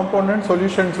என்னென்ன காம்போனன்ட்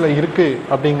சொல்யூஷன்ஸில் இருக்குது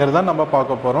அப்படிங்கிறத நம்ம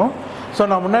பார்க்க போகிறோம். ஸோ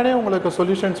நான் முன்னாடியே உங்களுக்கு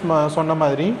சொல்யூஷன்ஸ் சொன்ன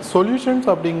மாதிரி சொல்யூஷன்ஸ்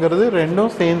அப்படிங்கிறது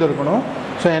ரெண்டும் சேர்ந்து இருக்கணும்.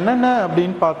 ஸோ என்னென்ன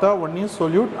அப்படின்னு பார்த்தா one is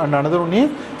solute and another one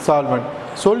is solvent.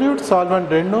 Solute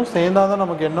solvent ரெண்டும் சேர்ந்தால் தான்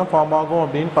நமக்கு என்ன ஃபார்ம் ஆகும்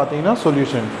அப்படின்னு பார்த்தீங்கன்னா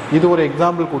சொல்யூஷன். இது ஒரு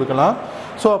எக்ஸாம்பிள் கொடுக்கலாம்.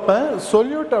 ஸோ அப்போ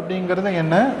சொல்யூட் அப்படிங்கிறது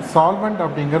என்ன, சால்வெண்ட்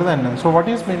அப்படிங்கிறது என்ன. So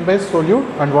what is mean by solute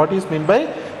and what is mean by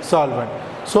solvent.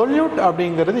 solute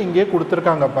அப்படிங்கிறது இங்கே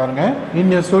கொடுத்துருக்காங்க பாருங்க. in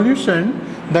a solution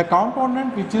the component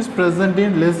which is present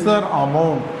in lesser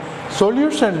amount,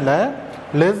 solutionல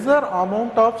lesser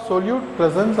amount of solute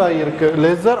presence ஆயிருக்கு,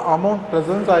 lesser amount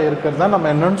presence ஆயிருக்கிறதா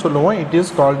நம்ம என்னன்னு சொல்லுவோம், it is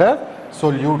called as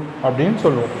solute அப்படின்னு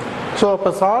சொல்லுவோம். ஸோ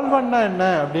அப்போ சால்வெண்ட்னா என்ன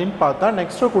அப்படின்னு பார்த்தா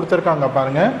நெக்ஸ்ட் கொடுத்துருக்காங்க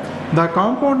பாருங்க. the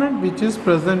component which is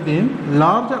present in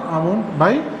larger amount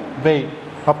by weight.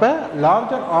 அப்போ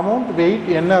லார்ஜர் அமௌண்ட் வெயிட்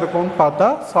என்ன இருக்கும்னு பார்த்தா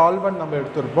சால்வெண்ட் நம்ம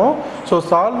எடுத்துருப்போம். ஸோ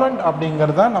சால்வெண்ட்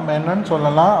அப்படிங்கிறத நம்ம என்னன்னு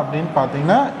சொல்லலாம் அப்படின்னு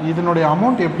பார்த்தீங்கன்னா இதனுடைய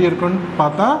அமௌண்ட் எப்படி இருக்குன்னு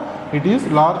பார்த்தா இட் இஸ்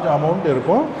லார்ஜ் அமௌண்ட்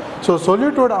இருக்கும். ஸோ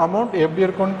சொல்யூட்டோட அமௌண்ட் எப்படி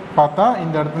இருக்குன்னு பார்த்தா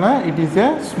இந்த இடத்துல it is a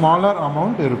smaller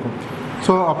amount இருக்கும்.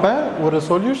 ஸோ அப்போ ஒரு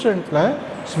சொல்யூஷன்ஸில்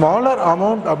ஸ்மாலர்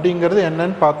அமௌண்ட் அப்படிங்கிறது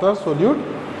என்னன்னு பார்த்தா சொல்யூட்,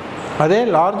 அதே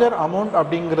லார்ஜர் அமௌண்ட்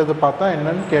அப்படிங்கிறது பார்த்தா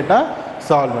என்னன்னு கேட்டால்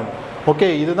சால்வெண்ட். ஓகே,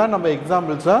 இதுதான் நம்ம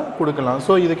எக்ஸாம்பிள்ஸாக கொடுக்கலாம்.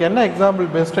 ஸோ இதுக்கு என்ன எக்ஸாம்பிள்,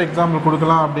 பெஸ்ட் எக்ஸாம்பிள்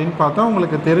கொடுக்கலாம் அப்படின்னு பார்த்தா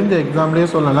உங்களுக்கு தெரிஞ்ச எக்ஸாம்பிளே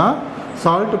சொல்லலாம்,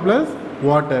 சால்ட் ப்ளஸ்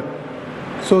வாட்டர்.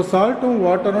 ஸோ சால்ட்டும்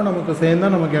வாட்டரும் நமக்கு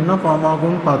சேர்ந்தால் நமக்கு என்ன ஃபார்ம்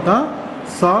ஆகும்னு பார்த்தா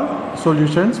சால்ட்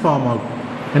சொல்யூஷன்ஸ் ஃபார்ம் ஆகும்.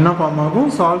 என்ன ஃபார்ம் ஆகும்?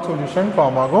 சால்ட் சொல்யூஷன்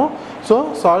ஃபார்ம் ஆகும். So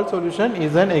salt solution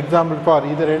is an example for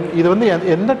இது வந்து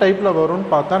எந்த டைப்பில் வரும்னு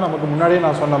பார்த்தா நமக்கு முன்னாடியே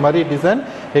நான் சொன்ன மாதிரி it is an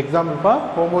example for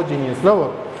ஹோமோஜீனியஸில்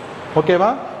வரும்.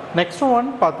 ஓகேவா? நெக்ஸ்ட் ஒன்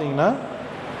பார்த்தீங்கன்னா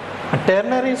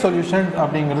ternary solution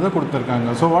அப்படிங்கிறது கொடுத்துருக்காங்க.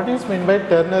 So what is mean by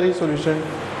ternary solution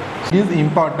is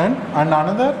important. And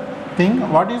another thing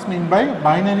what is mean by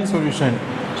binary solution.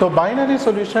 So binary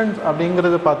solutions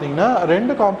அப்படிங்கிறது பார்த்தீங்கன்னா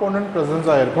ரெண்டு காம்போனன்ட் ப்ரெசன்ஸ்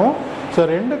ஆகிருக்கும். So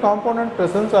ரெண்டு காம்போனன்ட்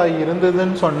ப்ரெசன்ஸ் ஆகி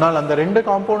இருந்ததுன்னு சொன்னால் அந்த ரெண்டு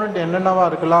காம்போனன்ட் என்னென்னவா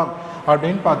இருக்கலாம்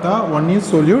அப்படின்னு பார்த்தா one is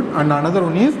solute and another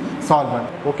one is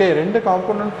solvent. Okay, ரெண்டு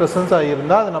காம்போனன்ட் ப்ரெசன்ஸ்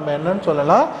ஆகியிருந்தால் அது நம்ம என்னன்னு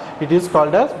சொல்லலாம், it is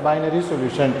called as binary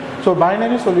solution. So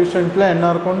binary சொல்யூஷன்ஸில்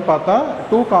என்ன இருக்கும்னு பார்த்தா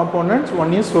two components,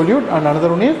 one is solute and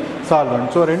another one is solvent.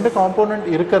 So ரெண்டு காம்போனன்ட்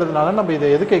இருக்கிறதுனால நம்ம இதை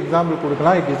எதுக்கு எக்ஸாம்பிள்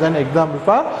கொடுக்கலாம், it is an example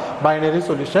for binary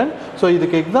solution. So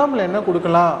இதுக்கு எக்ஸாம்பிள் என்ன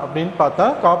கொடுக்கலாம் அப்படின்னு பார்த்தா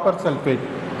copper sulphate.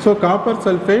 So copper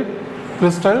sulphate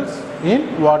crystals in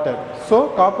water. So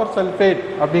copper sulphate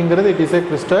அப்படிங்கிறது இட் இஸ் ஏ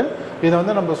கிறிஸ்டல், இதை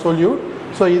வந்து நம்ம சொல்யூட்.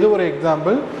 ஸோ இது ஒரு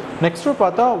எக்ஸாம்பிள். நெக்ஸ்ட்டு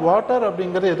பார்த்தா வாட்டர்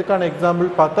அப்படிங்கிறது எதுக்கான எக்ஸாம்பிள்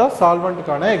பார்த்தா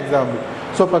சால்வெண்ட்டுக்கான எக்ஸாம்பிள்.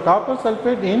 ஸோ இப்போ காப்பர்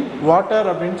சல்ஃபேட் இன் வாட்டர்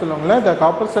அப்படின்னு சொல்லுவாங்களே, த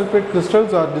copper sulphate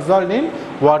crystals R dissolved in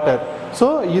water. So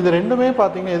இது ரெண்டுமே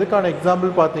பார்த்தீங்கன்னா எதுக்கான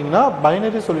எக்ஸாம்பிள் பார்த்தீங்கன்னா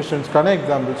binary சொல்யூஷன்ஸ்க்கான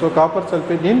example. So copper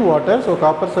sulphate in water, so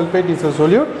copper sulphate is a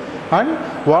solute and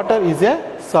water is a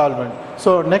solvent.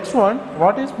 So next one,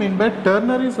 what is mean by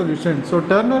ternary solution? So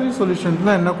ternary solutions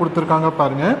என்ன கொடுத்திருக்காங்க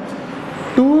பாருங்க,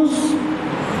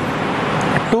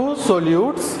 two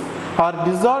solutes are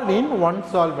dissolved in one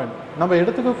solvent. நம்ம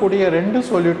எடுத்துக்கக்கூடிய ரெண்டு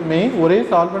சொல்யூட்மே ஒரே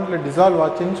சால்வெண்ட்ல dissolve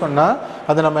ஆச்சுன்னு சொன்னா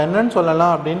அதை நம்ம என்னன்னு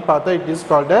சொல்லலாம் அப்படின்னு பார்த்தா it is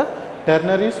called as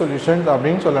ternary solutions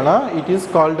அப்படின்னு சொல்லலாம். இட் இஸ்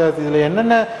கால்ட் as இதில்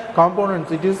என்னென்ன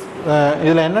காம்போனன்ட்ஸ்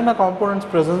இதில் என்னென்ன காம்போனன்ட்ஸ்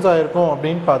ப்ரெசன்ஸ் ஆகிருக்கும்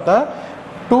அப்படின்னு பார்த்தா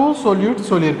டூ சொல்யூட்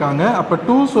சொல்லியிருக்காங்க. அப்போ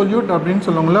டூ சொல்யூட் அப்படின்னு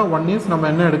சொல்லுவாங்களா, ஒன் இஸ் நம்ம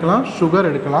என்ன எடுக்கலாம், சுகர்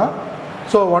எடுக்கலாம்.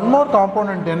 ஸோ ஒன் மோர்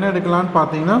காம்போனன்ட் என்ன எடுக்கலாம்னு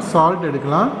பார்த்தீங்கன்னா சால்ட்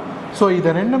எடுக்கலாம். ஸோ இதை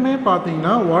ரெண்டுமே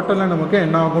பார்த்தீங்கன்னா வாட்டரில் நமக்கு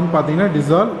என்ன ஆகும்னு பார்த்தீங்கன்னா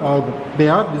டிசால்வ் ஆகும். They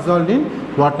are dissolve in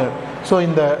water. So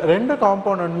இந்த ரெண்டு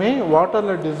காம்போனன்ட்மே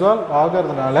வாட்டரில் டிசால்வ்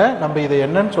ஆகிறதுனால நம்ம இதை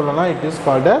என்னன்னு சொல்லலாம், it is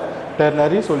called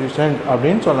ternary solution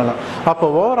அப்படின்னு சொல்லலாம். அப்போ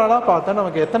ஓவராலாக பார்த்தா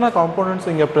நமக்கு எத்தனை காம்போனன்ட்ஸ்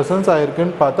இங்கே ப்ரெசன்ஸ்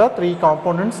ஆகிருக்குன்னு பார்த்தா 3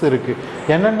 காம்போனன்ட்ஸ் இருக்குது.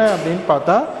 என்னென்ன அப்படின்னு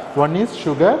பார்த்தா one is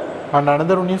sugar and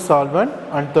another one is solvent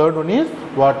and third one is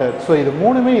water. So இது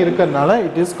மூணுமே இருக்கிறதுனால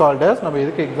it is called as நம்ம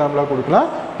இதுக்கு எக்ஸாம்பிளாக கொடுக்கலாம்,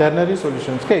 ternary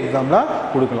solutionsக்கு எக்ஸாம்பிளாக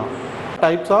கொடுக்கலாம்.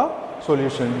 Types of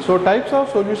solution. So types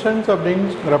of solutions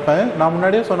அப்படிங்கிறப்ப நான்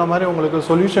முன்னாடியே சொன்ன மாதிரி உங்களுக்கு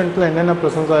சொல்யூஷன்ஸில் என்னென்ன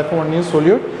ப்ரெசன்ஸ் ஆகிருக்கும், one is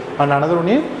solute and another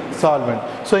one is solvent.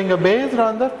 So இங்கே பேஸ்ட்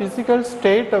ஆன் த ஃபிசிக்கல்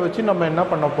ஸ்டேட்டை வச்சு நம்ம என்ன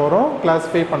பண்ண போகிறோம்,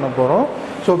 கிளாஸிஃபை பண்ண போகிறோம்.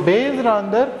 So based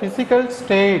on the physical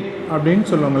state அப்படின்னு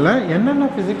சொல்லுவாங்கள்ல, என்னென்ன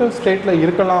ஃபிசிக்கல் ஸ்டேட்டில்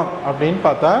இருக்கலாம் அப்படின்னு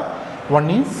பார்த்தா ஒன்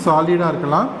இஸ் சாலிடாக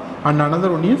இருக்கலாம் அண்ட் another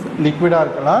ஒன் இஸ் லிக்விடாக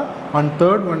இருக்கலாம் அண்ட்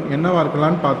தேர்ட் ஒன் என்னவாக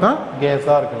இருக்கலாம்னு பார்த்தா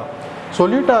கேஸாக இருக்கலாம்.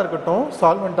 சொல்யூட்டாக இருக்கட்டும்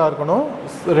சால்வெண்ட்டாக இருக்கணும்,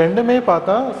 ரெண்டுமே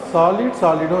பார்த்தா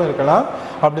சாலிடும் இருக்கலாம்,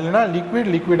 அப்படி இல்லைனா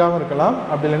லிக்விடாகவும் இருக்கலாம்,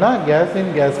 அப்படி இல்லைனா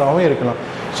கேஸாகவும் இருக்கலாம்.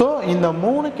 ஸோ இந்த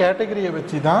 3 கேட்டகரியை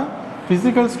வச்சு தான்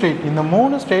ஃபிசிக்கல் ஸ்டேட், இந்த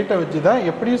 3 ஸ்டேட்டை வச்சு தான்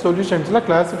எப்படி சொல்யூஷன்ஸில்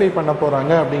கிளாஸிஃபை பண்ண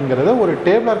போகிறாங்க அப்படிங்கிறத ஒரு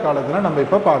டேபிளர் காலத்தில் நம்ம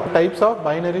இப்போ பார்க்கலாம். Types of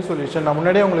binary solution. நான்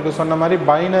முன்னாடியே உங்களுக்கு சொன்ன மாதிரி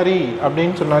பைனரி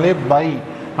அப்படின்னு சொன்னாலே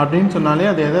அப்படின்னு சொன்னாலே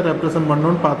அதை எதை ரெப்ரசன்ட்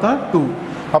பண்ணணும்னு பார்த்தா 2.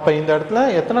 அப்போ இந்த இடத்துல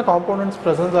எத்தனை காம்போனன்ட்ஸ்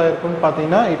ப்ரெசன்ஸ் ஆகிருக்குன்னு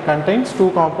பார்த்தீங்கன்னா it contains 2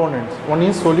 components, one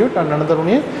is solute and another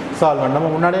one is solvent. நம்ம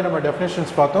முன்னாடியே நம்ம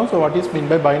டெஃபினேஷன்ஸ் பார்த்தோம். So what is mean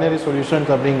by binary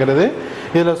solutions அப்படிங்கிறது,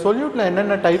 இதில் சொல்யூட்டில்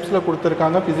என்னென்ன டைப்ஸில்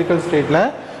கொடுத்துருக்காங்க ஃபிசிக்கல் ஸ்டேட்டில்,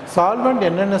 சால்வெண்ட்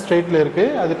என்னென்ன ஸ்டேட்டில்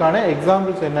இருக்குது, அதுக்கான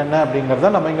எக்ஸாம்பிள்ஸ் என்னென்ன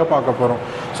அப்படிங்கிறத நம்ம இங்கே பார்க்க போகிறோம்.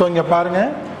 ஸோ இங்கே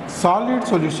பாருங்கள், சாலிட்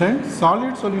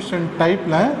சொல்யூஷன்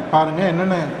டைப்பில் பாருங்கள்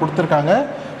என்னென்ன கொடுத்துருக்காங்க.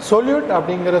 சொல்யூட்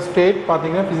அப்படிங்கிற ஸ்டேட்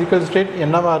பார்த்தீங்கன்னா ஃபிசிக்கல் ஸ்டேட்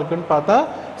என்னவா இருக்குன்னு பார்த்தா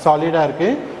சாலிடாக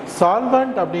இருக்குது.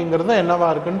 சால்வெண்ட் அப்படிங்கிறது என்னவா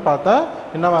இருக்குன்னு பார்த்தா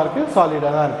என்னவா இருக்குது,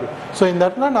 சாலிடாக தான் இருக்குது. ஸோ இந்த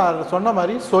இடத்துல நான் சொன்ன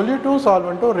மாதிரி சொல்யூட்டும்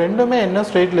சால்வெண்ட்டும் ரெண்டுமே என்ன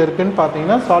ஸ்டேட்டில் இருக்குதுன்னு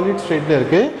பார்த்தீங்கன்னா சாலிட் ஸ்டேட்டில்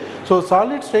இருக்குது. ஸோ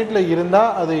சாலிட் ஸ்டேட்டில்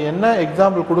இருந்தால் அது என்ன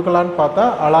எக்ஸாம்பிள் கொடுக்கலான்னு பார்த்தா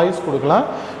அலாய்ஸ் கொடுக்கலாம்.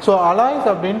 ஸோ அலாய்ஸ்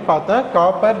அப்படின்னு பார்த்தா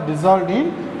காப்பர் டிசால்வ்ட்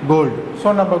இன் gold. So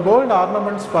நம்ம gold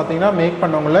ornaments பார்த்தீங்கன்னா மேக்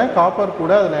பண்ணவங்கள காப்பர்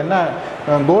கூட அதில் என்ன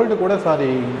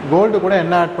கோல்டு கூட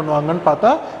என்ன ஆட் பண்ணுவாங்கன்னு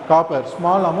பார்த்தா copper,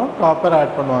 small amount copper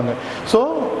add பண்ணுவாங்க. ஸோ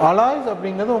அலாய்ஸ்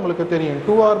அப்படிங்கிறது உங்களுக்கு தெரியும்,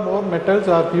 2 or more metals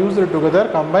are fused together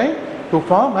combined to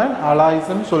form an alloys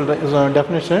ன்னு சொல்ற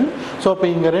டெஃபினிஷன். ஸோ இப்போ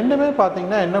இங்கே ரெண்டுமே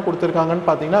பார்த்தீங்கன்னா என்ன கொடுத்துருக்காங்கன்னு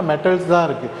பார்த்தீங்கன்னா மெட்டல்ஸ் தான்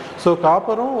இருக்குது. ஸோ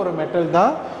காப்பரும் ஒரு மெட்டல்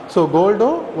தான், ஸோ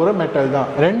கோல்டும் ஒரு மெட்டல் தான்.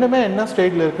 ரெண்டுமே என்ன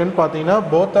ஸ்டேட்டில் இருக்குன்னு பார்த்தீங்கன்னா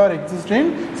both are exist in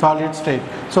solid state.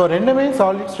 So ரெண்டுமே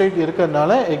சாலிட் ஸ்டேட்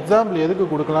இருக்கிறதுனால எக்ஸாம்பிள் எதுக்கு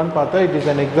கொடுக்கலான்னு பார்த்தா it is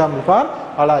an example for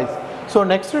alloys. So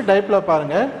next டைப்பில்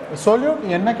பாருங்கள், சொல்யூட்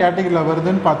என்ன கேட்டகரியில்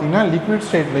வருதுன்னு பார்த்தீங்கன்னா லிக்விட்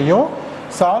ஸ்டேட்லையும்,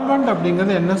 சால்வெண்ட்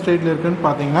அப்படிங்கிறது என்ன ஸ்டேட்டில் இருக்குன்னு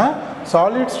பார்த்தீங்கன்னா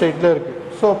சாலிட் ஸ்டேட்டில் இருக்குது.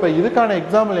 ஸோ இப்போ இதுக்கான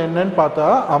எக்ஸாம்பிள் என்னன்னு பார்த்தா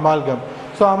அமால்கம்.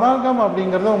 ஸோ அமால்கம்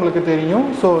அப்படிங்கிறது உங்களுக்கு தெரியும்,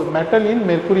 ஸோ மெட்டலின்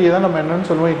மெர்க்குரியை தான் நம்ம என்னன்னு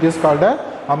சொல்லுவோம், it is called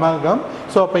amalgam.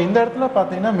 So அப்போ இந்த இடத்துல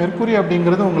பார்த்தீங்கன்னா மெர்க்குரி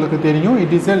அப்படிங்கிறது உங்களுக்கு தெரியும்,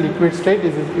 it is a liquid state,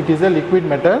 it is a liquid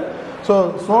metal. So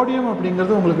sodium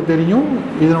அப்படிங்கிறது உங்களுக்கு தெரியும்,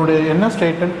 இதனுடைய என்ன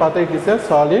ஸ்டேட்னு பார்த்தா it is a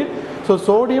solid. So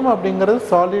sodium அப்படிங்கிறது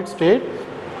சாலிட் ஸ்டேட்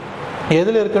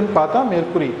எதில் இருக்குன்னு பார்த்தா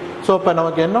மெர்க்குரி. ஸோ இப்போ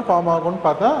நமக்கு என்ன ஃபார்ம் ஆகும்னு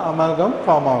பார்த்தா அமால்கம்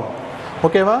ஃபார்ம் ஆகும்.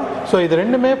 ஓகேவா? ஸோ இது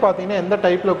ரெண்டுமே பார்த்தீங்கன்னா எந்த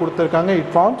டைப்பில் கொடுத்துருக்காங்க,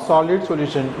 இட் ஃபார்ம் சாலிட்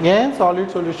சொல்யூஷன். ஏன்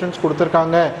சாலிட் சொல்யூஷன்ஸ்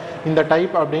கொடுத்துருக்காங்க இந்த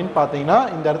டைப் அப்படின்னு பார்த்தீங்கன்னா,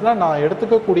 இந்த இடத்துல நான்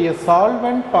எடுத்துக்கக்கூடிய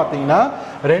சால்வெண்ட் பார்த்தீங்கன்னா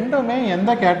ரெண்டுமே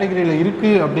எந்த கேட்டகரியில்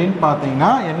இருக்குது அப்படின்னு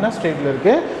பார்த்தீங்கன்னா என்ன ஸ்டேட்டில்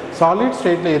இருக்குது, சாலிட்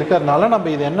ஸ்டேட்டில் இருக்கிறதுனால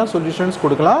நம்ம இது என்ன சொல்யூஷன்ஸ்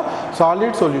கொடுக்கலாம்,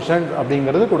 சாலிட் சொல்யூஷன்ஸ்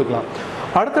அப்படிங்கிறது கொடுக்கலாம்.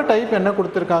 அடுத்த டைப் என்ன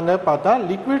கொடுத்துருக்காங்க பார்த்தா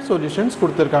லிக்விட் சொல்யூஷன்ஸ்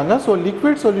கொடுத்துருக்காங்க. ஸோ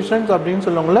லிக்விட் சொல்யூஷன்ஸ் அப்படின்னு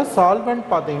சொல்லுவாங்கள்ல, சால்வெண்ட்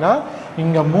பார்த்தீங்கன்னா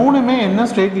இங்கே மூணுமே என்ன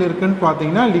ஸ்டேட்டில் இருக்குன்னு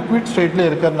பார்த்தீங்கன்னா லிக்விட் ஸ்டேட்டில்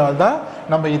இருக்கிறதுனால தான்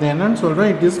நம்ம இது என்னன்னு சொல்கிறோம்,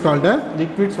 it is called a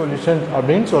liquid solutions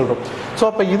அப்படின்னு சொல்கிறோம். ஸோ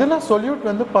அப்போ இதில் சொல்யூட்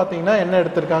வந்து பார்த்தீங்கன்னா என்ன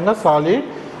எடுத்திருக்காங்க, சாலிட்,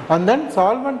 அண்ட் தென்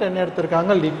சால்வெண்ட் என்ன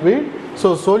எடுத்திருக்காங்க, லிக்விட்.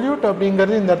 ஸோ சொல்யூட்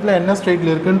அப்படிங்கிறது இந்த இடத்துல என்ன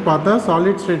ஸ்டேட்டில் இருக்குன்னு பார்த்தா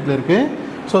சாலிட் ஸ்டேட்டில் இருக்குது.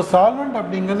 ஸோ சால்வெண்ட்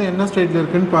அப்படிங்கிறது என்ன ஸ்டேட்டில்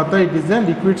இருக்குன்னு பார்த்தா இட் இஸ் அ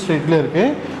லிக்விட் ஸ்டேட்டில்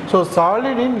இருக்குது. ஸோ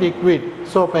சாலிட் இன் லிக்விட்.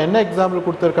 ஸோ இப்போ என்ன எக்ஸாம்பிள்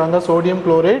கொடுத்துருக்காங்க, sodium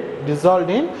chloride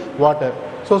dissolved in water.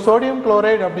 So sodium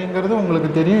chloride அப்படிங்கிறது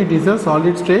உங்களுக்கு தெரியும், it is a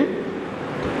solid state.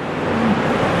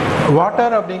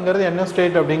 Water அப்படிங்கிறது என்ன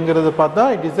ஸ்டேட் அப்படிங்கிறது பார்த்தா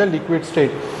it is a liquid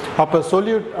state. அப்போ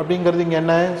சொல்யூட் அப்படிங்கிறது இங்கே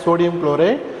என்ன, சோடியம்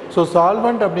குளோரைட். ஸோ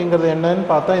சால்வெண்ட் அப்படிங்கிறது என்னன்னு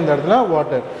பார்த்தா இந்த இடத்துல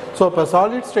வாட்டர். ஸோ இப்போ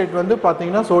சாலிட் ஸ்டேட் வந்து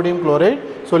பார்த்தீங்கன்னா சோடியம் குளோரைட்.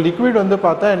 ஸோ லிக்விட் வந்து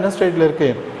பார்த்தா என்ன ஸ்டேட்டில்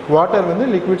இருக்குது, வாட்டர் வந்து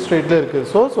லிக்விட் ஸ்டேட்டில் இருக்குது.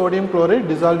 So sodium chloride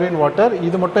dissolve in water.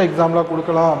 இது மட்டும் எக்ஸாம்பிளாக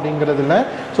கொடுக்கலாம் அப்படிங்கிறது இல்லை.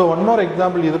 ஸோ ஒன் மோர்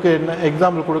எக்ஸாம்பிள் இதுக்கு என்ன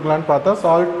எக்ஸாம்பிள் கொடுக்கலான்னு பார்த்தா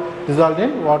சால்ட் டிசால்வ்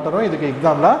இன் வாட்டரும் இதுக்கு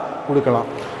எக்ஸாம்பிளாக கொடுக்கலாம்.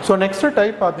 ஸோ நெக்ஸ்ட்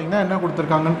டைப் பார்த்தீங்கன்னா என்ன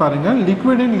கொடுத்துருக்காங்கன்னு பாருங்கள்,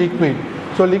 liquid in liquid.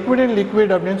 So liquid in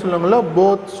liquid அப்படின்னு சொல்லுவாங்கள்ல,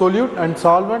 both solute and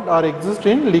solvent R exist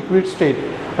in liquid state.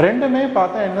 ரெண்டுமே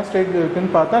பார்த்தா என்ன ஸ்டேட்டில்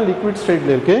இருக்குதுன்னு பார்த்தா லிக்விட்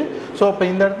ஸ்டேட்டில் இருக்குது. ஸோ இப்போ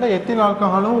இந்த இடத்துல எத்தில்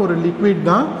ஆல்கஹாலும் ஒரு லிக்விட்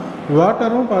தான்,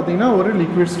 வாட்டரும் பார்த்தீங்கன்னா ஒரு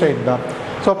லிக்விட் ஸ்டேட் தான்.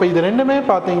 ஸோ அப்போ இது ரெண்டுமே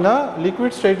பார்த்தீங்கன்னா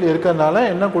லிக்விட் ஸ்டேட்டில் இருக்கிறதுனால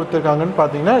என்ன கொடுத்துருக்காங்கன்னு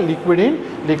பார்த்தீங்கன்னா liquid in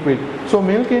liquid. So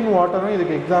milk இன் வாட்டரும்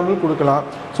இதுக்கு எக்ஸாம்பிள் கொடுக்கலாம்.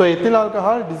 So ethyl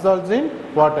alcohol dissolves in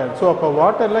water. So அப்போ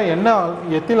வாட்டரில் என்ன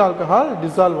எத்தில் ஆல்கஹால்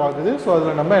டிசால்வ் ஆகுது. ஸோ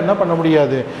அதில் நம்ம என்ன பண்ண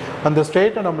முடியாது, அந்த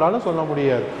ஸ்டேட்டை நம்மளால சொல்ல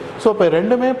முடியாது. ஸோ இப்போ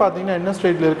ரெண்டுமே பார்த்தீங்கன்னா என்ன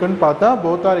ஸ்டேட்டில் இருக்குன்னு பார்த்தா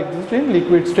both are exist in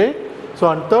liquid state. So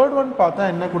and third one பார்த்தா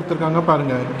என்ன கொடுத்துருக்காங்க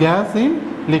பாருங்கள், கேஸ் இன்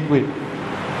லிக்விட்.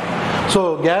 ஸோ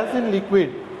கேஸ் இன்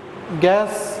லிக்விட்,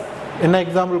 கேஸ் என்ன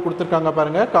எக்ஸாம்பிள் கொடுத்துருக்காங்க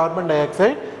பாருங்கள், carbon di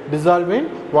oxide dissolve in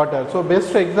water. So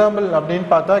best example அப்படின்னு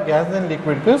பார்த்தா கேஸ் இன்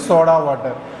லிக்விட்க்கு சோடா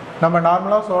வாட்டர். நம்ம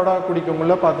நார்மலாக சோடா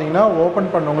குடிக்கவங்கள பார்த்தீங்கன்னா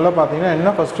ஓப்பன் பண்ணவங்கள பார்த்தீங்கன்னா என்ன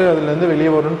ஃபஸ்ட்டு அதுலேருந்து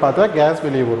வெளியே வரும்னு பார்த்தா கேஸ்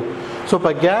வெளியே வரும். ஸோ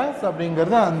இப்போ கேஸ்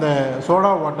அப்படிங்கிறது அந்த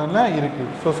சோடா வாட்டரில்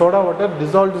இருக்குது. ஸோ சோடா வாட்டர்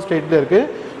டிசால்வ்டு ஸ்டேட்டில்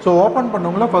இருக்குது. ஸோ ஓப்பன்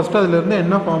பண்ணவங்கள ஃபஸ்ட்டு அதுலேருந்து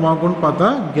என்ன ஃபார்ம் ஆகும்னு பார்த்தா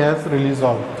கேஸ் ரிலீஸ்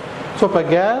ஆகும். ஸோ இப்போ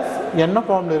கேஸ் என்ன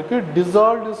ஃபார்மில் இருக்குது,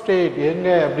 டிசால்வ்டு ஸ்டேட்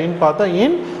எங்கே அப்படின்னு பார்த்தா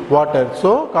in water.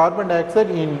 So carbon di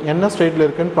oxide இன் என்ன ஸ்டேட்டில்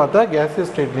இருக்குதுன்னு பார்த்தா கேஸியஸ்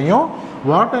ஸ்டேட்லேயும்,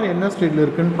 வாட்டர் என்ன ஸ்டேட்டில்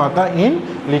இருக்குதுன்னு பார்த்தா இன்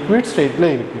லிக்விட் ஸ்டேட்டில்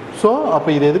இருக்குது. ஸோ அப்போ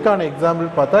இது எதுக்கான எக்ஸாம்பிள்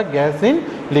பார்த்தா கேஸ் இன்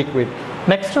liquid.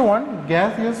 Next one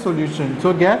gaseous solution.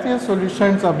 So gaseous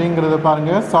solutions அப்படிங்கிறத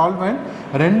பாருங்கள், சால்வெண்ட்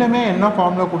ரெண்டுமே என்ன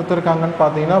ஃபார்மில் கொடுத்துருக்காங்கன்னு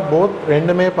பார்த்தீங்கன்னா போத்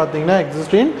ரெண்டுமே பார்த்தீங்கன்னா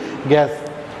எக்ஸிஸ்ட் இன் கேஸ்.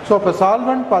 ஸோ இப்போ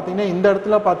சால்வெண்ட் பார்த்தீங்கன்னா இந்த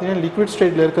இடத்துல பார்த்தீங்கன்னா லிக்விட்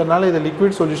ஸ்டேட்டில் இருக்கிறதுனால இது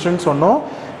லிக்விட் சொல்யூஷன் சொன்னோம்.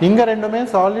 இங்கே ரெண்டுமே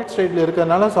சாலிட் ஸ்டேட்டில்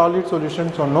இருக்கிறதுனால சாலிட் சொல்யூஷன்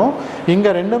சொன்னோம்.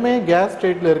 இங்கே ரெண்டுமே கேஸ்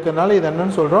ஸ்டேட்டில் இருக்கிறதுனால இது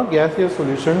என்னன்னு சொல்கிறோம், கேசியஸ்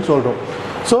சொல்யூஷன் சொல்கிறோம்.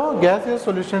 ஸோ கேசியஸ்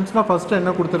சொல்யூஷன்ஸ்னால் ஃபஸ்ட்டு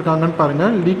என்ன கொடுத்துருக்காங்கன்னு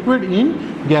பாருங்கள், liquid in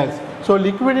case. So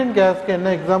liquid in கேஸ்க்கு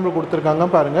என்ன எக்ஸாம்பிள் கொடுத்துருக்காங்க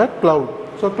பாருங்கள், க்ளவுட்.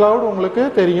 ஸோ க்ளவுட் உங்களுக்கு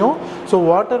தெரியும். ஸோ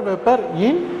வாட்டர் வேப்பர்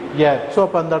இன் ஏர். ஸோ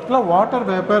அப்போ அந்த இடத்துல வாட்டர்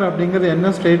வேப்பர் அப்படிங்கிறது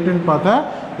என்ன ஸ்டேட்டுன்னு பார்த்தா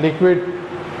லிக்விட்.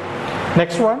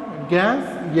 நெக்ஸ்ட் ஒன் கேஸ்,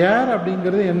 ஏர்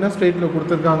அப்படிங்கிறது என்ன ஸ்டேட்டில்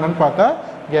கொடுத்துருக்காங்கன்னு பார்த்தா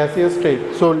gaseous state.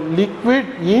 So liquid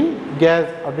in gas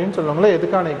அப்படின்னு சொல்லுவாங்களே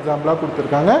எதுக்கான எக்ஸாம்பிளா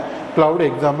கொடுத்திருக்காங்க cloud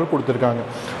example கொடுத்திருக்காங்க.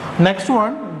 Next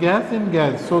one gas in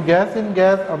gas. So gas in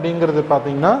gas அப்படிங்கிறது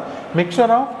பாத்தீங்கன்னா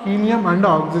mixture of helium and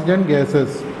oxygen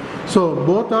gases. So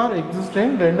both are existing,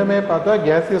 ரெண்டுமே பார்த்தா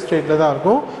gaseous stateல தான்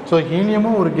இருக்கும். So helium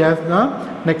ஒரு gas தான்,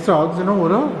 next oxygen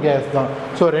ஒரு gas தான்.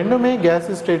 So ரெண்டுமே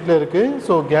gaseous stateல இருக்கு.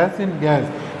 So gas in gas.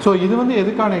 So இது வந்து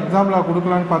எதுக்கான எக்ஸாம்பிளா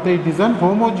கொடுக்கலாம்னு பார்த்தா it is an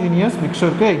homogeneous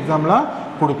mixture-க்கு எக்ஸாம்பிளா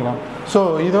கொடுக்கலாம். ஸோ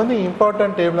இது வந்து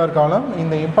இம்பார்ட்டன்ட் டேபிளர் காலம்.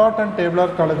 இந்த இம்பார்ட்டன்ட்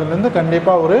டேபிளர் காலத்துலேருந்து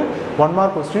கண்டிப்பாக ஒரு 1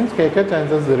 மார்க் கொஸ்டின்ஸ் கேட்க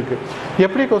சான்சஸ் இருக்குது.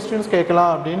 எப்படி கொஸ்டின்ஸ்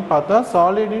கேட்கலாம் அப்படின்னு பார்த்தா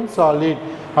சாலிட் இன் சாலிட்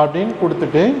அப்படின்னு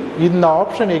கொடுத்துட்டு இந்த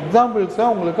ஆப்ஷன்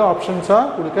எக்ஸாம்பிள்ஸாக உங்களுக்கு ஆப்ஷன்ஸாக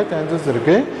கொடுக்க சான்சஸ்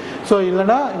இருக்குது. ஸோ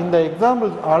இல்லைனா இந்த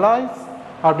எக்ஸாம்பிள்ஸ் அலாய்ஸ்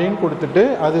அப்படின்னு கொடுத்துட்டு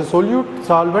அது சொல்யூட்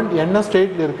சால்வெண்ட் என்ன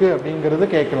ஸ்டேட்டில் இருக்குது அப்படிங்கிறது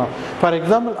கேட்கலாம். ஃபார்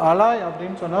எக்ஸாம்பிள் அலாய்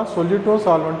அப்படின்னு சொன்னால் சொல்யூட்டோ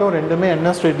சால்வெண்ட்டோ ரெண்டுமே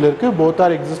என்ன ஸ்டேட்டில் இருக்குது, both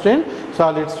are existent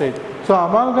solid state. So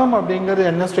amalgam அப்படிங்கிறது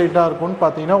என்ன ஸ்டேட்டாக இருக்கும்னு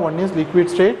பார்த்தீங்கன்னா one is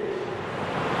liquid state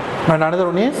and another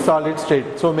one is solid state.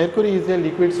 So mercury is a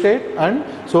liquid state and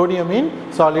sodium in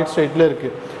solid stateல இருக்கு.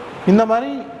 இந்த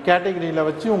மாதிரி கேட்டகரியில்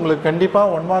வச்சு உங்களுக்கு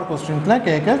கண்டிப்பாக 1 மார்க் கொஸ்டின்ஸில்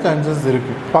கேட்க சான்சஸ்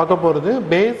இருக்குது. பார்க்க போகிறது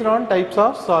based on types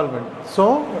of solvent. So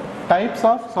types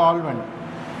of solvent.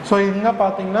 So இங்கே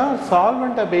பார்த்தீங்கன்னா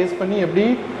சால்வெண்ட்டை பேஸ் பண்ணி எப்படி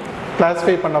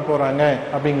கிளாஸிஃபை பண்ண போகிறாங்க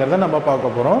அப்படிங்கிறத நம்ம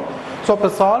பார்க்க போகிறோம். ஸோ இப்போ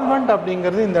சால்வெண்ட்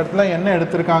அப்படிங்கிறது இந்த இடத்துல என்ன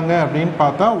எடுத்திருக்காங்க அப்படின்னு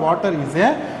பார்த்தா வாட்டர் இஸ் ஏ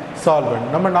சால்வெண்ட்.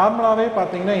 நம்ம நார்மலாகவே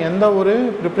பார்த்தீங்கன்னா எந்த ஒரு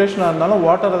ப்ரிப்ரேஷனாக இருந்தாலும்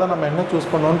வாட்டரை தான் நம்ம என்ன சூஸ்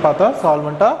பண்ணுவோம்னு பார்த்தா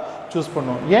சால்வெண்ட்டாக சூஸ்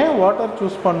பண்ணுவோம். ஏன் வாட்டர்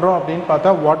சூஸ் பண்ணுறோம் அப்படின்னு பார்த்தா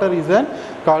water is an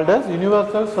called as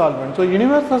universal solvent. So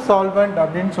universal solvent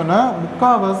அப்படின்னு சொன்னால்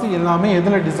முக்கால்வாசி எல்லாமே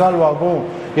எதில் டிசால்வ் ஆகும்,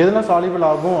 எதில் சாலிபிள்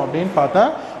ஆகும் அப்படின்னு பார்த்தா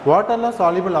வாட்டரில்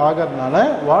சாலிபிள் ஆகிறதுனால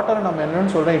வாட்டரை நம்ம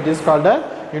என்னன்னு சொல்கிறோம், it is called as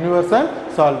universal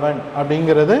solvent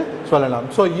அப்படிங்கிறது சொல்லலாம்.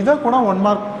 ஸோ இதை கூட 1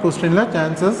 மார்க் கொஸ்டினில்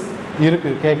சான்சஸ்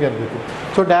இருக்குது கேட்கறதுக்கு.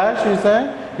 So dash is a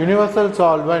universal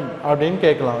solvent அப்படின்னு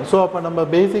கேட்கலாம். ஸோ அப்போ நம்ம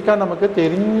பேசிக்காக நமக்கு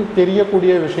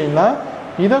தெரியக்கூடிய விஷயம்தான்.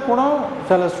 இதை கூட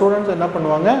சில ஸ்டூடெண்ட்ஸ் என்ன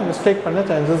பண்ணுவாங்க, மிஸ்டேக் பண்ண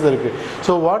சான்சஸ் இருக்குது.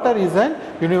 So water is an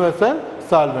universal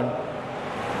solvent.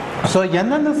 So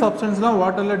எந்தெந்த சப்ஸ்டன்ஸ்லாம்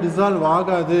வாட்டரில் டிசால்வ்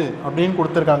ஆகாது அப்படின்னு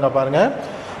கொடுத்துருக்காங்க பாருங்கள்.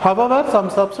 However, some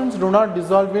substances do not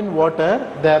dissolve in water.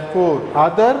 Therefore,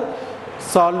 other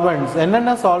solvents,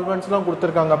 என்னென்ன சால்வெண்ட்ஸ்லாம்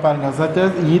கொடுத்துருக்காங்க பாருங்க, such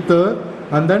as ether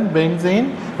and then benzene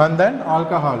and then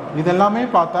alcohol. இதெல்லாமே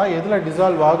பார்த்தா எதில்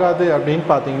டிசால்வ் ஆகாது அப்படின்னு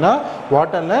பார்த்தீங்கன்னா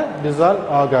வாட்டரில் டிசால்வ்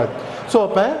ஆகாது. ஸோ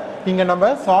அப்போ இங்கே நம்ம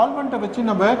சால்வெண்ட்டை வச்சு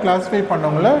நம்ம கிளாஸிஃபை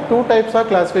பண்ணவங்கள 2 டைப்ஸாக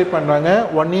கிளாஸிஃபை பண்ணுறாங்க.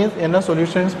 ஒன் இஸ் என்ன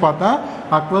சொல்யூஷன்ஸ் பார்த்தா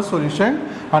aqueous solution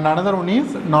and another one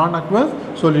is நான் அக்வஸ்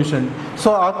சொல்யூஷன். ஸோ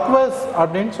அக்வஸ்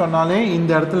அப்படின்னு சொன்னாலே இந்த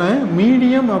இடத்துல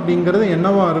மீடியம் அப்படிங்கிறது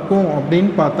என்னவா இருக்கும்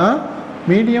அப்படின்னு பார்த்தா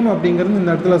மீடியம் அப்படிங்கிறது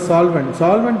இந்த இடத்துல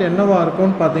சால்வெண்ட் என்னவா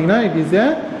இருக்கும்னு பார்த்தீங்கன்னா இட் இஸ் ஏ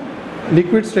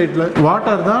லிக்விட் ஸ்டேட்டில்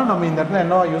வாட்டர் தான் நம்ம இந்த இடத்துல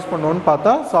என்னவா யூஸ் பண்ணுவோம்னு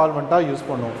பார்த்தா சால்வெண்ட்டாக யூஸ்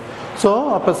பண்ணுவோம். ஸோ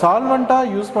அப்போ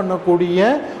சால்வெண்ட்டாக யூஸ் பண்ணக்கூடிய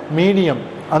மீடியம்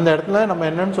அந்த இடத்துல நம்ம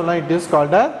என்னன்னு சொல்லலாம், it is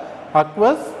called as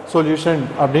aqueous solution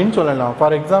அப்படின்னு சொல்லலாம்.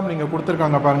 ஃபார் எக்ஸாம்பிள் நீங்கள்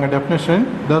கொடுத்துருக்காங்க பாருங்க definition,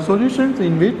 the solutions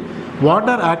in which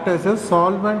water act as a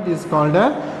solvent is called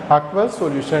as aqueous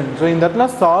solution. So இந்த இடத்துல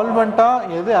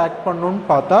சால்வெண்ட்டாக எது ஆக்ட் பண்ணணும்னு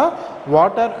பார்த்தா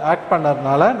வாட்டர் ஆக்ட்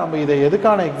பண்ணதுனால நம்ம இதை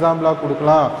எதுக்கான எக்ஸாம்பிளாக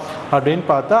கொடுக்கலாம் அப்படின்னு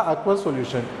பார்த்தா aqueous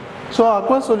solution. So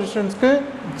aqueous சொல்யூஷன்ஸ்க்கு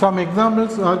some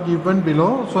examples R given below.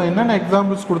 So என்னென்ன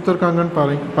எக்ஸாம்பிள்ஸ் கொடுத்துருக்காங்கன்னு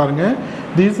பாருங்கள்.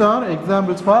 These are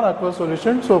examples for aqueous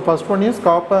solution. So first one is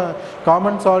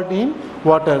common salt in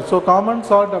water. So common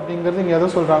salt அப்படிங்கிறது இங்கே எதை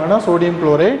சொல்கிறாங்கன்னா sodium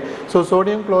chloride. So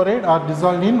sodium chloride R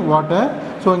dissolve in water.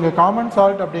 So இங்கே common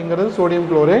salt அப்படிங்கிறது sodium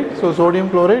chloride. So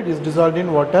sodium chloride is dissolve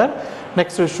in water.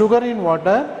 Next sugar in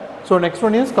water. So next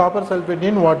one is copper sulphate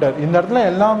in water. இந்த இடத்துல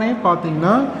எல்லாமே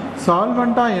பார்த்தீங்கன்னா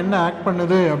சால்வெண்ட்டாக என்ன act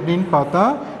பண்ணுது அப்படின்னு பார்த்தா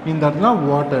இந்த இடத்துல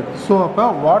வாட்டர். ஸோ அப்போ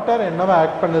வாட்டர் என்னவா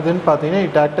ஆக்ட் பண்ணுதுன்னு பார்த்தீங்கன்னா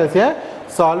it act as a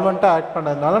சால்வெண்ட்டாக act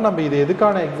பண்ணதுனால நம்ம இது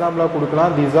எதுக்கான எக்ஸாம்பிளாக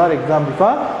கொடுக்கலாம், these are example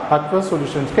for aqueous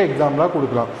சொல்யூஷன்ஸ்க்கு எக்ஸாம்பிளாக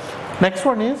கொடுக்கலாம். நெக்ஸ்ட்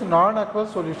ஒன் இஸ் நான்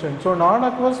அக்வஸ் சொல்யூஷன். ஸோ நான்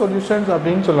அக்வஸ் சொல்யூஷன்ஸ்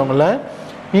அப்படின்னு சொல்லுவாங்கள்ல,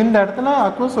 இந்த இடத்துல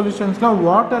அக்வஸ் சொல்யூஷன்ஸில்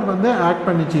வாட்டர் வந்து ஆக்ட்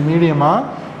பண்ணிச்சு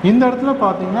மீடியமாக. இந்த இடத்துல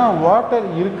பார்த்தீங்கன்னா வாட்டர்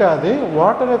இருக்காது,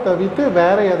 வாட்டரை தவிர்த்து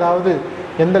வேறு ஏதாவது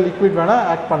எந்த லிக்விட் வேணால்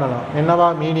ஆக்ட் பண்ணலாம் என்னவா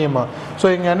மீடியமாக. ஸோ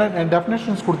இங்கே என்ன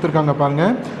டெஃபினேஷன்ஸ் கொடுத்துருக்காங்க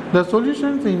பாருங்கள். The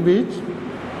solutions in which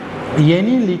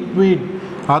any liquid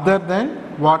other then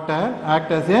water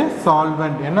act as a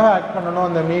solvent. என்ன ஆக்ட் பண்ணணும்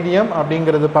அந்த மீடியம்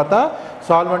அப்படிங்கிறது பார்த்தா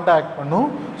சால்வெண்ட்டாக ஆக்ட் பண்ணும்.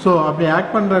 ஸோ அப்படி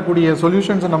ஆக்ட் பண்ணுறக்கூடிய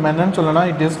சொல்யூஷன்ஸ் நம்ம என்னன்னு சொல்லலாம்,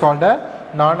 it is called a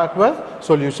non-aqueous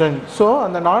solution. So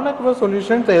அந்த non-aqueous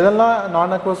solutions எதெல்லாம்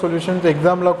non-aqueous solutions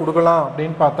எக்ஸாம்பிளாக கொடுக்கலாம்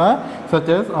அப்படின்னு பார்த்தா such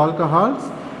as alcohols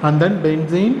and then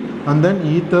benzene and then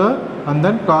ether and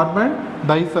then carbon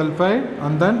disulfide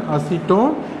and then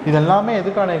acetone இதெல்லாமே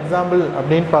எதுக்கான எக்ஸாம்பிள்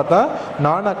அப்படின்னு பார்த்தா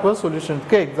நான் அக்வஸ்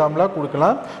சொல்யூஷன்ஸ்க்கு எக்ஸாம்பிளாக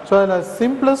கொடுக்கலாம். ஸோ அதில்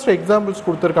சிம்பிளஸ்ட் எக்ஸாம்பிள்ஸ்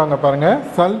கொடுத்துருக்காங்க பாருங்கள்.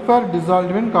 சல்ஃபர்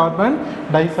டிசால்வ்ட் இன் carbon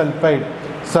disulphide,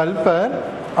 sulphur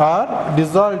R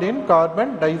dissolved இன்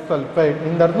கார்பன் டைசல்ஃபைட்.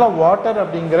 இந்த இடத்துல வாட்டர்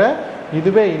அப்படிங்கிற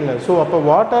இதுவே இல்லை. ஸோ அப்போ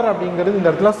வாட்டர் அப்படிங்கிறது இந்த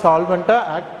இடத்துல சால்வெண்ட்டாக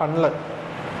ஆக்ட் பண்ணல.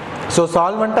 ஸோ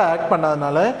சால்வெண்ட்டாக ஆக்ட்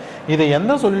பண்ணாதனால இது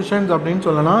எந்த சொல்யூஷன்ஸ் அப்படின்னு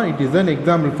சொல்லலாம், it is an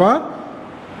example for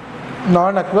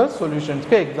நான் அக்வஸ்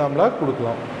சொல்யூஷன்ஸ்க்கு எக்ஸாம்பிளாக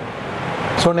கொடுக்கலாம்.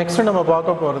 ஸோ நெக்ஸ்ட் நம்ம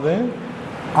பார்க்க போகிறது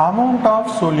amount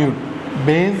of solute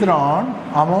based on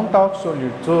amount of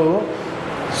solute. So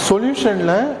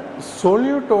சொல்யூஷனில்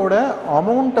சொல்யூட்டோட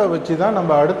அமௌண்ட்டை வச்சு தான்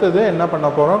நம்ம அடுத்தது என்ன பண்ண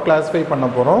போகிறோம், கிளாஸிஃபை பண்ண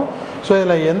போகிறோம். ஸோ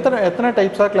இதில் எத்தனை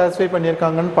டைப்ஸாக கிளாஸிஃபை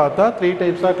பண்ணியிருக்காங்கன்னு பார்த்தா 3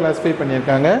 டைப்ஸாக கிளாஸிஃபை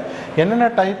பண்ணியிருக்காங்க. என்னென்ன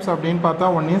டைப்ஸ் அப்படின்னு பார்த்தா,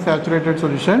 one is saturated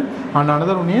solution and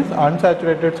another one is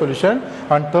unsaturated solution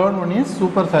and third one is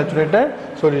super saturated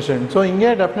solution. So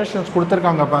இங்கே டெஃபினேஷன்ஸ்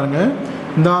கொடுத்துருக்காங்க பாருங்கள்.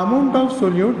 The amount of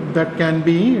solute that can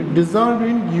be dissolved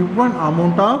in given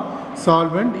amount of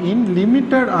solvent in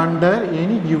limited under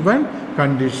any given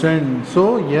condition. So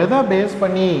எதை base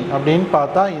பண்ணி அப்படின்னு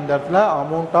பார்த்தா இந்த இடத்துல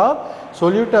amount of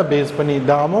solute base பண்ணி,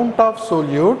 the amount of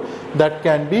solute that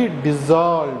can be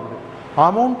dissolved.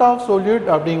 amount of solute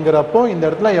அப்படிங்கிறப்போ இந்த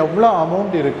இடத்துல எவ்வளோ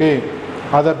அமௌண்ட் இருக்கு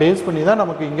அதை பேஸ் பண்ணி தான்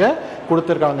நமக்கு இங்கே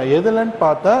கொடுத்துருக்காங்க. எதுலன்னு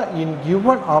பார்த்தா in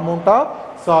given amount of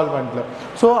சால்வெண்ட்டில்.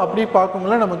 So அப்படி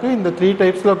பார்க்கும்போது நமக்கு இந்த 3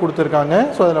 டைப்ஸில் கொடுத்துருக்காங்க.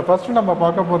 ஸோ அதில் ஃபஸ்ட்டு நம்ம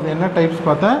பார்க்க போகிறது என்ன டைப்ஸ்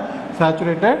பார்த்தா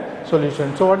saturated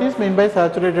solution. So what is mean by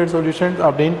saturated solutions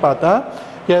அப்படின்னு பார்த்தா,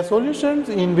 a solutions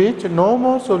in which no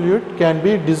more solute can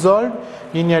be dissolved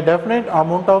in a definite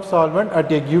amount of solvent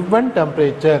at a given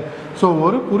temperature. So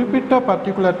ஒரு குறிப்பிட்ட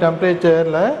particular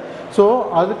டெம்பரேச்சரில் so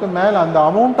அதுக்கு மேலே அந்த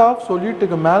amount of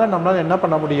சொல்யூட்டுக்கு மேலே நம்மளால் என்ன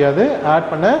பண்ண முடியாது, ஆட்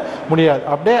பண்ண முடியாது.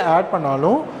 அப்படியே ஆட்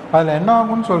பண்ணாலும் அதில் என்ன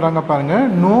ஆகும்னு சொல்கிறாங்க பாருங்கள்,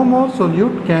 no more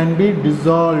solute can be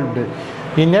dissolved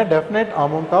in a definite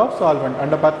amount of solvent.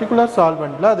 அந்த பர்டிகுலர்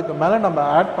சால்வெண்ட்டில் அதுக்கு மேலே நம்ம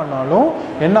ஆட் பண்ணாலும்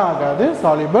என்ன ஆகாது,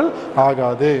 சால்யூபிள்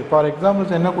ஆகாது. ஃபார்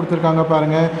எக்ஸாம்பிள்ஸ் என்ன கொடுத்துருக்காங்க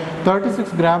பாருங்கள்,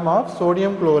 36 gram of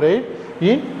sodium chloride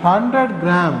in 100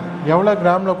 gram. எவ்வளோ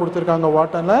கிராமில் கொடுத்துருக்காங்க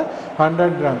வாட்டரில்,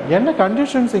 100 கிராம். என்ன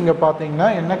கண்டிஷன்ஸ் இங்கே பார்த்தீங்கன்னா,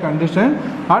 என்ன கண்டிஷன்,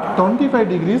 அட் 25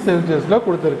 டிகிரி செல்சியஸில்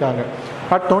கொடுத்துருக்காங்க.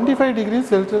 அட் 25 டிகிரி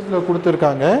செல்சியஸில்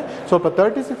கொடுத்துருக்காங்க. ஸோ இப்போ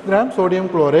 36 gram sodium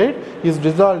chloride is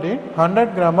dissolved in 100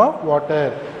 gram of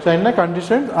water. So என்ன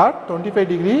conditions, at 25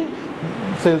 degree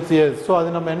Celsius. So அது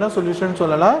நம்ம என்ன சொல்யூஷன்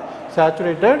சொல்லலாம்,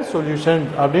 சேச்சுரேட்டட் சொல்யூஷன்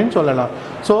அப்படின்னு சொல்லலாம்.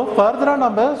 ஸோ ஃபர்தராக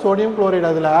நம்ம சோடியம் குளோரைடு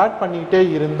அதில் ஆட் பண்ணிக்கிட்டே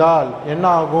இருந்தால் என்ன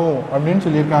ஆகும் அப்படின்னு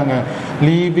சொல்லியிருக்காங்க,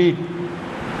 லீவ் இட்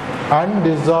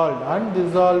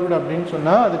அன்டிசால்வ்டு அப்படின்னு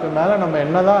சொன்னால் அதுக்கு மேலே நம்ம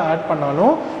என்ன தான் ஆட்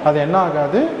பண்ணாலும் அது என்ன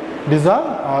ஆகாது,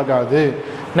 டிசால்வ் ஆகாது.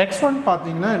 நெக்ஸ்ட் ஒன்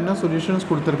பார்த்தீங்கன்னா என்ன சொல்யூஷன்ஸ்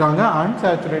கொடுத்துருக்காங்க,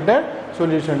 அன்சேச்சுரேட்டட்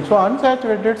சொல்யூஷன். ஸோ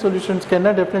அன்சேச்சுரேட்டட் சொல்யூஷன்ஸ்க்கு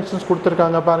என்ன டெஃபினேஷன்ஸ்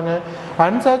கொடுத்துருக்காங்க பாருங்கள்.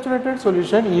 Unsaturated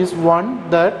solution is one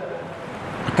that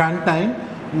contain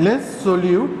less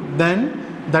solute than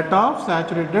that of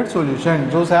saturated solution.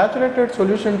 So saturated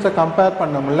solutions compare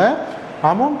பண்ணமுல்ல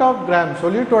amount of gram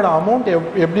solute ஓட amount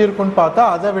எப்படி இருக்குன்னு பார்த்தா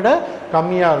அதை விட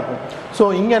கம்மியாக இருக்கும். ஸோ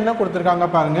இங்கே என்ன கொடுத்துருக்காங்க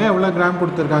பாருங்கள், எவ்வளோ கிராம்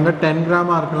கொடுத்துருக்காங்க, 10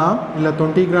 கிராமாக இருக்கலாம், இல்லை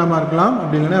 20 கிராமாக இருக்கலாம்,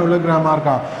 அப்படி இல்லைன்னா எவ்வளோ கிராமாக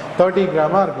இருக்கலாம், 30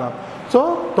 கிராமாக இருக்கலாம். So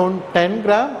 10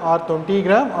 gram or 20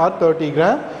 gram or 30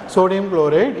 gram sodium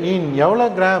chloride in எவ்வளோ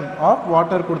கிராம் ஆஃப்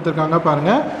வாட்டர் கொடுத்துருக்காங்க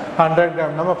பாருங்கள், 100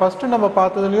 கிராம். நம்ம ஃபஸ்ட்டு நம்ம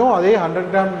பார்த்ததுலையும் அதே 100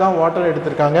 கிராம் தான் வாட்டர்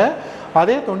எடுத்திருக்காங்க,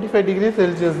 அதே 25 டிகிரி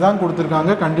செல்சியஸ் தான்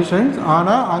கொடுத்துருக்காங்க கண்டிஷன்ஸ்.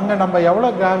 ஆனால் அங்கே நம்ம எவ்வளோ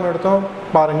கிராம் எடுத்தோம்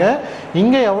பாருங்கள்,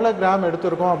 இங்கே எவ்வளோ கிராம்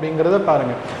எடுத்திருக்கோம் அப்படிங்கிறத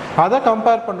பாருங்கள். அதை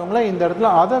கம்பேர் பண்ணுங்களேன், இந்த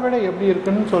இடத்துல அதை விட எப்படி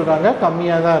இருக்குன்னு சொல்கிறாங்க,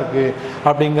 கம்மியாக தான் இருக்குது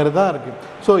அப்படிங்கிறது தான் இருக்குது.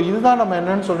 ஸோ இதுதான் நம்ம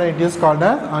என்னன்னு சொல்கிறோம், it is called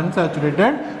as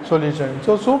unsaturated solution.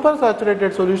 So super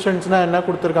saturated சொல்யூஷன்ஸ்னால் என்ன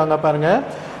கொடுத்துருக்காங்க பாருங்கள்,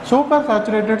 super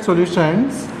saturated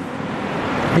solutions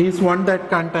is one that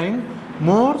contain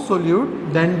more solute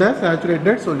than the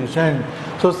saturated solution.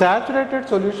 So saturated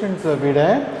solutions விட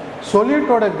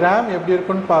solute கிராம் எப்படி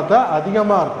இருக்குன்னு பார்த்தா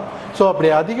அதிகமாக இருக்கும். ஸோ அப்படி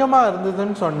அதிகமாக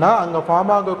இருந்ததுன்னு சொன்னால் அங்கே ஃபார்ம்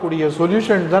ஆகக்கூடிய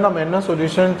சொல்யூஷன்ஸ் தான் நம்ம என்ன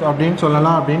சொல்யூஷன்ஸ் அப்படின்னு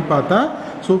சொல்லலாம் அப்படின்னு பார்த்தா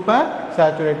சூப்பர்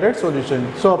சேச்சுரேட்டட் சொல்யூஷன்.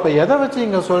 ஸோ அப்போ எதை வச்சு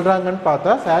இங்கே சொல்கிறாங்கன்னு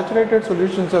பார்த்தா சேச்சுரேட்டட்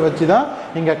சொல்யூஷன்ஸை வச்சு தான்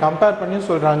இங்கே கம்பேர் பண்ணி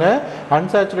சொல்கிறாங்க.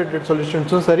 அன்சேச்சுரேட்டட்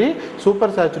சொல்யூஷன்ஸும் சரி,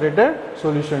 சூப்பர் சேச்சுரேட்டட்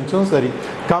சொல்யூஷன்ஸும் சரி.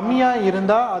 கம்மியாக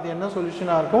இருந்தால் அது என்ன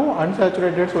சொல்யூஷனாக இருக்கும்,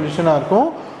 அன்சேச்சுரேட்டட் சொல்யூஷனாக இருக்கும்.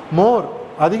 மோர்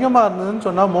அதிகமாக இருந்ததுன்னு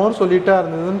சொன்னால், மோர் சொல்லிட்டாக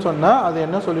இருந்ததுன்னு சொன்னால் அது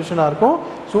என்ன சொல்யூஷனாக இருக்கும்,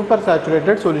 சூப்பர்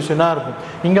சேச்சுரேட்டட் சொல்யூஷனாக இருக்கும்.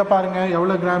 இங்கே பாருங்கள்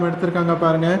எவ்வளோ கிராம் எடுத்திருக்காங்க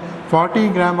பாருங்கள், 40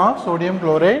 கிராம் ஆஃப் சோடியம்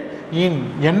குளோரைட் இன்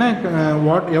என்ன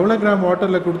எவ்வளோ கிராம்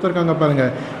வாட்டரில் கொடுத்துருக்காங்க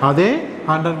பாருங்கள், அதே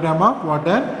 100 கிராம் ஆஃப்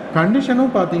வாட்டர்.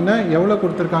 கண்டிஷனும் பார்த்தீங்கன்னா எவ்வளோ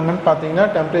கொடுத்துருக்காங்கன்னு பார்த்தீங்கன்னா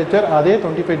டெம்பரேச்சர் அதே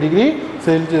 25 டிகிரி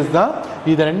செல்சியஸ் தான்.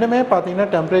 இது ரெண்டுமே பார்த்தீங்கன்னா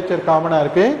டெம்பரேச்சர் காமனாக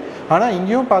இருக்குது. ஆனால்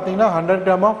இங்கேயும் பார்த்தீங்கன்னா 100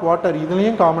 கிராம் ஆஃப் வாட்டர்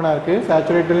இதுலேயும் காமனாக இருக்குது,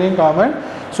 சேச்சுரேட்டட்லேயும் காமன்,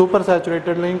 சூப்பர்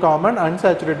சேச்சுரேட்டட்லேயும் காமன்,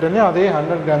 அன்சேச்சுரேட்டட்லேயும் அதே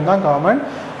 100 கிராம் தான் காமன்.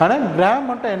 ஆனால் கிராம்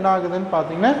மட்டும் என்ன ஆகுதுன்னு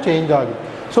பார்த்தீங்கன்னா சேஞ்ச் ஆகுது.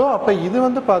 ஸோ அப்போ இது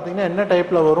வந்து பார்த்தீங்கன்னா என்ன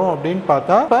டைப்பில் வரும் அப்படின்னு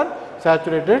பார்த்தா பர்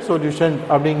சேச்சுரேட்டட் சொல்யூஷன்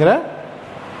அப்படிங்கிற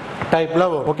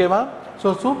டைப்பில் வரும். ஓகேவா?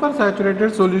 So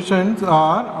supersaturated solutions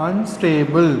are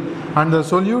unstable and the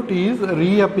solute is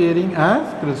reappearing as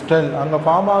crystal. அங்கே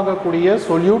ஃபார்ம் ஆகக்கூடிய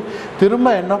solute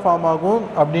திரும்ப என்ன ஃபார்ம் ஆகும்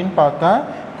அப்படின்னு பார்த்தா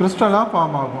கிறிஸ்டலாக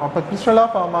ஃபார்ம் ஆகும். அப்போ கிறிஸ்டலாக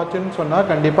ஃபார்ம் ஆச்சுன்னு சொன்னால்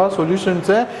கண்டிப்பாக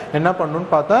சொல்யூஷன்ஸை என்ன பண்ணணும்னு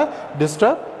பார்த்தா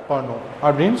டிஸ்டர்ப் பண்ணும்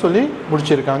அப்படின்னு சொல்லி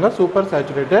முடிச்சிருக்காங்க super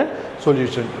saturated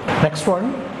solution. Next one,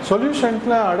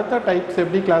 சொல்யூஷன்ஸில் அடுத்த டைப்ஸ்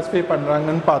எப்படி கிளாஸிஃபை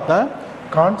பண்ணுறாங்கன்னு பார்த்தா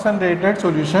concentrated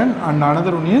solution and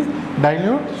another one is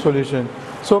dilute solution.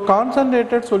 So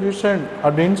concentrated solution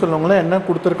அப்படினு சொல்லுவாங்களே என்ன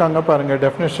கொடுத்திருக்காங்க பாருங்க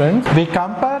definitions. We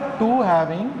compare two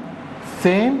having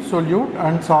same solute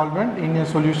and solvent in a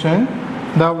solution,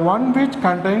 the one which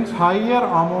contains higher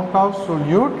amount of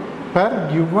solute per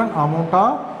given amount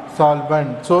of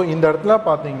solvent. So இந்த இடத்துல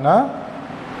பாத்தீங்கன்னா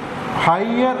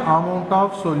higher amount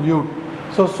of solute.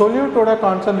 So சொல்யூட்டோட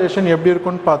concentration எப்படி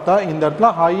இருக்குன்னு பார்த்தா இந்த இடத்துல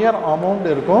higher amount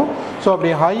இருக்கும். So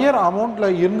அப்படி ஹையர்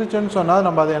அமௌண்ட்டில் இருந்துச்சுன்னு சொன்னால்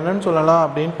நம்ம அதை என்னன்னு சொல்லலாம்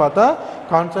அப்படின்னு பார்த்தா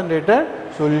கான்சன்ட்ரேட்டட்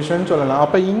சொல்யூஷன் சொல்லலாம்.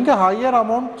 அப்போ இங்கே ஹையர்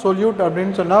அமௌண்ட் சொல்யூட்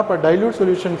அப்படின்னு சொன்னால் அப்போ டைல்யூட்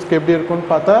சொல்யூஷன்ஸ்க்கு எப்படி இருக்குன்னு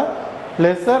பார்த்தா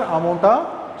லெஸர் அமௌண்ட்டாக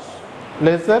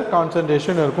லெஸர்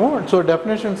கான்சன்ட்ரேஷன் இருக்கும். ஸோ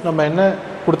டெஃபினேஷன்ஸ் நம்ம என்ன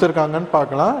கொடுத்துருக்காங்கன்னு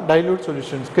பார்க்கலாம் டைல்யூட்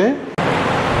சொல்யூஷன்ஸ்க்கு.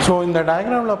 ஸோ இந்த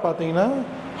டயக்ராமில் பார்த்தீங்கன்னா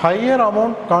ஹையர்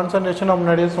அமௌண்ட் கான்சன்ட்ரேஷன் நான்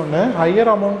முன்னாடியே சொன்னேன்.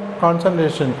 Higher amount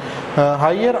concentration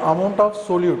higher amount of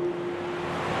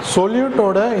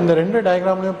சொல்யூட்டோட இந்த ரெண்டு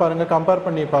டயக்ராம்லையும் பாருங்கள் கம்பேர்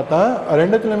பண்ணி பார்த்தா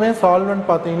ரெண்டுத்துலையுமே சால்வெண்ட்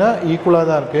பார்த்தீங்கன்னா ஈக்குவலாக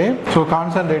தான் இருக்குது. So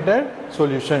concentrated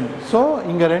solution. ஸோ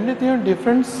இங்கே ரெண்டுத்தையும்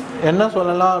டிஃப்ரென்ஸ் என்ன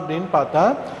சொல்லலாம் அப்படின்னு பார்த்தா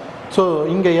ஸோ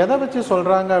இங்கே எதை வச்சு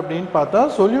சொல்கிறாங்க அப்படின்னு பார்த்தா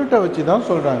சொல்யூட்டை வச்சு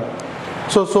தான் சொல்கிறாங்க.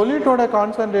 ஸோ சொல்யூட்டோட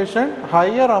கான்சன்ட்ரேஷன்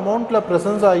ஹையர் அமௌண்ட்டில்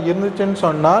ப்ரெசன்ஸ் ஆகி இருந்துச்சுன்னு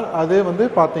சொன்னால் அது வந்து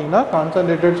பார்த்தீங்கன்னா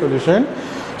கான்சன்ட்ரேட்டட் சொல்யூஷன்.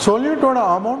 சொல்யூட்டோட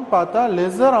அமௌண்ட் பார்த்தா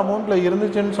லெஸர் அமௌண்ட்டில்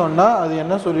இருந்துச்சுன்னு சொன்னால் அது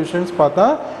என்ன சொல்யூஷன்ஸ் பார்த்தா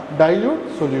டைல்யூட்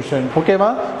சொல்யூஷன்.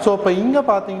 ஓகேவா? ஸோ இப்போ இங்கே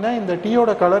பார்த்தீங்கன்னா இந்த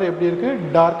டீயோட கலர் எப்படி இருக்குது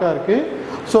டார்க்காக இருக்குது.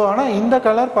 ஸோ ஆனால் இந்த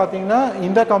கலர் பார்த்தீங்கன்னா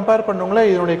இந்த கம்பேர் பண்ணவங்களே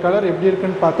இதனுடைய கலர் எப்படி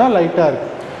இருக்குன்னு பார்த்தா லைட்டாக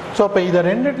இருக்குது. ஸோ அப்போ இதை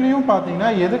ரெண்டுத்துலேயும்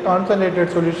பார்த்தீங்கன்னா எது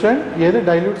கான்சன்ட்ரேட்டட் சொல்யூஷன் எது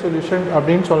டைல்யூட் சொல்யூஷன்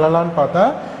அப்படின்னு சொல்லலான்னு பார்த்தா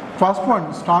ஃபர்ஸ்ட் ஒன்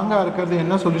ஸ்ட்ராங்காக இருக்கிறது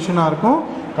என்ன சொல்யூஷனாக இருக்கும்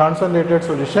கான்சன்ட்ரேட்டட்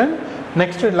சொல்யூஷன்.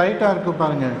 நெக்ஸ்ட் லைட்டாக இருக்குது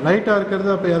பாருங்கள் லைட்டாக இருக்கிறது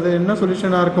அப்போ அது என்ன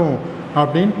சொல்யூஷனாக இருக்கும்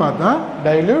அப்படின்னு பார்த்தா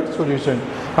டைல்யூட் சொல்யூஷன்.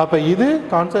 அப்போ இது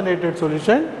கான்சன்ட்ரேட்டட்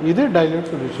சொல்யூஷன் இது dilute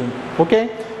solution. Okay,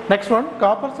 next one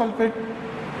copper sulphate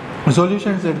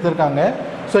solutions எடுத்திருக்காங்க.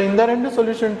 ஸோ இந்த ரெண்டு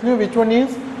சொல்யூஷன்ஸ்லையும் which one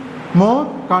is more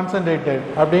concentrated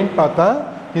அப்படின்னு பார்த்தா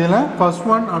இதில் ஃபர்ஸ்ட்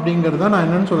ஒன் அப்படிங்கிறத நான்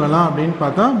என்னென்னு சொல்லலாம் அப்படின்னு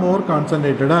பார்த்தா மோர்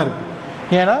கான்சன்ட்ரேட்டடாக இருக்குது.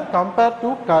 ஏன்னா கம்பேர் டு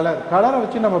கலரை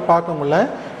வச்சு நம்ம பார்க்க முடியல.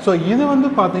 ஸோ இது வந்து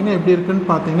பார்த்தீங்கன்னா எப்படி இருக்குன்னு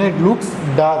பார்த்தீங்கன்னா it looks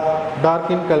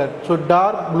dark in colour. So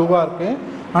dark ப்ளூவாக இருக்குது.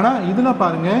 ஆனால் இதில்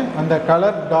பாருங்கள் அந்த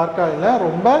கலர் டார்க்காக இல்லை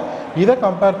ரொம்ப இதை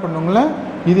கம்பேர் பண்ணுங்கள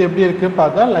இது எப்படி இருக்குது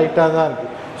பார்த்தா லைட்டாக தான்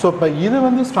இருக்குது. ஸோ இப்போ இது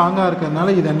வந்து ஸ்ட்ராங்காக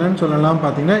இருக்கிறதுனால இது என்னன்னு சொல்லலாம்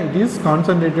பார்த்தீங்கன்னா இட் இஸ்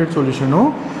கான்சன்ட்ரேட்டட்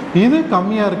சொல்யூஷனும் இது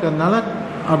கம்மியாக இருக்கிறதுனால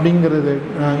அப்படிங்கிறது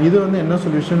இது வந்து என்ன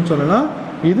சொல்யூஷன் சொல்லலாம்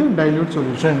இது டைல்யூட்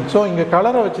சொல்யூஷன். ஸோ இங்கே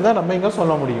கலரை வச்சு தான் நம்ம இங்கே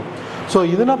சொல்ல முடியும். ஸோ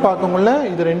இதெல்லாம் பார்க்கக்குள்ள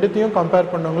இது ரெண்டுத்தையும்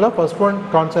கம்பேர் பண்ணுங்களா first one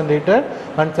concentrated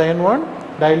and second one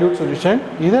dilute solution.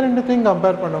 இதை ரெண்டுத்தையும்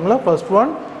கம்பேர் பண்ணுங்களா first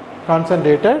one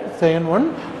concentrated second one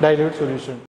dilute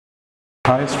solution.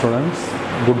 Hi students,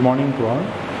 good morning to all.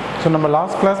 So நம்ம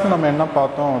லாஸ்ட் கிளாஸில் நம்ம என்ன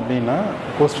பார்த்தோம் அப்படின்னா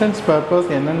கொஸ்டின்ஸ் பேப்பர்ஸ்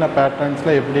என்னென்ன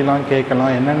பேட்டர்ன்ஸில் எப்படிலாம்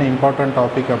கேட்கலாம் என்னென்ன இம்பார்ட்டன்ட்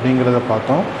டாபிக் அப்படிங்கிறத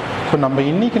பார்த்தோம். ஸோ நம்ம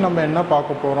இன்றைக்கி நம்ம என்ன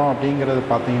பார்க்க போகிறோம் அப்படிங்கிறது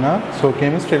பார்த்தீங்கன்னா ஸோ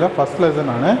கெமிஸ்ட்ரியில் ஃபஸ்ட்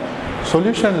லெசனான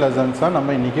சொல்யூஷன் லெசன்ஸாக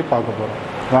நம்ம இன்றைக்கி பார்க்க போகிறோம்.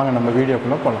 வாங்க நம்ம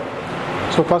வீடியோக்குள்ளே போகலாம்.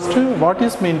 So first what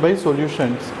is mean by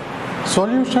solutions.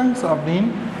 Solutions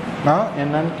அப்படின்னா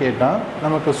என்னன்னு கேட்டால்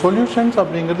நமக்கு சொல்யூஷன்ஸ்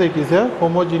அப்படிங்கிறது it is a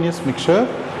homogeneous mixer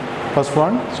first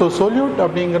one. So solute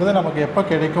அப்படிங்கிறது நமக்கு எப்போ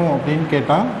கிடைக்கும் அப்படின்னு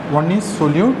கேட்டால் ஒன் இஸ்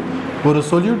சொல்யூட் ஒரு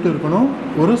சொல்யூட் இருக்கணும்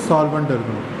ஒரு சால்வெண்ட்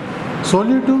இருக்கணும்.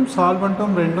 சொல்யூட்டும்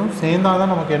சால்வெண்ட்டும் ரெண்டும் சேர்ந்தால்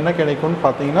தான் நமக்கு என்ன கிடைக்கும்னு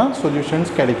பார்த்தீங்கன்னா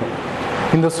சொல்யூஷன்ஸ் கிடைக்கும்.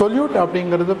 இந்த சொல்யூட்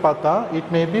அப்படிங்கிறது பார்த்தா இட்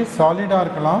மே பி சாலிடாக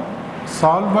இருக்கலாம்,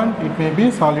 சால்வெண்ட் இட் மே பி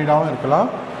சாலிடாகவும் இருக்கலாம்,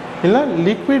 இல்லை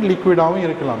லிக்விடாகவும்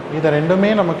இருக்கலாம். இதை ரெண்டுமே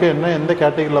நமக்கு என்ன எந்த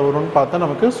கேட்டகரியில் வரும்னு பார்த்தா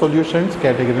நமக்கு சொல்யூஷன்ஸ்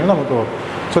கேட்டகரியில் நமக்கு வரும்.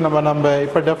 ஸோ நம்ம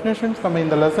இப்போ டெஃபினேஷன்ஸ் நம்ம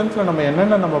இந்த லெசன்ஸில் நம்ம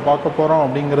என்னென்ன நம்ம பார்க்க போகிறோம்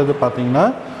அப்படிங்கிறது பார்த்தீங்கன்னா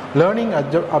learning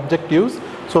objectives.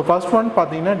 So first one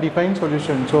பார்த்தீங்கன்னா define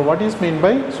solution. So what is mean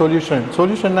by solution,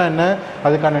 சொல்யூஷன்னா என்ன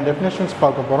அதுக்கான டெஃபினேஷன்ஸ்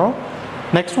பார்க்க போகிறோம்.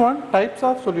 Next one types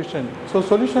of solution. So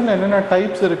solution என்னென்ன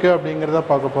டைப்ஸ் இருக்குது அப்படிங்கிறத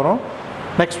பார்க்க போகிறோம்.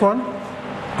 Next one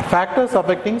factors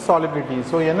affecting solubility.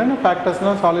 So என்னென்ன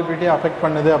factorsலாம் solubility affect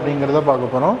பண்ணுது அப்படிங்கறத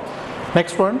பார்க்க போறோம்.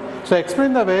 Next one, so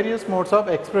explain the various modes of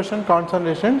expression,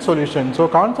 concentration, solution. So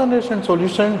concentration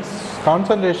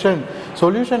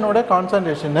oda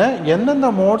concentration எந்தெந்த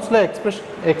மோட்ஸ்ல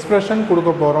expression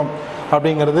கொடுக்க போறோம்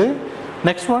அப்படிங்கிறது.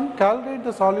 Next one, calculate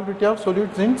the solubility of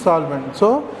solutes in solvent.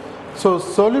 So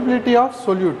solubility of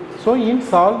solute. So in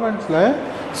solvents la,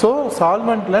 so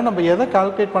solvent la நம்ம எதை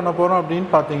calculate பண்ண போறோம் அப்படினு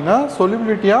பாத்தீங்கன்னா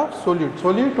solubility of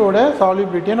solute ஓட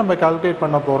solubility நம்ம calculate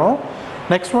பண்ண போறோம்.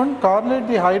 Next one, correlate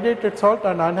the hydrated salt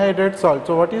and unhydrated salt.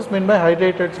 So what is meant by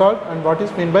hydrated salt and what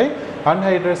is meant by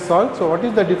unhydrated salt? So what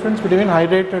is the difference between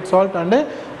hydrated salt and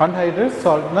unhydrated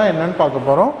salt na என்னன்னு பார்க்க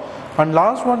போறோம். And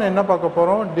last one enna paaka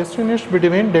porom, distinguish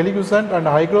between deliquescent and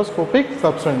hygroscopic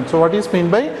substance. So what is mean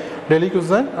by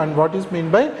deliquescent and what is mean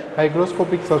by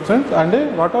hygroscopic substance, and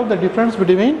what are the difference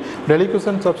between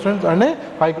deliquescent substance and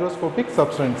hygroscopic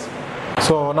substance.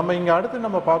 So நம்ம இங்க அடுத்து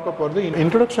நம்ம பார்க்க போறது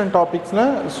introduction topicsல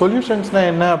solutionsனா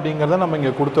என்ன அப்படிங்கறத நம்ம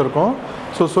இங்க கொடுத்திருக்கோம்.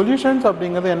 So solutions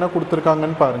அப்படிங்கறது என்ன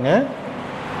கொடுத்திருக்காங்கன்னு பாருங்க.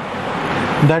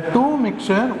 The two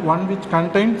mixture, one which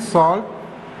contains salt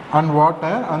and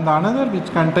water and the another which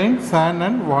contains sand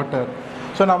and water.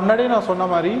 So நான் முன்னாடியே நான் சொன்ன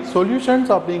மாதிரி solutions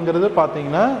அப்படிங்கிறது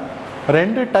பார்த்தீங்கன்னா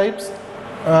ரெண்டு டைப்ஸ்,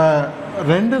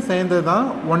 ரெண்டு சேர்ந்தது தான்.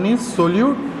 One is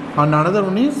solute and another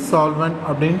one is solvent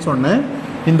அப்படின்னு சொன்னேன்.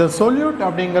 இந்த solute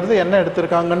அப்படிங்கிறது என்ன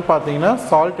எடுத்திருக்காங்கன்னு பார்த்தீங்கன்னா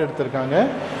salt எடுத்திருக்காங்க.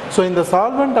 ஸோ இந்த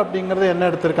solvent அப்படிங்கிறது என்ன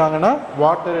எடுத்திருக்காங்கன்னா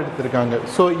வாட்டர் எடுத்திருக்காங்க.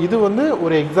 ஸோ இது வந்து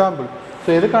ஒரு எக்ஸாம்பிள். ஸோ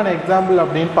எதுக்கான எக்ஸாம்பிள்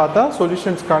அப்படின்னு பார்த்தா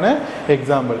சொல்யூஷன்ஸ்க்கான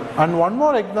example. And one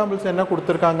more examples என்ன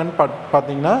கொடுத்துருக்காங்கன்னு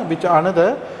பார்த்தீங்கன்னா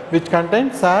which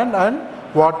contains sand and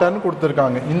waterன்னு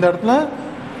கொடுத்துருக்காங்க. இந்த இடத்துல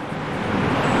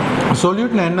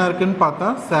சொல்யூட்ல என்ன இருக்குன்னு பார்த்தா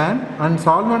sand and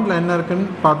solventல என்ன இருக்குன்னு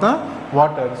பார்த்தா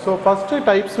வாட்டர். ஸோ ஃபர்ஸ்ட்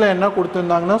டைப்ஸ்ல என்ன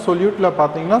கொடுத்துருந்தாங்கன்னா சொல்யூட்ல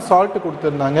பார்த்தீங்கன்னா சால்ட்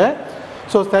கொடுத்துருந்தாங்க.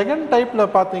 ஸோ செகண்ட் டைப்ல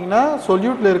பார்த்தீங்கன்னா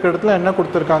சொல்யூட்ல இருக்கிற இடத்துல என்ன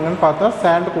கொடுத்துருக்காங்கன்னு பார்த்தா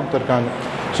சாண்ட் கொடுத்துருக்காங்க.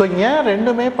 ஸோ ஏன்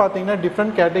ரெண்டுமே பார்த்தீங்கன்னா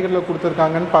டிஃப்ரெண்ட் கேட்டகரியில்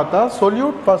கொடுத்துருக்காங்கன்னு பார்த்தா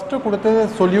சொல்யூட் ஃபஸ்ட்டு கொடுத்தது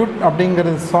சொல்யூட்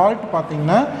அப்படிங்கிறது சால்ட்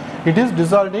பார்த்தீங்கன்னா it is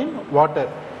dissolved in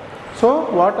water. So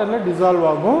வாட்டரில் டிசால்வ்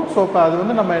ஆகும். ஸோ இப்போ அது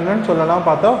வந்து நம்ம என்னன்னு சொல்லலாம்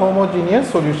பார்த்தா ஹோமோஜீனியஸ்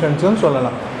சொல்யூஷன்ஸ்னு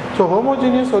சொல்லலாம். ஸோ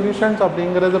ஹோமோஜீனியஸ் சொல்யூஷன்ஸ்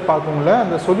அப்படிங்கிறது பார்க்கும்போது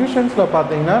அந்த சொல்யூஷன்ஸில்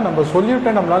பார்த்தீங்கன்னா நம்ம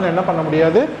சொல்யூட்டை நம்மளால் என்ன பண்ண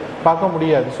முடியாது, பார்க்க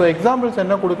முடியாது. ஸோ எக்ஸாம்பிள்ஸ்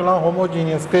என்ன கொடுக்கலாம்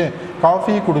ஹோமோஜீனியஸ்க்கு?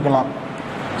 காஃபி கொடுக்கலாம்.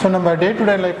 ஸோ நம்ம டே டு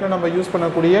டே லைஃப்பில் நம்ம யூஸ்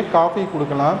பண்ணக்கூடிய காஃபி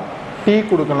கொடுக்கலாம், டீ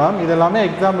கொடுக்கலாம். இதெல்லாமே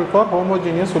எக்ஸாம்பிள் ஃபார்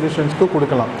ஹோமோஜீனியஸ் சொல்யூஷன்ஸ்க்கு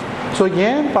கொடுக்கலாம். ஸோ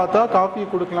ஏன் பார்த்தா காஃபி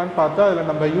கொடுக்கலான்னு பார்த்தா அதில்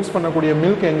நம்ம யூஸ் பண்ணக்கூடிய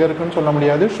மில்க் எங்கே இருக்குன்னு சொல்ல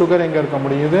முடியாது, சுகர் எங்கே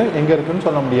இருக்குன்னு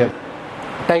சொல்ல முடியாது.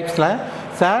 டைப்ஸில்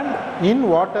சாண்ட் இன்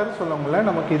வாட்டர் சொல்ல முடியல.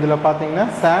 நமக்கு இதில் பார்த்தீங்கன்னா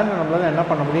சாண்ட் நம்மளால் என்ன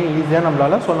பண்ண முடியும், ஈஸியாக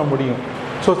நம்மளால் சொல்ல முடியும்.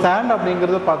 ஸோ சாண்ட்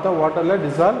அப்படிங்கிறது பார்த்தா வாட்டரில்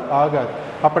டிசால்வ் ஆகாது.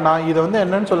 அப்போ நான் இதை வந்து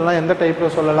என்னன்னு சொல்லலாம், எந்த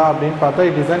டைப்பில் சொல்லலாம் அப்படின்னு பார்த்தா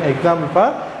it is an example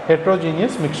for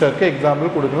heterogeneous மிக்சருக்கு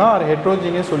example கொடுக்கலாம், ஆர்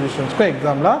ஹெட்ரோஜீனியஸ் சொல்யூஷன்ஸ்க்கு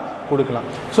எக்ஸாம்பிளாக கொடுக்கலாம்.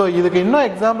 ஸோ இதுக்கு இன்னும்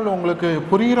எக்ஸாம்பிள் உங்களுக்கு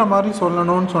புரிகிற மாதிரி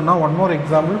சொல்லணும்னு சொன்னால் one more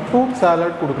example fruit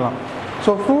salad கொடுக்கலாம்.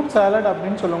 ஸோ ஃப்ரூட் சாலட்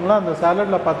அப்படின்னு சொல்லுவோம்னா அந்த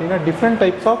சாலட்டில் பார்த்தீங்கன்னா டிஃப்ரெண்ட்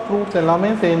டைப்ஸ் ஆஃப் ஃப்ரூட்ஸ் எல்லாமே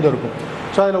சேர்ந்து இருக்கும்.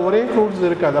 ஸோ அதில் ஒரே ஃப்ரூட்ஸ்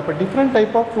இருக்காது. அப்போ டிஃப்ரெண்ட்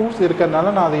டைப் ஆஃப் ஃப்ரூட்ஸ்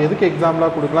இருக்கிறதுனால நான் அதை எதுக்கு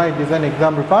எக்ஸாம்பிளாக கொடுக்கலாம், it is an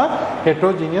example for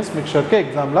heterogeneous மிக்சருக்கு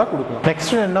எக்ஸாம்பிளாக கொடுக்கலாம்.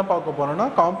 நெக்ஸ்ட் என்ன பார்க்க போகிறோம்னா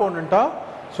காம்பவுண்ட் ஆஃப்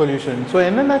சொல்யூஷன். ஸோ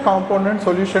என்னென்ன காம்பவுண்ட்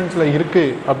சொல்யூஷன்ஸில்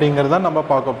இருக்குது அப்படிங்கிறத நம்ம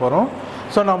பார்க்க போகிறோம்.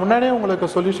 ஸோ நான் முன்னாடியே உங்களுக்கு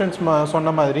சொல்யூஷன்ஸ்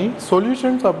சொன்ன மாதிரி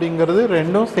சொல்யூஷன்ஸ் அப்படிங்கிறது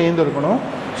ரெண்டும் சேர்ந்து இருக்கணும்.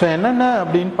 ஸோ என்னென்ன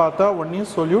அப்படின்னு பார்த்தா one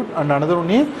is solute and another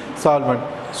one is solvent.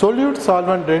 Solute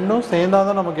solvent ரெண்டும் சேர்ந்தால்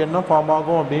தான் நமக்கு என்ன ஃபார்ம்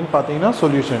ஆகும் அப்படின்னு பார்த்தீங்கன்னா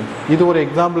சொல்யூஷன். இது ஒரு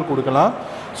எக்ஸாம்பிள் கொடுக்கலாம்.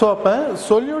 ஸோ அப்போ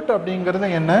சொல்யூட் அப்படிங்கிறது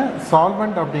என்ன,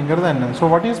 சால்வெண்ட் அப்படிங்கிறது என்ன. So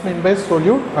what is mean by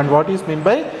solute and what is mean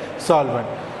by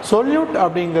solvent. solute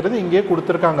அப்படிங்கிறது இங்கே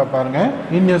கொடுத்துருக்காங்க பாருங்க.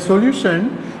 in a solution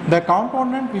the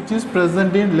component which is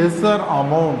present in lesser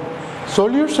amount,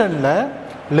 solutionல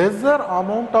lesser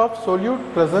amount of solute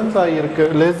presence ஆயிருக்கு,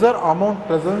 lesser amount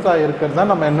presence ஆயிருக்கிறது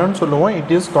தான் நம்ம என்னன்னு சொல்லுவோம்,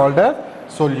 it is called as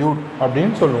solute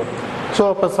அப்படின்னு சொல்லுவோம். ஸோ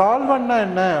அப்போ சால்வெண்ட்னா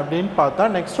என்ன அப்படின்னு பார்த்தா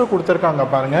நெக்ஸ்ட் கொடுத்துருக்காங்க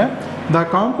பாருங்க. the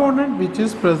component which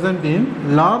is present in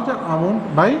larger amount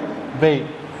by weight.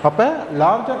 அப்போ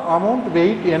லார்ஜர் அமௌண்ட்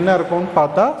வெயிட் என்ன இருக்கும்னு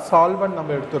பார்த்தா சால்வெண்ட்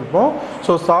நம்ம எடுத்திருப்போம்.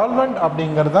 ஸோ சால்வெண்ட்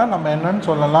அப்படிங்கிறத நம்ம என்னன்னு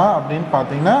சொல்லலாம் அப்படின்னு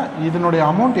பார்த்தீங்கன்னா இதனுடைய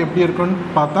அமௌண்ட் எப்படி இருக்குன்னு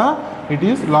பார்த்தா இட்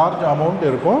இஸ் லார்ஜ் அமௌண்ட்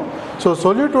இருக்கும். ஸோ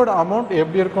சொல்யூட்டோட அமௌண்ட்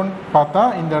எப்படி இருக்குன்னு பார்த்தா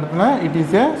இந்த இடத்துல it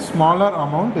is a smaller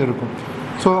amount இருக்கும்.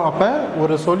 ஸோ அப்போ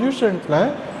ஒரு சொல்யூஷன்ஸில்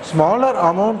ஸ்மாலர்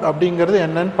அமௌண்ட் அப்படிங்கிறது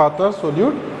என்னன்னு பார்த்தா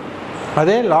சொல்யூட்,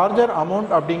 அதே லார்ஜர்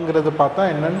அமௌண்ட் அப்படிங்கிறது பார்த்தா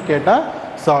என்னன்னு கேட்டால்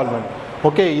சால்வெண்ட்.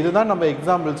 ஓகே, இதுதான் நம்ம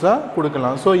எக்ஸாம்பிள்ஸாக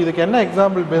கொடுக்கலாம். ஸோ இதுக்கு என்ன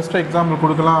எக்ஸாம்பிள், பெஸ்ட் எக்ஸாம்பிள்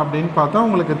கொடுக்கலாம் அப்படின்னு பார்த்தா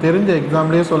உங்களுக்கு தெரிஞ்ச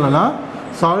எக்ஸாம்பிளே சொல்லலாம்,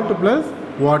 சால்ட் ப்ளஸ்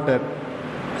வாட்டர்.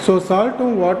 ஸோ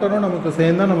சால்ட்டும் வாட்டரும் நமக்கு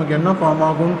சேர்ந்தால் நமக்கு என்ன ஃபார்ம்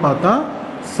ஆகும்னு பார்த்தா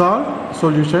salt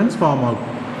solutions form ஆகும்.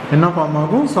 என்ன ஃபார்ம்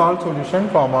ஆகும்? salt solution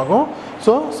form ஆகும்.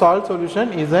 So salt solution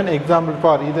is an example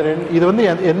for இது வந்து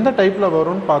எந்த டைப்ல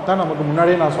வரும்னு பார்த்தா நமக்கு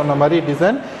முன்னாடியே நான் சொன்ன மாதிரி it is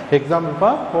an example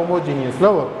for homogeneousல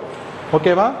வரும்.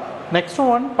 ஓகேவா? நெக்ஸ்ட்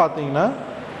ஒன் பார்த்தீங்கன்னா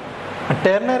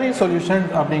ternary solution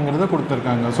அப்படிங்கிறது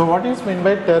கொடுத்துருக்காங்க. So what is mean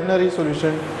by ternary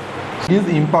solution is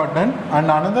important. And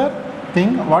another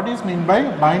thing, what is mean by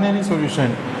binary solution?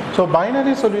 So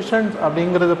binary solutions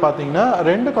அப்படிங்கிறது பார்த்தீங்கன்னா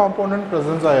ரெண்டு காம்போனன்ட்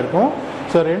ப்ரெசன்ஸ் ஆகிருக்கும்.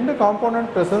 So ரெண்டு காம்போனன்ட்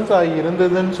ப்ரெசன்ஸ் ஆகி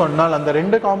இருந்ததுன்னு சொன்னால் அந்த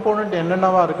ரெண்டு காம்போனன்ட்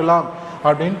என்னென்னவா இருக்கலாம்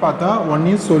அப்படின்னு பார்த்தா one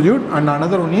is solute and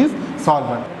another one is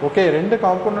solvent. Okay, ரெண்டு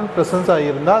காம்போனன்ட் ப்ரெசன்ஸ்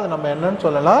ஆகியிருந்தால் அது நம்ம என்னன்னு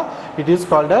சொல்லலாம்? It is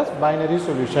called as binary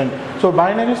solution. So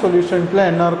binary சொல்யூஷன்ஸில்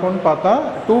என்ன இருக்கும்னு பார்த்தா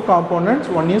two components,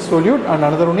 one is solute and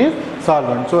another one is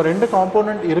solvent. So ரெண்டு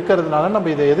காம்போனன்ட் இருக்கிறதுனால நம்ம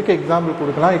இதை எதுக்கு எக்ஸாம்பிள்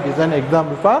கொடுக்கலாம்? It is an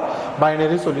example for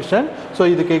binary solution. So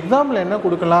இதுக்கு எக்ஸாம்பிள் என்ன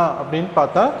கொடுக்கலாம் அப்படின்னு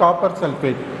பார்த்தா copper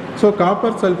sulphate. So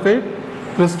copper sulphate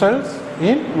crystals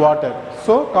in water.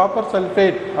 So copper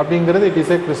sulphate அப்படிங்கிறது இட்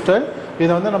இஸ் ஏ கிறிஸ்டல்.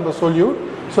 இது வந்து நம்ம சொல்யூட்.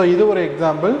 ஸோ இது ஒரு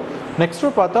எக்ஸாம்பிள். நெக்ஸ்ட்டு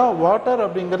பார்த்தா வாட்டர்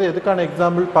அப்படிங்கிறது எதுக்கான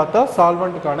எக்ஸாம்பிள் பார்த்தா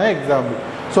சால்வெண்ட்டுக்கான எக்ஸாம்பிள்.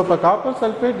 ஸோ இப்போ காப்பர்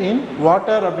சல்ஃபேட் இன்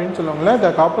வாட்டர் அப்படின்னு சொல்லுவாங்களே, த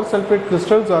copper sulphate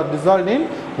crystals R dissolved in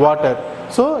water.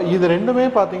 So இது ரெண்டுமே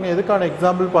பார்த்தீங்கன்னா எதுக்கான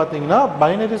எக்ஸாம்பிள் பார்த்தீங்கன்னா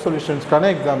binary சொல்யூஷன்ஸ்க்கான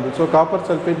example. So copper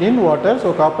sulphate in water.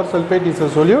 So copper sulphate is a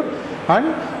solute and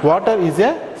water is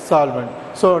a solvent.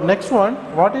 So next one,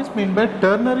 what is mean by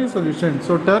ternary solution?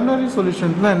 So ternary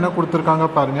solutions என்ன கொடுத்திருக்காங்க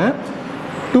பாருங்க.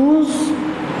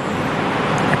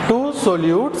 Two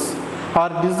solutes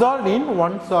are dissolved in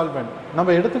one solvent.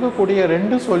 நம்ம எடுத்துக்கக்கூடிய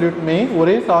ரெண்டு சொல்யூட்மே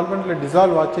ஒரே சால்வெண்ட்ல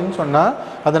dissolve ஆச்சுன்னு சொன்னா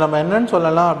அதை நம்ம என்னன்னு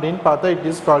சொல்லலாம் அப்படின்னு பார்த்தா it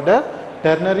is called as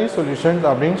ternary solutions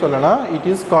அப்படின்னு சொல்லலாம். இட்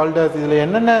இஸ் கால்ட் as இதில்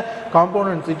என்னென்ன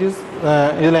காம்போனன்ட்ஸ்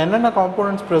இதில் என்னென்ன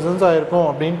காம்போனன்ட்ஸ் ப்ரெசன்ஸ் ஆகிருக்கும்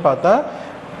அப்படின்னு பார்த்தா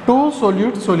டூ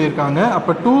சொல்யூட்ஸ் சொல்லியிருக்காங்க.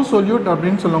 அப்போ டூ சொல்யூட்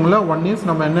அப்படின்னு சொல்லுவாங்களா, ஒன் இஸ்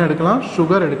நம்ம என்ன எடுக்கலாம்?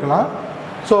 சுகர் எடுக்கலாம்.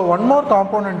 ஸோ ஒன் மோர்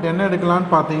காம்போனன்ட் என்ன எடுக்கலான்னு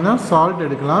பார்த்தீங்கன்னா சால்ட்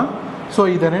எடுக்கலாம். ஸோ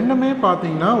இதை ரெண்டுமே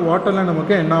பார்த்தீங்கன்னா வாட்டரில்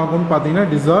நமக்கு என்ன ஆகும்னு பார்த்தீங்கன்னா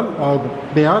டிசால்வ் ஆகும்.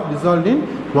 They are dissolve in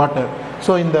water.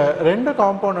 So இந்த ரெண்டு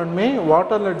காம்போனன்ட்மே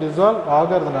வாட்டரில் டிசால்வ்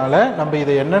ஆகிறதுனால நம்ம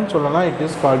இதை என்னன்னு சொல்லலாம்? It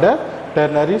is called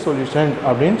ternary solution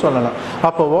அப்படின்னு சொல்லலாம்.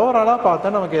 அப்போ ஓவராலாக பார்த்தா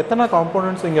நமக்கு எத்தனை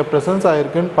காம்போனன்ட்ஸ் இங்கே ப்ரெசன்ஸ்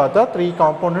ஆகிருக்குன்னு பார்த்தா 3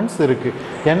 காம்போனன்ட்ஸ் இருக்குது.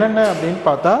 என்னென்ன அப்படின்னு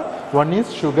பார்த்தா one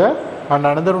is sugar and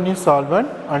another one is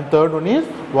solvent and third one is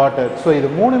water. So இது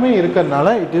மூணுமே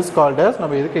இருக்கிறதுனால இட் இஸ் கால்ட் as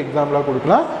நம்ம இதுக்கு எக்ஸாம்பிளாக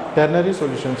கொடுக்கலாம், டெர்னரி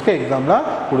சொல்யூஷன்ஸ்க்கு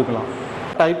எக்ஸாம்பிளாக கொடுக்கலாம்.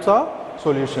 Types of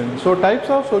solution. So types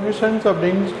of solutions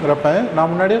அப்படிங்கிறப்ப நான்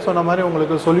முன்னாடியே சொன்ன மாதிரி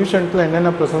உங்களுக்கு சொல்யூஷன்ஸில் என்னென்ன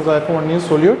ப்ரெசன்ஸ் ஆகிருக்கும்? One is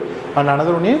solute and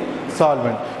another one is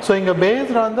solvent. So இங்கே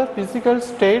பேஸ்ட் ஆன் த ஃபிசிக்கல்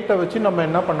ஸ்டேட்டை வச்சு நம்ம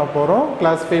என்ன பண்ண போகிறோம்?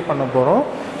 கிளாஸிஃபை பண்ண போகிறோம்.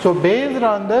 So based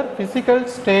on the physical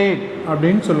state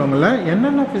அப்படின்னு சொல்லுவாங்கள்ல,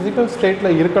 என்னென்ன ஃபிசிக்கல்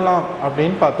ஸ்டேட்டில் இருக்கலாம்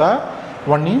அப்படின்னு பார்த்தா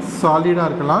ஒன் இஸ் சாலிடாக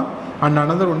இருக்கலாம் அண்ட்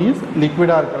அனதர் ஒன் இஸ்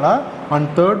லிக்விடாக இருக்கலாம் அண்ட்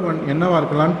தேர்ட் ஒன் என்னவாக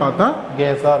இருக்கலாம்னு பார்த்தா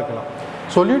கேஸாக இருக்கலாம்.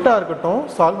 சொல்யூட்டாக இருக்கட்டும்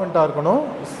சால்வெண்ட்டாக இருக்கணும்,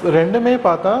 ரெண்டுமே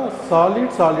பார்த்தா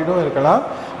சாலிடும் இருக்கலாம்,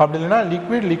 அப்படி இல்லைனா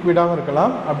லிக்விடாகவும்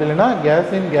இருக்கலாம், அப்படி இல்லைனா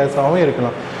கேஸாகவும்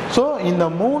இருக்கலாம். ஸோ இந்த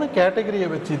 3 கேட்டகரியை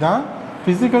வச்சு தான்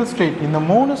ஃபிசிக்கல் ஸ்டேட், இந்த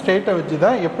 3 ஸ்டேட்டை வச்சு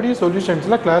தான் எப்படி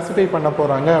சொல்யூஷன்ஸில் கிளாஸிஃபை பண்ண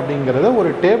போகிறாங்க அப்படிங்கிறத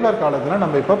ஒரு டேபிளர் காலத்தில்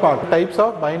நம்ம இப்போ பார்க்கலாம். Types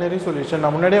of binary solution.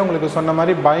 நான் முன்னாடியே உங்களுக்கு சொன்ன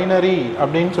மாதிரி பைனரி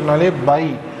அப்படின்னு சொன்னாலே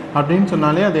அப்படின்னு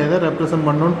சொன்னாலே அதை எதை ரெப்ரசன்ட்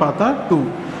பண்ணணும்னு பார்த்தா 2.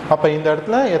 அப்போ இந்த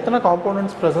இடத்துல எத்தனை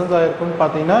காம்போனன்ட்ஸ் ப்ரெசன்ஸ் ஆகிருக்குன்னு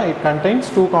பார்த்தீங்கன்னா it contains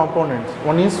 2 components.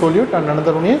 One is solute and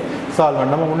another one is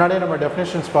solvent. நம்ம முன்னாடியே நம்ம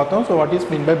டெஃபினேஷன்ஸ் பார்த்தோம். So what is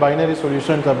mean by binary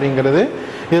solutions அப்படிங்கிறது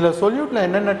இதில் சொல்யூட்டில்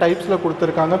என்னென்ன டைப்ஸில்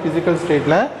கொடுத்துருக்காங்க ஃபிசிக்கல்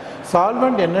ஸ்டேட்டில்,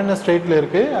 சால்வெண்ட் என்னென்ன ஸ்டேட்டில்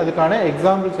இருக்குது, அதுக்கான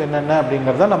எக்ஸாம்பிள்ஸ் என்னென்ன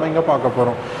அப்படிங்கிறத நம்ம இங்கே பார்க்க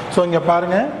போகிறோம். ஸோ இங்கே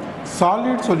பாருங்கள்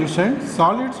சாலிட்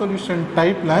சொல்யூஷன்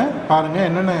டைப்பில் பாருங்கள்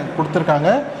என்னென்ன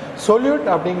கொடுத்துருக்காங்க. சொல்யூட்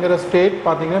அப்படிங்கிற ஸ்டேட்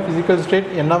பார்த்தீங்கன்னா ஃபிசிக்கல் ஸ்டேட்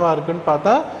என்னவா இருக்குன்னு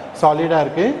பார்த்தா சாலிடாக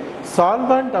இருக்குது.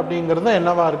 சால்வெண்ட் அப்படிங்கிறது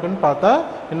என்னவா இருக்குன்னு பார்த்தா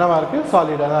என்னவா இருக்குது?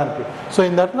 சாலிடாக தான் இருக்குது. ஸோ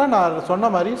இந்த இடத்துல நான் சொன்ன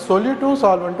மாதிரி சொல்யூட்டும்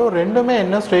சால்வெண்ட்டும் ரெண்டுமே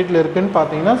என்ன ஸ்டேட்டில் இருக்குதுன்னு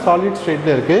பார்த்தீங்கன்னா சாலிட்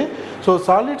ஸ்டேட்டில் இருக்குது. ஸோ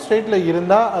சாலிட் ஸ்டேட்டில்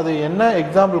இருந்தால் அது என்ன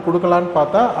எக்ஸாம்பிள் கொடுக்கலான்னு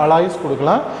பார்த்தா அலாய்ஸ்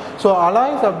கொடுக்கலாம். ஸோ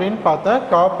அலாய்ஸ் அப்படின்னு பார்த்தா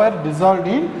காப்பர் டிசால்வ்ட்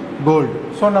இன் கோல்டு.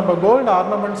 ஸோ நம்ம கோல்டு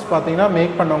ஆர்னமெண்ட்ஸ் பார்த்தீங்கன்னா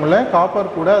மேக் பண்ணவங்கள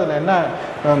காப்பர் கூட அதில் என்ன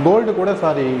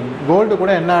கோல்டு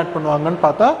கூட என்ன ஆட் பண்ணுவாங்கன்னு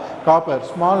பார்த்தா copper,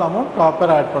 small amount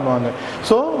copper add பண்ணுவாங்க.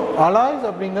 ஸோ அலாய்ஸ்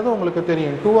அப்படிங்கிறது உங்களுக்கு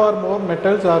தெரியும், 2 or more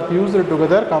metals are fused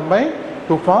together combined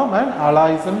to form an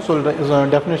alloys ன்னு சொல்ற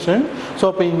டெஃபினிஷன். ஸோ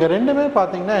இப்போ இங்கே ரெண்டுமே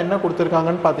பார்த்தீங்கன்னா என்ன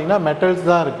கொடுத்துருக்காங்கன்னு பார்த்தீங்கன்னா மெட்டல்ஸ்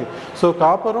தான் இருக்குது. ஸோ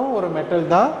காப்பரும் ஒரு மெட்டல்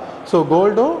தான், ஸோ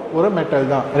கோல்டும் ஒரு மெட்டல்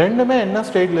தான். ரெண்டுமே என்ன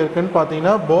ஸ்டேட்டில் இருக்குதுன்னு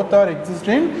பார்த்தீங்கன்னா both are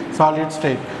exist in solid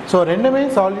state. So ரெண்டுமே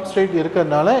சாலிட் ஸ்டேட்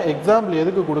இருக்கிறதுனால எக்ஸாம்பிள்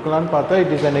எதுக்கு கொடுக்கலான்னு பார்த்தா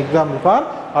it is an example for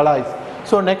alloys.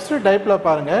 So next டைப்பில்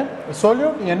பாருங்கள்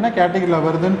சொல்யூட் என்ன கேட்டகரியில்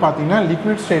வருதுன்னு பார்த்தீங்கன்னா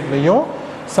லிக்விட் ஸ்டேட்லையும்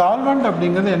சால்வெண்ட்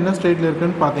அப்படிங்கிறது என்ன ஸ்டேட்டில்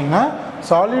இருக்குன்னு பார்த்தீங்கன்னா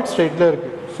சாலிட் ஸ்டேட்டில்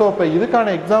இருக்குது. ஸோ இப்போ இதுக்கான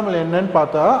எக்ஸாம்பிள் என்னன்னு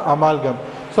பார்த்தா அமால்கம்.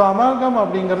 ஸோ அமால்கம்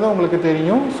அப்படிங்கிறது உங்களுக்கு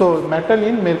தெரியும். ஸோ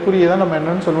மெட்டலின் மெர்க்குரியை தான் நம்ம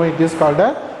என்னன்னு சொல்லுவோம், it is called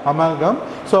amalgam.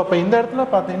 So அப்போ இந்த இடத்துல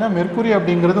பார்த்தீங்கன்னா மெர்க்குரி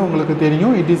அப்படிங்கிறது உங்களுக்கு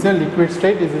தெரியும், it is a liquid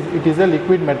state, it is a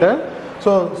liquid metal.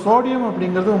 So sodium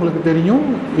அப்படிங்கிறது உங்களுக்கு தெரியும்,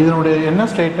 இதனுடைய என்ன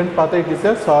ஸ்டேட்டுன்னு பார்த்தா it is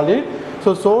a solid.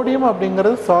 So sodium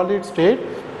அப்படிங்கிறது சாலிட் ஸ்டேட்,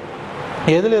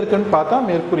 எதில் இருக்குன்னு பார்த்தா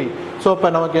மெர்க்குரி. ஸோ இப்போ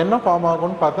நமக்கு என்ன ஃபார்ம்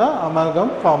ஆகும்னு பார்த்தா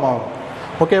அமால்கம் ஃபார்ம் ஆகும்.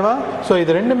 ஓகேவா? ஸோ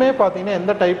இது ரெண்டுமே பார்த்தீங்கன்னா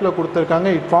எந்த டைப்பில் கொடுத்துருக்காங்க,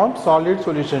 இட் ஃபார்ம் சாலிட்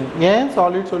சொல்யூஷன். ஏன்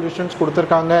சாலிட் சொல்யூஷன்ஸ்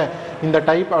கொடுத்துருக்காங்க இந்த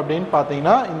டைப் அப்படின்னு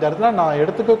பார்த்தீங்கன்னா, இந்த இடத்துல நான்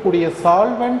எடுத்துக்கக்கூடிய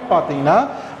சால்வெண்ட் பார்த்தீங்கன்னா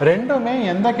ரெண்டுமே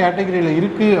எந்த கேட்டகரியில்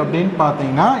இருக்குது அப்படின்னு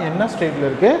பார்த்தீங்கன்னா என்ன ஸ்டேட்டில்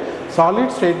இருக்குது,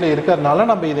 சாலிட் ஸ்டேட்டில் இருக்கிறதுனால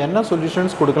நம்ம இது என்ன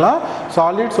சொல்யூஷன்ஸ் கொடுக்கலாம்,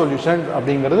 சாலிட் சொல்யூஷன்ஸ்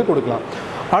அப்படிங்கிறது கொடுக்கலாம்.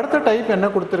 அடுத்த டைப் என்ன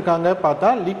கொடுத்துருக்காங்க பார்த்தா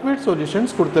லிக்விட்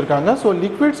சொல்யூஷன்ஸ் கொடுத்துருக்காங்க. ஸோ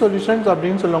லிக்விட் சொல்யூஷன்ஸ்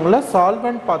அப்படின்னு சொல்லுவாங்கள்ல,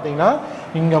 சால்வெண்ட் பார்த்தீங்கன்னா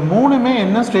இங்கே மூணுமே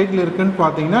என்ன ஸ்டேட்டில் இருக்குன்னு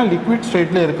பார்த்தீங்கன்னா லிக்விட்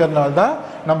ஸ்டேட்டில் இருக்கிறதுனால தான்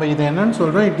நம்ம இது என்னன்னு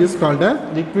சொல்கிறோம், it is called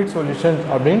liquid solutions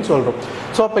அப்படின்னு சொல்கிறோம்.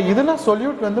 ஸோ அப்போ இதில்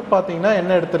சொல்யூட் வந்து பார்த்தீங்கன்னா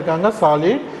என்ன எடுத்திருக்காங்க,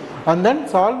 சாலிட், அண்ட் தென்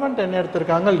சால்வெண்ட் என்ன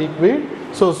எடுத்திருக்காங்க, லிக்விட்.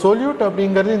 ஸோ சொல்யூட்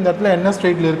அப்படிங்கிறது இந்த இடத்துல என்ன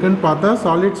ஸ்டேட்டில் இருக்குன்னு பார்த்தா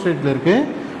சாலிட் ஸ்டேட்டில்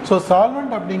இருக்குது. ஸோ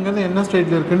சால்வெண்ட் அப்படிங்கிறது என்ன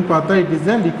ஸ்டேட்டில் இருக்குன்னு பார்த்தா இட் இஸ்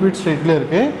எ லிக்விட் ஸ்டேட்டில்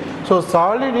இருக்குது. ஸோ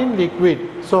சாலிட் இன் லிக்விட்.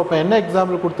 ஸோ இப்போ என்ன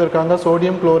எக்ஸாம்பிள் கொடுத்துருக்காங்க,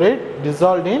 sodium chloride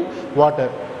dissolved in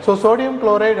water. So sodium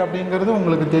chloride அப்படிங்கிறது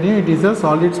உங்களுக்கு தெரியும், it is a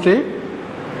solid state.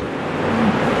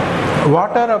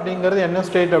 Water அப்படிங்கிறது என்ன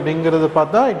ஸ்டேட் அப்படிங்கிறது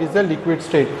பார்த்தா it is a liquid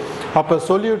state. அப்போ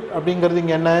சொல்யூட் அப்படிங்கிறது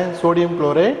இங்கே என்ன, சோடியம்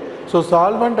குளோரைட். ஸோ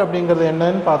சால்வெண்ட் அப்படிங்கிறது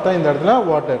என்னன்னு பார்த்தா இந்த இடத்துல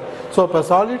வாட்டர். ஸோ இப்போ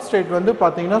சாலிட் ஸ்டேட் வந்து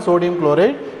பார்த்தீங்கன்னா சோடியம்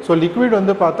குளோரைட். ஸோ லிக்விட்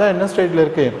வந்து பார்த்தா என்ன ஸ்டேட்டில்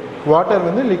இருக்குது, வாட்டர்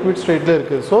வந்து லிக்விட் ஸ்டேட்டில்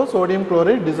இருக்குது. So sodium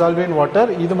chloride dissolve in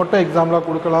water. இது மட்டும் எக்ஸாம்பிளாக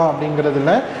கொடுக்கலாம் அப்படிங்கிறது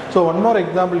இல்லை. ஸோ ஒன் மோர்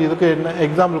எக்ஸாம்பிள் இதுக்கு என்ன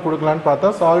எக்ஸாம்பிள் கொடுக்கலான்னு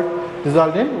பார்த்தா சால்ட்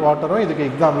டிசால்வ் இன் வாட்டரும் இதுக்கு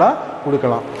எக்ஸாம்பிளாக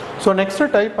கொடுக்கலாம். ஸோ நெக்ஸ்ட்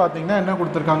டைப் பார்த்தீங்கன்னா என்ன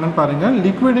கொடுத்துருக்காங்கன்னு பாருங்கள்,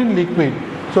 liquid in liquid.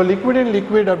 So liquid in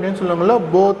liquid அப்படின்னு சொல்லுவாங்கள்ல,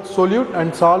 both solute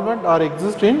and solvent R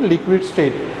exist in liquid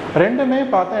state. ரெண்டுமே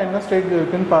பார்த்தா என்ன ஸ்டேட்டில்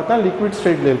இருக்குன்னு பார்த்தா லிக்விட்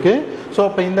ஸ்டேட்டில் இருக்குது. ஸோ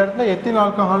இப்போ இந்த இடத்துல எத்தில்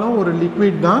ஆல்கஹாலும் ஒரு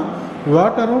லிக்விட் தான்,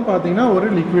 வாட்டரும் பார்த்தீங்கன்னா ஒரு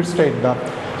லிக்விட் ஸ்டேட் தான்.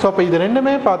 ஸோ அப்போ இது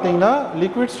ரெண்டுமே பார்த்தீங்கன்னா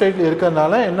லிக்விட் ஸ்டேட்டில்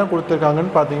இருக்கிறதுனால என்ன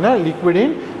கொடுத்துருக்காங்கன்னு பார்த்தீங்கன்னா liquid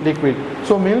in liquid.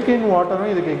 So milk இன்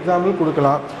வாட்டரும் இதுக்கு எக்ஸாம்பிள்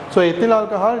கொடுக்கலாம். So ethyl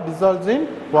alcohol dissolves in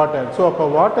water. So அப்போ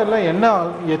வாட்டரில் என்ன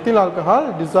எத்தில் ஆல்கஹால்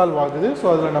டிசால்வ் ஆகுது. ஸோ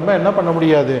அதில் நம்ம என்ன பண்ண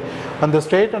முடியாது, அந்த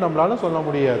ஸ்டேட்டை நம்மளால சொல்ல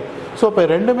முடியாது. ஸோ இப்போ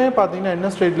ரெண்டுமே பார்த்தீங்கன்னா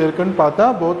என்ன ஸ்டேட்டில் இருக்குன்னு பார்த்தா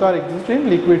both are exist in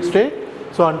liquid state.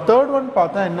 So and third one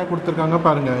பார்த்தா என்ன கொடுத்துருக்காங்க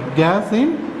பாருங்கள், கேஸ்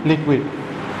இன் லிக்விட்.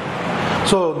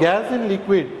 ஸோ கேஸ் இன்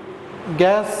லிக்விட்,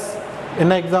 கேஸ்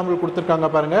என்ன எக்ஸாம்பிள் கொடுத்துருக்காங்க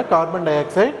பாருங்கள், carbon di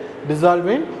oxide dissolve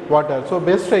in water. So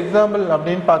best example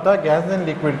அப்படின்னு பார்த்தா கேஸ் இன்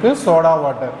லிக்விட்க்கு சோடா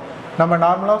வாட்டர். நம்ம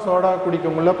நார்மலாக சோடா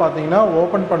குடிக்கவங்கள பார்த்தீங்கன்னா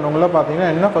ஓப்பன் பண்ணவங்கள பார்த்தீங்கன்னா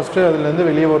என்ன ஃபஸ்ட்டு அதுலேருந்து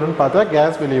வெளியே வரும்னு பார்த்தா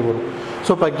கேஸ் வெளியே வரும்.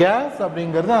 ஸோ இப்போ கேஸ்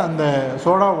அப்படிங்கிறது அந்த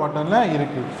சோடா வாட்டரில்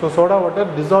இருக்குது. ஸோ சோடா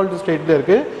வாட்டர் டிசால்வ்டு ஸ்டேட்டில்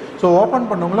இருக்குது. ஸோ ஓப்பன்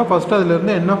பண்ணவங்கள ஃபஸ்ட்டு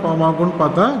அதுலேருந்து என்ன ஃபார்ம் ஆகும்னு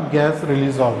பார்த்தா கேஸ்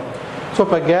ரிலீஸ் ஆகும். ஸோ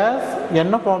இப்போ கேஸ்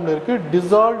என்ன ஃபார்மில் இருக்குது,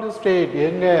 டிசால்வ்டு ஸ்டேட்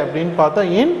எங்கே அப்படின்னு பார்த்தா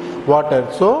in water.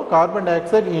 So carbon di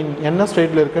oxide இன் என்ன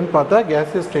ஸ்டேட்டில் இருக்குதுன்னு பார்த்தா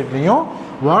கேஸியஸ் ஸ்டேட்லேயும்,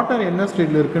 வாட்டர் என்ன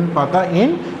ஸ்டேட்டில் இருக்குதுன்னு பார்த்தா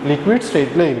இன் லிக்விட்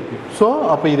ஸ்டேட்டில் இருக்குது. ஸோ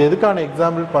அப்போ இது எதுக்கான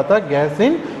எக்ஸாம்பிள் பார்த்தா கேஸ்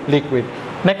இன் liquid.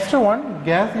 Next one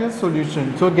gaseous solution.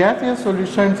 So gaseous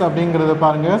solutions அப்படிங்கிறத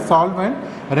பாருங்கள், சால்வெண்ட்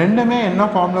ரெண்டுமே என்ன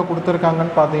ஃபார்மில்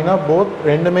கொடுத்துருக்காங்கன்னு பார்த்தீங்கன்னா போத்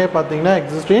ரெண்டுமே பார்த்தீங்கன்னா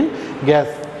எக்ஸிஸ்ட் இன்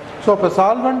கேஸ். ஸோ இப்போ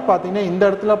சால்வெண்ட் பார்த்தீங்கன்னா இந்த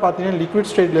இடத்துல பார்த்தீங்கன்னா லிக்விட்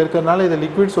ஸ்டேட்டில் இருக்கிறதுனால இதை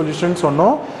லிக்விட் சொல்யூஷன்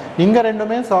சொன்னோம். இங்கே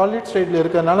ரெண்டுமே சாலிட் ஸ்டேட்டில்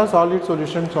இருக்கிறதுனால சாலிட்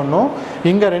சொல்யூஷன் சொன்னோம்.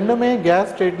 இங்கே ரெண்டுமே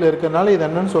கேஸ் ஸ்டேட்டில் இருக்கிறதுனால இது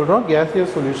என்னன்னு சொல்கிறோம்,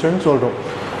 கேசியஸ் சொல்யூஷன் சொல்கிறோம்.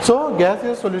 ஸோ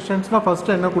கேசியஸ் சொல்யூஷன்ஸ்னால்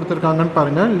ஃபஸ்ட்டு என்ன கொடுத்துருக்காங்கன்னு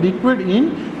பாருங்கள், liquid in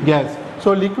case.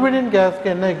 So liquid in கேஸ்க்கு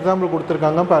என்ன எக்ஸாம்பிள்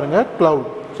கொடுத்துருக்காங்க பாருங்கள், க்ளவுட்.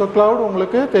 ஸோ க்ளவுட்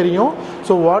உங்களுக்கு தெரியும்.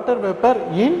 ஸோ வாட்டர் வேப்பர்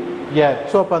இன் ஏர்.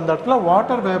 ஸோ அப்போ அந்த இடத்துல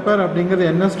வாட்டர் வேப்பர் அப்படிங்கிறது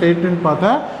என்ன ஸ்டேட்டுன்னு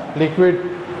பார்த்தா லிக்விட்.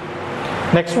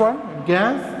 நெக்ஸ்ட் ஒன்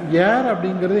கேஸ், ஏர்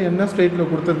அப்படிங்கிறது என்ன ஸ்டேட்டில்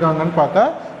கொடுத்துருக்காங்கன்னு பார்த்தா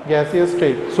gaseous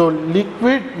state. So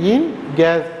liquid in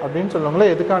case அப்படின்னு சொல்லுவாங்களே,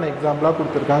 எதுக்கான எக்ஸாம்பிளாக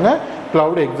கொடுத்துருக்காங்க,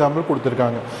 க்ளவுட் எக்ஸாம்பிள்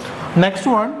கொடுத்துருக்காங்க. Next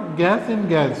one case in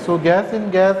case. So case in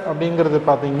case அப்படிங்கிறது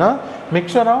பார்த்தீங்கன்னா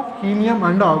mixture of helium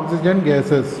and oxygen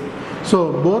gases. So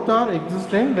both are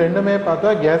existent, ரெண்டுமே பார்த்தா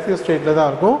கேசியஸ் ஸ்டேட்டில் தான்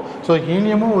இருக்கும். ஸோ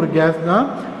ஹீலியமும் ஒரு கேஸ் தான்,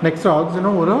 நெக்ஸ்ட்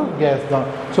ஆக்சிஜனும் ஒரு கேஸ் தான்.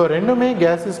 ஸோ ரெண்டுமே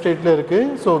கேசியஸ் ஸ்டேட்டில் இருக்குது.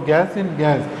 So case in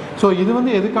case. So இது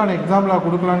வந்து எதுக்கான எக்ஸாம்பிளாக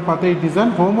கொடுக்கலான்னு பார்த்தா இட் இஸ்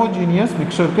அன் ஹோமோஜீனியஸ்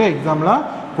மிக்சருக்கு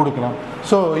எக்ஸாம்பிளாக கொடுக்கலாம்.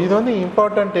 ஸோ இது வந்து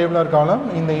இம்பார்ட்டன்ட் டேபிளர் காலம்.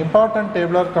 இந்த இம்பார்ட்டன்ட்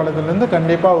டேபிளர் காலத்துலேருந்து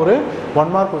கண்டிப்பாக ஒரு 1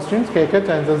 மார்க் கொஸ்டின்ஸ் கேட்க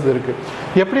சான்சஸ் இருக்குது.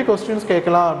 எப்படி கொஸ்டின்ஸ்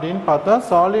கேட்கலாம் அப்படின்னு பார்த்தா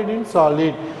சாலிட் இன்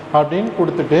சாலிட், அப்படின்னு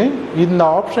கொடுத்துட்டு இந்த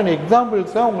ஆப்ஷன்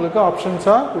எக்ஸாம்பிள்ஸாக உங்களுக்கு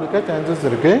ஆப்ஷன்ஸாக கொடுக்க சான்சஸ்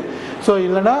இருக்குது. ஸோ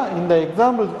இல்லைனா இந்த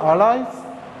எக்ஸாம்பிள்ஸ் அலாய்ஸ்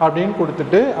அப்படின்னு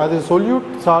கொடுத்துட்டு அது சொல்யூட்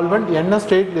சால்வெண்ட் என்ன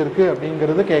ஸ்டேட்டில் இருக்குது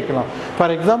அப்படிங்கிறது கேட்கலாம்.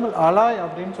 ஃபார் எக்ஸாம்பிள் அலாய்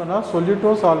அப்படின்னு சொன்னால்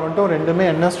சொல்யூட்டும் சால்வெண்ட்டும் ரெண்டுமே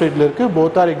என்ன ஸ்டேட்டில் இருக்குது,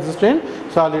 both are exist in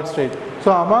solid state.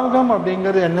 So amalgam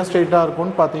அப்படிங்கிறது என்ன ஸ்டேட்டாக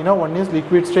இருக்கும்னு பார்த்தீங்கன்னா one is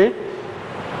liquid state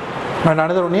and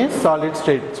another one is solid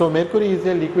state. So mercury is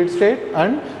a liquid state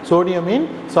and sodium in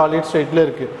solid state ல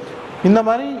இருக்கு. இந்த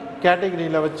மாதிரி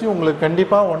கேட்டகரியில் வச்சு உங்களுக்கு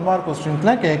கண்டிப்பாக 1 மார்க்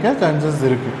கொஸ்டின்ஸில் கேட்க சான்சஸ்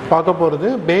இருக்குது. பார்க்க போகிறது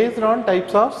based on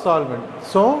types of solvent.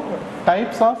 So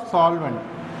types of solvent.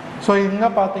 So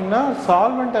இங்கே பார்த்தீங்கன்னா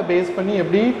சால்வெண்ட்டை பேஸ் பண்ணி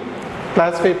எப்படி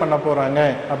கிளாஸிஃபை பண்ண போகிறாங்க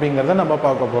அப்படிங்கிறத நம்ம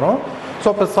பார்க்க போகிறோம். ஸோ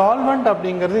இப்போ சால்வெண்ட்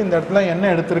அப்படிங்கிறது இந்த இடத்துல என்ன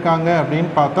எடுத்திருக்காங்க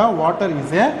அப்படின்னு பார்த்தா வாட்டர்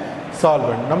இஸ் ஏ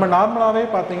சால்வெண்ட். நம்ம நார்மலாகவே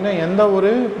பார்த்தீங்கன்னா எந்த ஒரு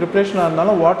ப்ரிப்ரேஷனாக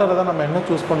இருந்தாலும் வாட்டரை தான் நம்ம என்ன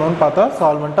சூஸ் பண்ணுவோம்னு பார்த்தா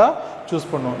சால்வெண்ட்டாக சூஸ்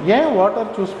பண்ணுவோம். ஏன் வாட்டர்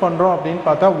சூஸ் பண்ணுறோம் அப்படின்னு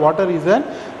பார்த்தா water is an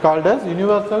called as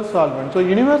universal solvent. So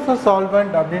universal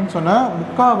solvent அப்படின்னு சொன்னால்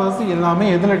முக்கால்வாசி எல்லாமே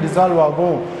எதில் டிசால்வ்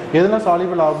ஆகும், எதில்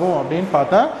சாலிபிள் ஆகும் அப்படின்னு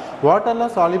பார்த்தா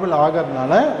வாட்டரில் சாலிபிள்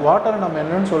ஆகிறதுனால வாட்டரை நம்ம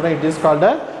என்னன்னு சொல்கிறோம், it is called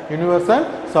as universal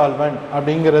solvent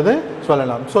அப்படிங்கிறது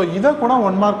சொல்லலாம். ஸோ இதை கூட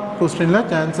 1 மார்க் கொஸ்டினில்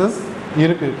சான்சஸ்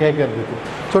இருக்குது கேட்கறதுக்கு.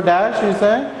 So dash is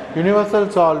a universal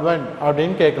solvent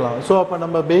அப்படின்னு கேட்கலாம். ஸோ அப்போ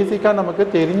நம்ம பேசிக்காக நமக்கு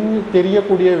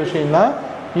தெரியக்கூடிய விஷயம்தான்.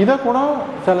 இதை கூட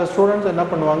சில ஸ்டூடெண்ட்ஸ் என்ன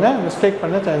பண்ணுவாங்க, மிஸ்டேக்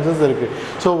பண்ண சான்சஸ் இருக்குது.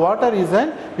 So water is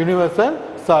an universal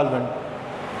solvent.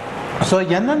 So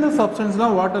எந்தெந்த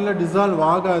சப்ஸ்டன்ஸ்லாம் வாட்டரில் டிசால்வ்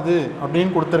ஆகாது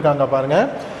அப்படின்னு கொடுத்துருக்காங்க பாருங்கள்.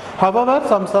 However,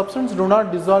 some substances do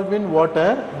not dissolve in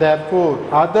water, therefore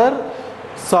other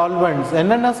solvents,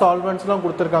 என்னென்ன சால்வெண்ட்ஸ்லாம்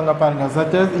கொடுத்துருக்காங்க பாருங்க,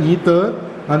 such as ether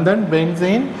and then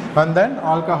benzene and then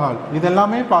alcohol.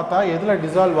 இதெல்லாமே பார்த்தா எதில்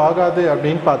டிசால்வ் ஆகாது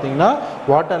அப்படின்னு பார்த்தீங்கன்னா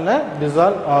வாட்டரில்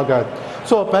டிசால்வ் ஆகாது.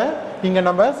 ஸோ அப்போ இங்கே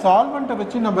நம்ம சால்வெண்ட்டை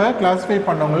வச்சு நம்ம கிளாஸிஃபை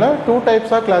பண்ணவங்கள 2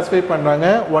 டைப்ஸாக கிளாஸிஃபை பண்ணுறாங்க.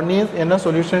 ஒன் இஸ் என்ன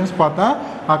சொல்யூஷன்ஸ் பார்த்தா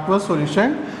aqueous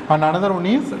solution and another one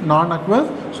is நான் அக்வஸ்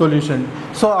சொல்யூஷன்.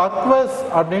 ஸோ அக்வஸ்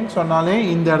அப்படின்னு சொன்னாலே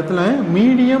இந்த இடத்துல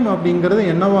மீடியம் அப்படிங்கிறது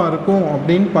என்னவா இருக்கும்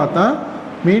அப்படின்னு பார்த்தா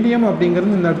மீடியம்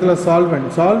அப்படிங்கிறது இந்த இடத்துல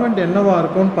சால்வெண்ட் என்னவா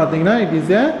இருக்கும்னு பார்த்தீங்கன்னா இட்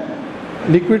இஸ் ஏ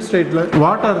லிக்விட் ஸ்டேட்டில்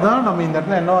வாட்டர் தான் நம்ம இந்த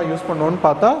இடத்துல என்னவா யூஸ் பண்ணுவோம்னு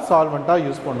பார்த்தா சால்வெண்ட்டாக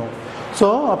யூஸ் பண்ணுவோம். ஸோ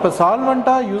அப்போ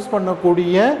சால்வெண்ட்டாக யூஸ்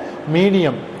பண்ணக்கூடிய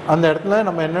மீடியம் அந்த இடத்துல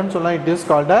நம்ம என்னன்னு சொல்லலாம், it is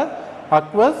called a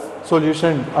aqueous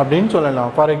solution அப்படின்னு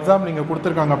சொல்லலாம். ஃபார் எக்ஸாம்பிள் நீங்கள்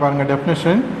கொடுத்துருக்காங்க பாருங்கள்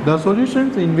definition, the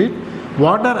solutions in which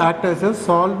water act as a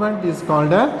solvent is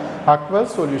called a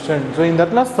aqueous solution. So இந்த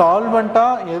இடத்துல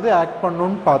சால்வெண்ட்டாக எது ஆக்ட்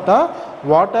பண்ணணும்னு பார்த்தா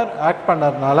வாட்டர் ஆக்ட்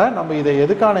பண்ணதுனால நம்ம இதை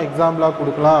எதுக்கான எக்ஸாம்பிளாக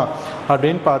கொடுக்கலாம்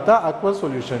அப்படின்னு பார்த்தா aqueous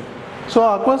solution. So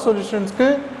aqueous சொல்யூஷன்ஸ்க்கு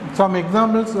some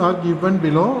examples R given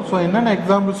below. So என்னென்ன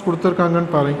எக்ஸாம்பிள்ஸ் கொடுத்துருக்காங்கன்னு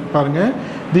பாருங்கள்.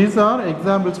 These are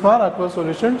examples for aqueous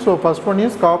solution. So first one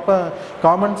is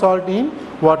common salt in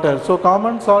water. So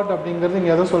common salt அப்படிங்கிறது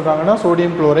இங்கே எதை சொல்கிறாங்கன்னா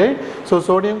sodium chloride. So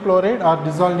sodium chloride R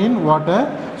dissolve in water.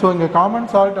 So இங்கே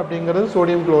common salt அப்படிங்கிறது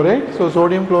sodium chloride. So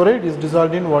sodium chloride is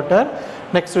dissolve in water.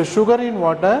 Next sugar in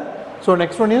water. So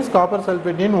next one is copper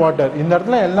sulphate in water. இந்த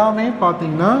இடத்துல எல்லாமே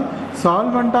பார்த்தீங்கன்னா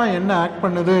சால்வெண்ட்டாக என்ன act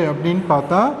பண்ணுது அப்படின்னு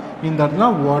பார்த்தா இந்த இடத்துல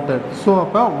வாட்டர். ஸோ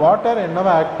அப்போ வாட்டர்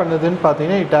என்னவா ஆக்ட் பண்ணுதுன்னு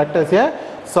பார்த்தீங்கன்னா it act as a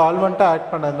சால்வெண்ட்டாக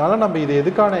act பண்ணதுனால நம்ம இது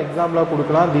எதுக்கான எக்ஸாம்பிளாக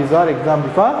கொடுக்கலாம், these are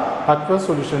example for aqueous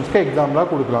சொல்யூஷன்ஸ்க்கு எக்ஸாம்பிளாக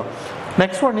கொடுக்கலாம்.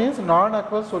 நெக்ஸ்ட் ஒன் இஸ் நான்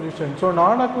அக்வஸ் சொல்யூஷன். ஸோ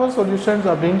நான் அக்வஸ் சொல்யூஷன்ஸ்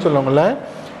அப்படின்னு சொல்லுவாங்கள்ல,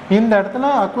 இந்த இடத்துல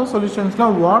அக்வஸ்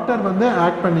சொல்யூஷன்ஸில் வாட்டர் வந்து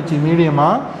ஆக்ட் பண்ணிச்சு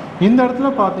மீடியமாக. இந்த இடத்துல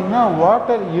பார்த்தீங்கன்னா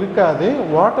வாட்டர் இருக்காது,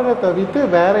 வாட்டரை தவிர்த்து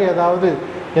வேறு ஏதாவது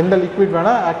எந்த லிக்விட்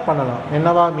வேணால் ஆக்ட் பண்ணலாம்,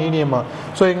 என்னவா மீடியமாக.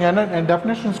 ஸோ இங்கே என்ன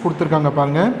டெஃபினேஷன்ஸ் கொடுத்துருக்காங்க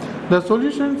பாருங்கள். The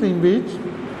solutions in which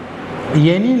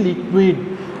any liquid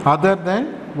other then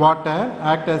water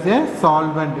act as a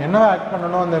solvent. என்னவா ஆக்ட்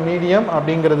பண்ணணும் அந்த மீடியம்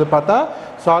அப்படிங்கிறது பார்த்தா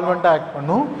சால்வெண்ட்டாக ஆக்ட்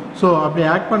பண்ணும். ஸோ அப்படி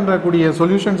ஆக்ட் பண்ணுறக்கூடிய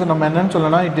சொல்யூஷன்ஸை நம்ம என்னன்னு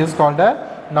சொல்லலாம், it is called a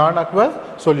non-aqueous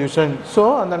solution. So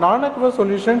அந்த non-aqueous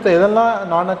solutions எதெல்லாம்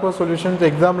non-aqueous solutions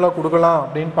எக்ஸாம்பிளாக கொடுக்கலாம்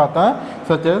அப்படின்னு பார்த்தா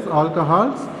such as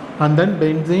alcohols and then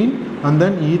benzene and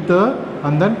then ether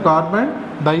and then carbon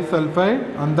disulfide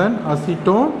and then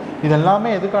acetone. இது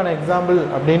எல்லாமே எதுக்கான எக்ஸாம்பிள்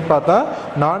அப்படின்னு பார்த்தா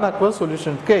non-aqueous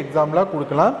சொல்யூஷன்ஸ்க்கு எக்ஸாம்பிளாக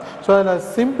கொடுக்கலாம். ஸோ அதில்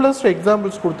சிம்பிளஸ்ட்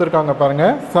எக்ஸாம்பிள்ஸ் கொடுத்துருக்காங்க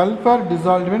பாருங்கள். Sulphur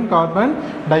dissolved in carbon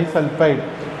disulfide.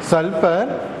 Sulphur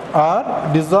R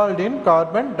dissolved in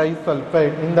carbon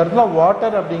disulfide. இந்த இடத்துல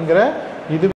வாட்டர் அப்படிங்கிற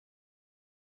இது